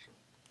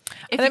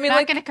 If I you're mean, not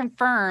like- going to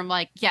confirm,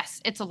 like,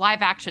 yes, it's a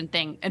live action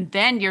thing, and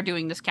then you're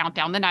doing this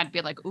countdown, then I'd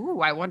be like,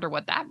 ooh, I wonder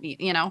what that means,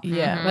 Yeah.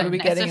 Mhm. What are we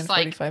It's getting in just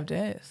like- 45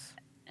 days?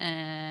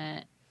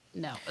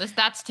 No,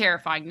 that's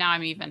terrifying. Now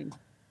I'm even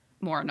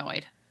more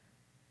annoyed.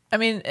 I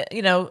mean,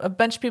 a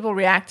bunch of people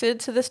reacted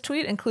to this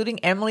tweet,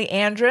 including Emily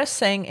Andress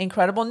saying,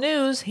 incredible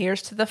news.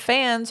 Here's to the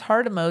fans.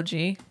 Heart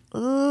emoji.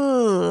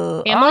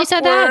 Ooh. Emily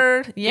said that?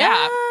 Awkward.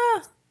 Yeah.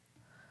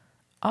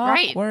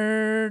 Right.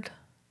 Awkward.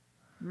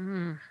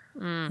 Mm.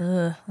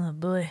 Ugh, oh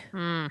boy.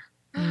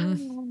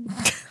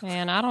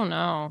 Man, I don't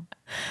know.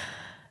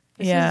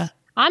 Yeah.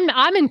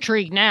 I'm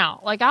intrigued now.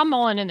 Like, I'm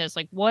all in this.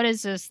 Like, what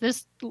is this?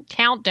 This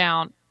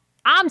countdown.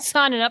 I'm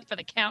signing up for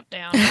the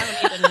countdown. I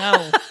don't even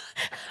know.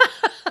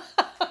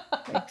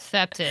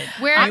 Accepted.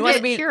 I'm You want just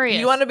to be curious.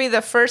 You want to be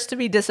the first to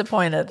be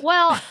disappointed.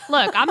 Well,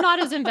 look, I'm not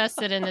as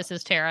invested in this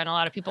as Tara, and a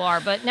lot of people are,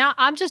 but now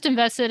I'm just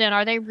invested in,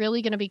 are they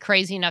really going to be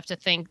crazy enough to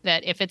think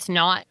that if it's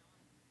not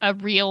a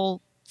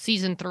real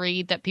season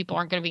 3, that people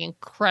aren't going to be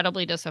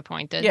incredibly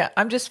disappointed? Yeah,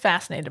 I'm just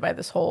fascinated by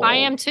this whole. I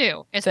am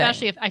too,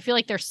 especially if I feel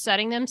like they're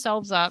setting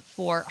themselves up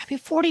for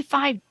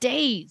 45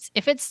 days.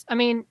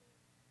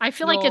 I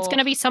feel like it's going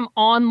to be some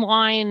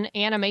online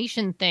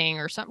animation thing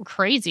or something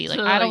crazy. Like,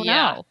 I don't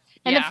Yeah. know.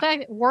 And the Yeah. fact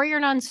that Warrior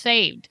Nun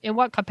saved, in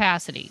what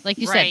capacity? Like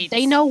you Right. said,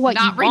 they know what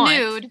Not you want.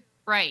 renewed.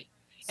 Right.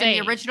 And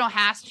Saved. the original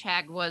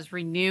hashtag was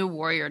renew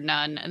Warrior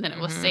Nun, and then it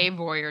was Mhm. save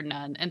Warrior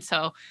Nun. And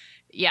so,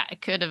 yeah,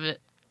 it could have,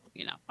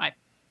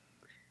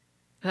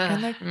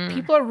 And like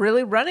people are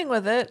really running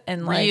with it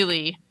and like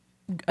really.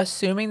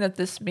 assuming that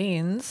this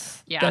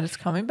means Yeah. that it's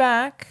coming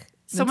back.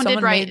 Then Someone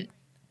did write. made-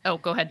 Oh,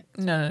 go ahead.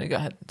 No, go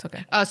ahead. It's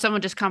okay.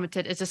 Someone just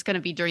commented, "Is this going to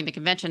be during the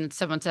convention?" And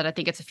someone said, "I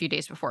think it's a few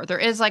days before." There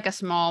is like a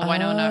small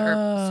Winona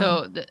Earp.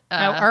 So,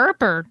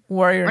 Erp or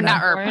Warrior or not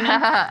Nun. Earp. Warrior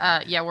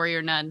Nun? Yeah,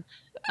 Warrior Nun.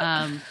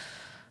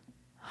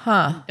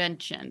 Huh.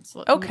 Convention. So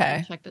let Okay.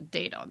 me check the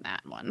date on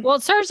that one. well,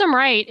 it serves them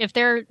right if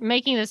they're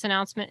making this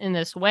announcement in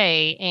this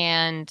way,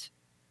 and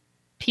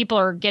people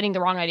are getting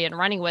the wrong idea and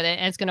running with it,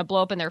 and it's going to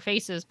blow up in their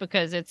faces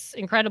because it's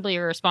incredibly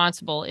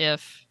irresponsible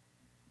if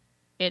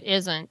it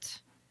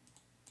isn't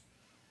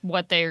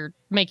what they're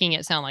making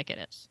it sound like it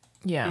is.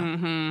 Yeah.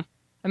 Mm-hmm.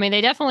 I mean,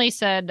 they definitely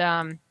said,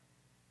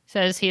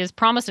 says he has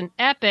promised an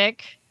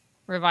epic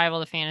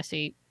revival of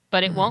fantasy,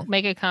 but it won't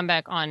make a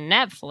comeback on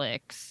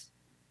Netflix.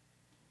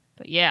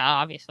 But yeah,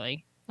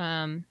 obviously.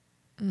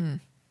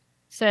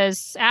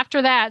 Says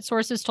after that,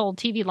 sources told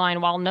TV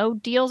Line, while no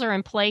deals are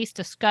in place,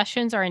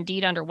 discussions are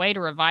indeed underway to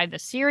revive the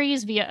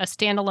series via a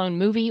standalone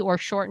movie or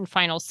shortened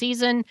final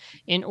season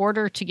in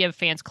order to give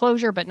fans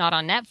closure, but not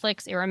on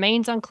Netflix. It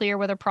remains unclear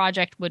whether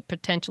project would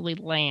potentially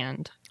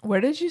land. Where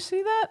did you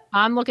see that?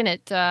 I'm looking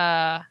at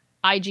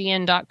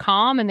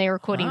IGN.com, and they were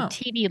quoting Oh.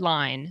 TV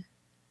Line,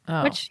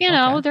 Oh, which, you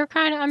know, okay. they're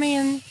kind of, I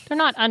mean, they're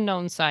not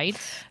unknown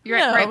sites. You're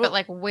No, right, but but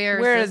like, where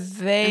Where are is this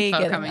they info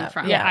getting coming that?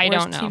 from? Yeah, I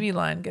where's don't know. TV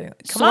Line getting?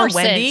 Come on,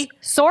 Wendy.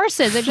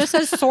 Sources. It just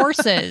says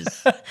sources.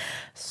 They're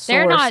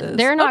Sources.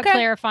 not Okay.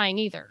 clarifying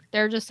either.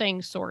 They're just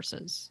saying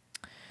sources.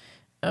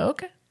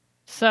 Okay.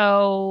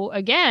 So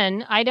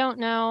again, I don't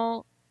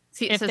know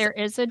See, it if says there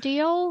is a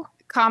deal.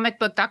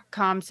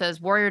 comicbook.com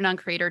says Warrior Nun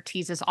creator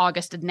teases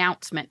August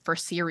announcement for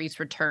series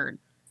return.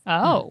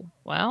 Oh,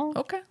 well,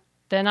 Okay.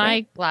 then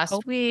I Last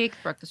hope week,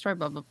 broke the story,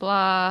 blah, blah,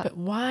 blah. But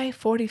why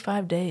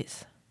 45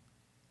 days?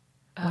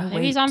 Why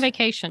maybe he's on wait?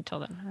 vacation till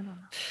then. I don't know.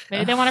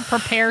 Maybe they want to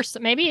prepare.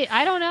 Maybe,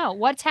 I don't know.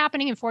 What's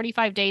happening in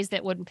 45 days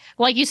that would,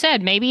 like you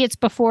said, maybe it's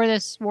before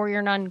this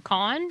Warrior Nun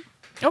con.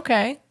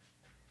 Okay.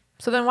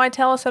 So then why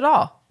tell us at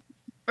all?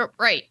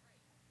 Right.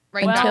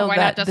 Right Until now, why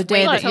that- not just the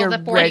day wait that until you're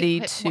the 40, ready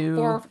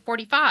to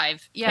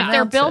 45? Yeah. If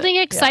they're announce it. building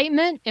Yeah.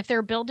 excitement, if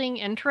they're building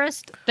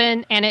interest,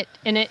 then and it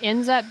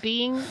ends up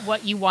being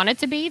what you want it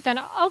to be, then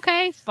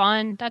okay,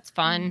 fun. That's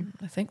fun.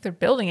 I think they're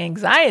building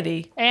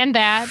anxiety. And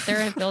that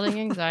they're building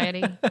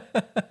anxiety.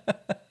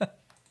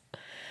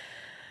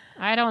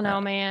 I don't know,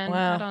 man.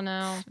 Wow. I don't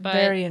know. But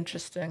Very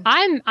interesting.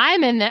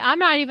 I'm in the I'm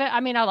not even I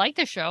mean I like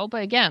the show,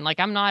 but again, like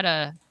I'm not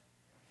a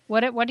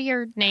what are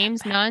your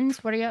names?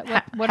 Nuns? What are you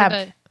what are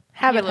the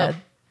Habit Halo. head.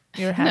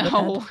 You're a habit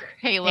No, head.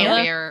 Halo Halo?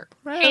 Bear.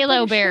 Well, Halo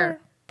pretty bear. Sure.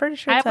 Pretty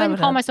sure I it's wouldn't habit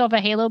call head. myself a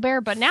Halo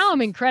bear, but now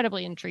I'm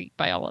incredibly intrigued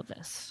by all of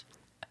this.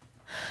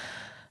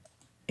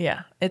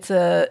 Yeah,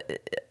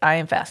 I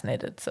am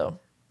fascinated. So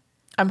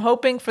I'm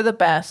hoping for the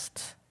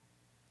best,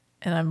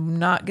 and I'm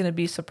not going to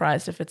be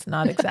surprised if it's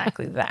not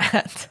exactly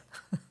that.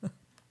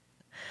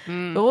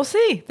 But we'll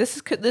see.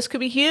 This could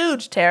be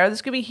huge, Tara.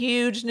 This could be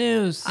huge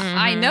news.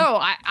 I know.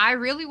 I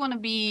really want to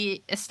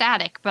be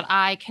ecstatic, but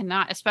I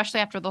cannot, especially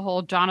after the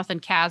whole Jonathan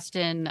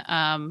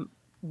Kasdan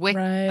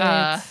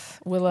Right,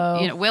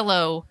 Willow.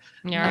 Willow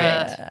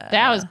Yeah,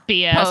 that was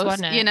BS, post,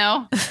 wasn't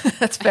it?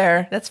 That's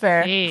fair. That's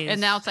fair. Jeez. and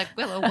now it's like,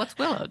 Willow, what's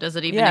Willow? Does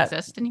it even Yeah.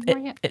 exist anymore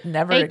yet? It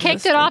never they existed.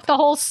 kicked it off the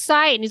whole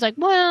site, and he's like,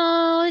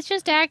 "Well, it's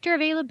just actor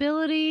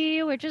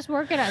availability. We're just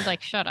working on." I was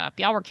like, "Shut up,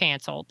 y'all were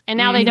canceled." And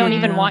now they don't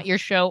even Yeah. want your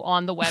show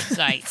on the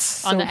website,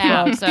 It's on so the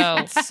app. fucked. So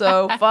It's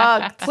so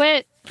fucked.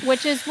 quit.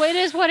 Which is it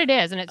is what it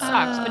is, and it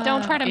sucks. But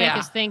don't try to make Yeah.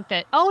 us think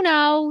that. Oh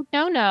no,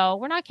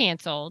 we're not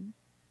canceled.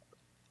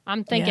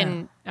 I'm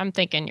thinking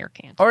you're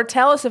canceled. Or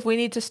tell us if we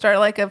need to start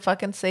like a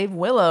fucking Save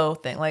Willow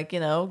thing. Like,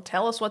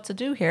 tell us what to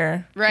do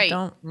here. But Right.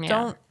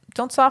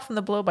 Don't soften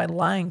the blow by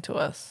lying to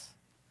us.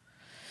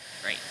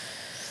 Right.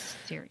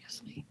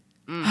 Seriously.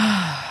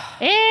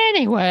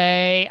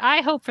 Anyway,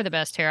 I hope for the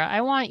best, Tara.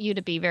 I want you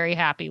to be very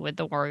happy with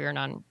the Warrior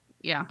Nun.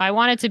 Yeah. I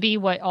want it to be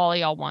what all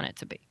y'all want it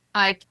to be.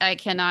 I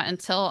cannot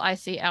until I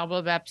see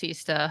Alba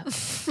Baptista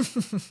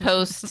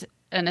post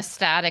an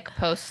ecstatic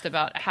post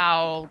about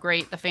how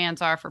great the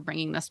fans are for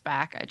bringing this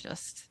back.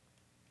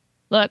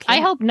 Look, I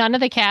Can't- hope none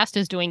of the cast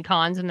is doing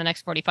cons in the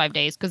next 45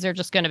 days because they're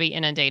just going to be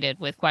inundated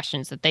with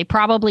questions that they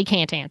probably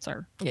can't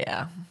answer.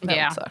 Yeah. That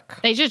Yeah. would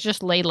suck. They should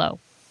just lie low.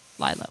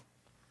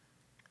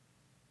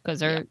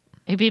 Because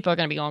people are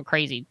going to be going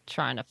crazy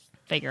trying to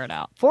figure it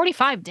out.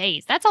 45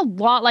 days. That's a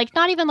lot. Like,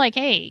 not even like,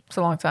 hey, It's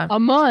a long time. a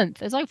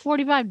month. It's like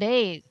 45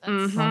 days.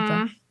 Long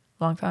time.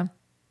 Long time.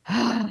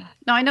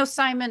 No, I know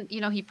Simon,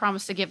 he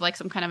promised to give like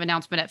some kind of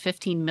announcement at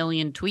 15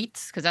 million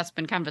tweets because that's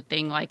been kind of a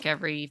thing like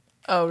every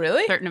Oh,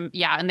 really? certain,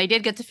 yeah. And they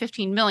did get to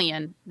 15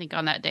 million, I think,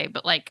 on that day.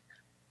 But like,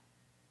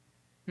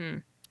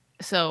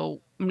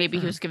 so maybe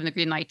he was given the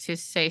green light to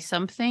say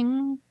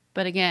something.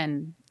 But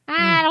again,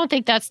 I don't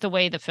think that's the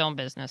way the film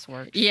business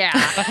works. yeah.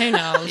 But who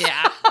knows?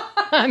 Yeah.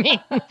 I mean,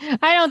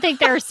 I don't think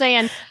they're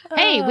saying,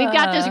 hey, we've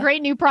got this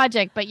great new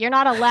project, but you're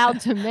not allowed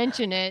to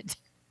mention it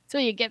till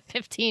you get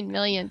 15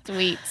 million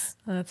tweets.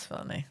 That's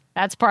funny.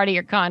 That's part of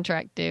your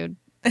contract, dude.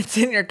 It's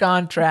in your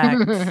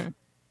contract. Well,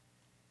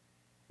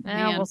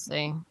 Man. we'll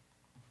see.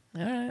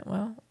 All right.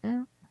 Well,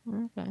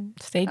 Okay.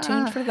 stay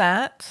tuned for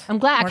that. I'm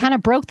glad I More- kind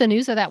of broke the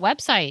news of that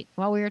website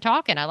while we were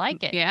talking. I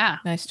like it. Yeah.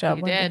 Nice job,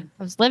 You Wendy. did.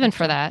 I was living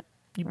for that.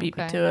 You beat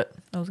me Okay. to it.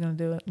 I was going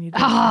to do it. And you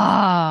did.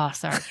 Oh,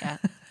 sorry, Kat.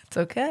 It's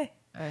okay.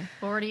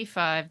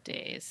 45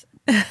 days.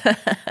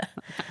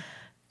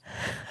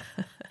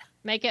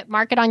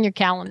 Mark it on your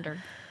calendar.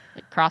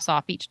 Like, cross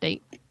off each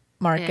date.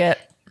 Mark Yeah. it.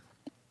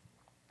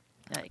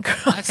 Like,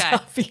 Cross okay.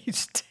 off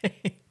each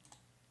day.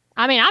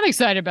 I mean, I'm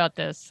excited about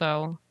this,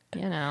 so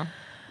you know,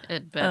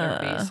 It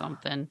better be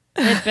something.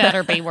 it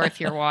better be worth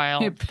your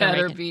while. It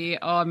better be.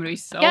 Oh, I'm gonna be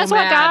so Guess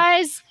mad. what,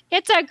 guys?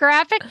 It's a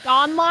graphic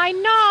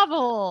online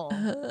novel.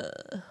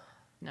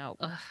 No.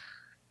 Ugh.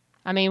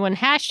 I mean, when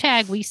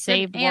hashtag we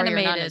saved Warrior Nun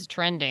animated. is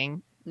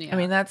trending. Yeah. I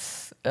mean, that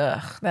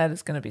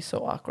is going to be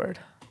so awkward.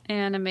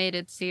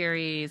 Animated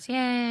series.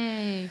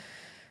 Yay.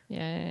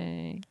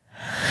 Yay.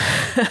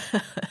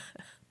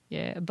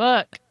 Yeah, a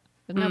book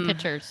with no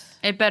pictures.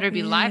 It better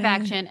be live Yeah.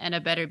 action and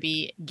it better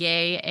be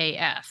gay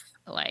AF.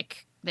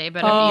 Like, they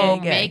better Oh.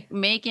 be Gay.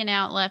 making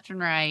out left and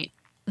right.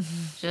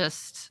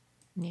 Just,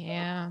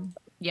 Yeah.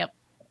 yep.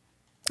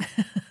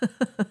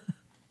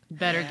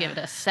 Better give it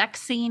a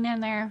sex scene in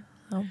there.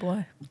 Oh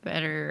boy.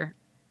 Better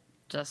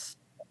just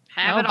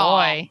have Oh it all.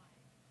 boy.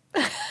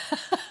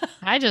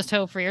 I just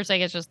hope for your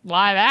sake it's just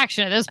live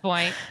action at this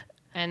point.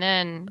 And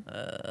then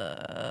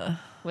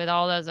with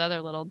all those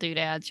other little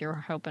doodads you're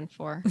hoping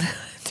for.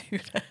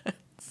 Dude.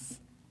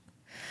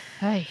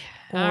 Hey.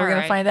 Well, we're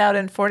going to find out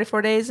in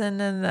 44 days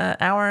and in an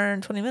hour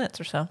and 20 minutes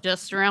or so.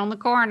 Just around the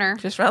corner.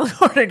 Just around the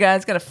corner, guys.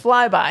 It's going to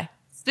fly by.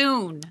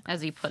 Soon,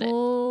 as he put it.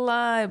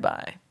 Fly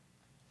by.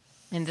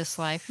 in this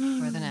life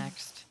or the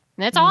next.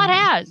 And that's all it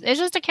has. It's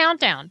just a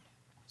countdown.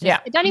 Yeah.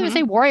 It doesn't even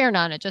say warrior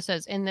nun. It just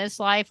says in this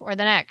life or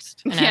the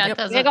next. And Yeah, it it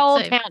has a doesn't big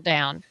old say.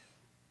 countdown.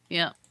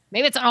 Yeah.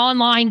 Maybe it's an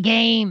online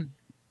game.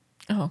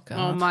 Oh, God.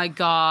 Oh my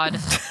God.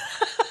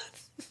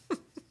 They're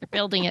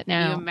building it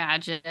Can you now.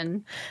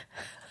 imagine?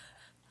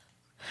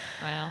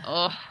 Well,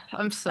 Oh,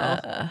 I'm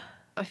so.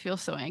 I feel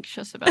so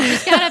anxious about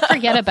this. gotta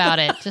forget about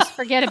it. Just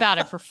forget about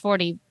it for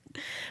 44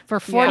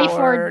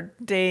 Hour,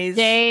 days,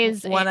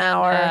 days. 1 and,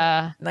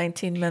 hour,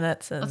 19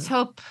 minutes, and Let's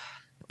hope.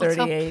 Let's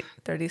hope. 38,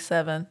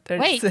 37,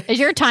 wait, 36. is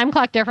your time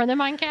clock different than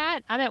mine,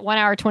 Kat? I'm at 1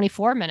 hour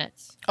 24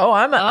 minutes. Oh,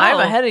 I'm Oh.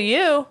 ahead of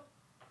you.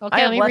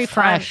 Okay, let me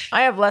refresh.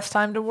 I have less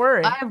time to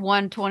worry. I have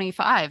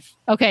 125.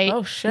 Okay.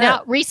 Oh, shit.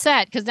 Now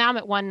reset because now I'm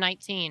at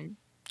 119.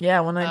 Yeah,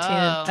 119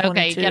 and Oh. 22.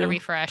 Okay, you gotta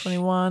refresh.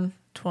 21,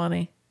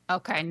 20.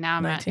 Okay, now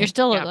I'm at. 19. You're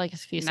still Yep. like a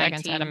few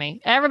seconds ahead of 19.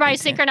 me. Everybody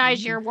 18.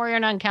 synchronize your Warrior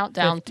Nun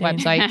countdown 15.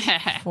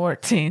 website.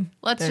 14.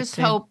 Let's just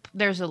 13. hope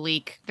there's a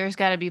leak. There's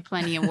got to be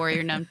plenty of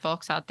Warrior Nun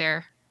folks out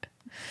there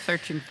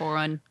searching for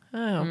one.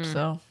 I hope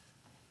so.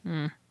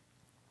 All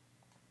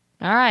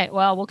right.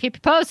 Well, we'll keep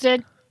you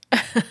posted.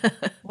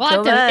 We'll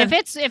Till have to,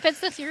 then. if it's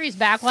the series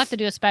back, we'll have to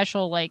do a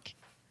special like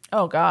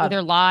Oh, God.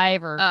 either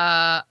live or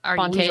Are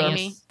you kidding Spontaneous.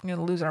 me? I'm going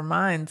to lose our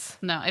minds.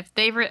 No, if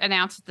they've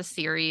announced the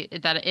series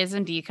that it is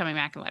indeed coming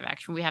back in live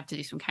action, we have to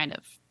do some kind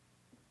of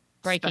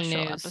Breaking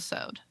special news.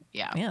 episode.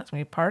 Yeah, Yeah, it's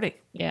going to be a party.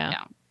 yeah.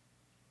 Yeah.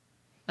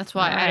 That's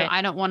why All right.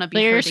 I don't want to be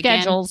Clear your hurt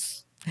again,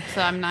 schedules.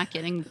 so I'm not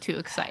getting too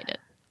excited.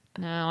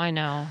 No, I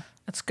know.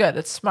 That's good.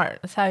 It's smart.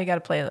 That's how you got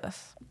to play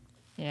this.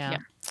 Yeah. Yeah.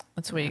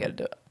 That's the way you got to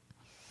do it.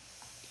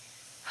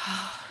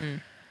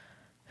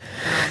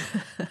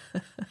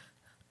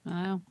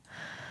 Well,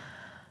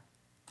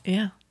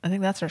 Yeah, I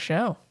think that's our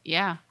show.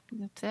 yeah,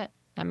 that's it.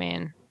 I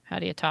mean, how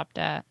do you top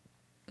that?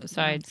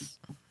 Besides,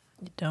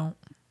 You don't.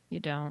 you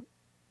don't.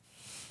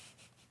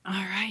 All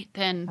right,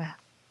 then.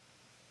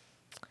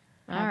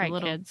 All Have a right,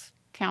 little kids.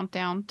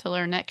 countdown till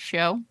our next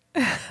show.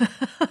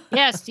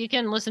 Yes, you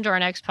can listen to our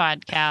next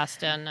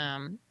podcast in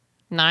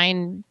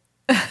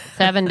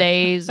 7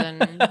 days,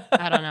 and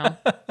I don't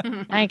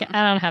know. I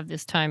don't have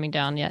this timing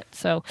down yet.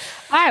 So, all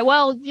right,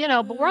 well,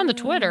 but we're on the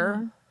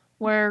Twitter,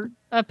 where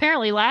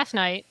apparently last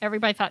night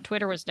everybody thought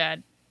Twitter was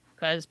dead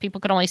because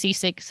people could only see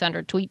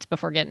 600 tweets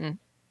before getting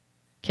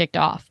kicked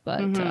off.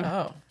 But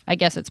Oh. I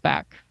guess it's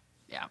back.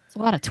 Yeah. It's a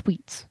lot of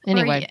tweets.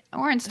 Anyway,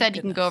 or instead,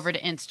 you can go over to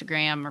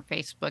Instagram or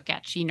Facebook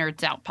at She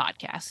Nerds Out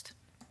Podcast.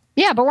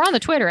 yeah, but we're on the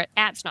Twitter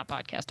at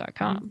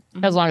snotpodcast.com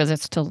as long as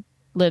it still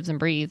lives and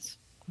breathes.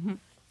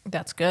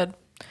 That's good.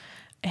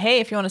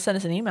 Hey, if you want to send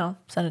us an email,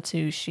 send it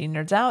to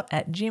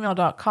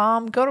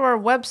shenerdsout@gmail.com. Go to our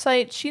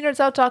website,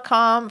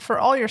 shenerdsout.com, for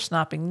all your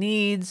snopping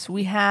needs.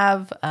 We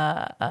have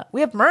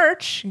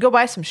merch. You can go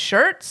buy some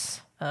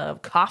shirts, a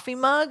coffee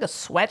mug, a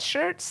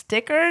sweatshirt,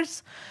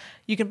 stickers.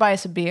 You can buy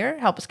us a beer,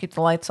 help us keep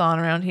the lights on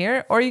around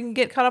here, or you can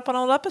get caught up on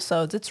old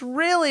episodes. It's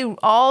really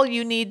all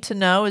you need to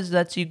know is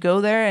that you go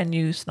there and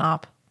you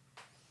snop.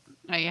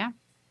 Oh, yeah,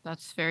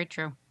 that's very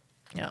true.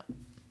 Yeah.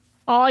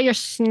 All your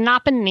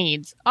snopping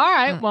needs. All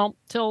right. Well,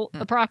 till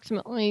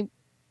approximately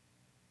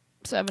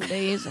 7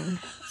 days and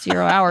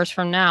 0 hours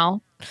from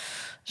now,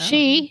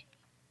 she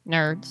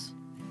nerds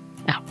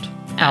out.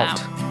 Out.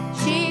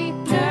 She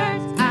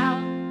nerds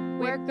out.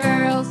 We're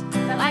girls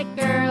that like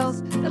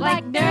girls that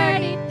like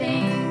nerdy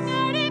things.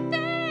 Nerdy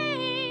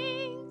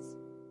things.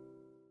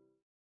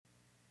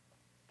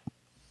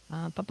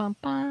 Bum, bum, bum,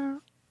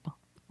 bum,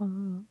 bum,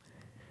 bum,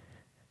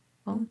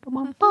 bum,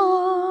 bum,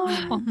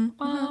 bum,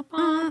 bum,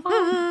 bum,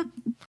 bum.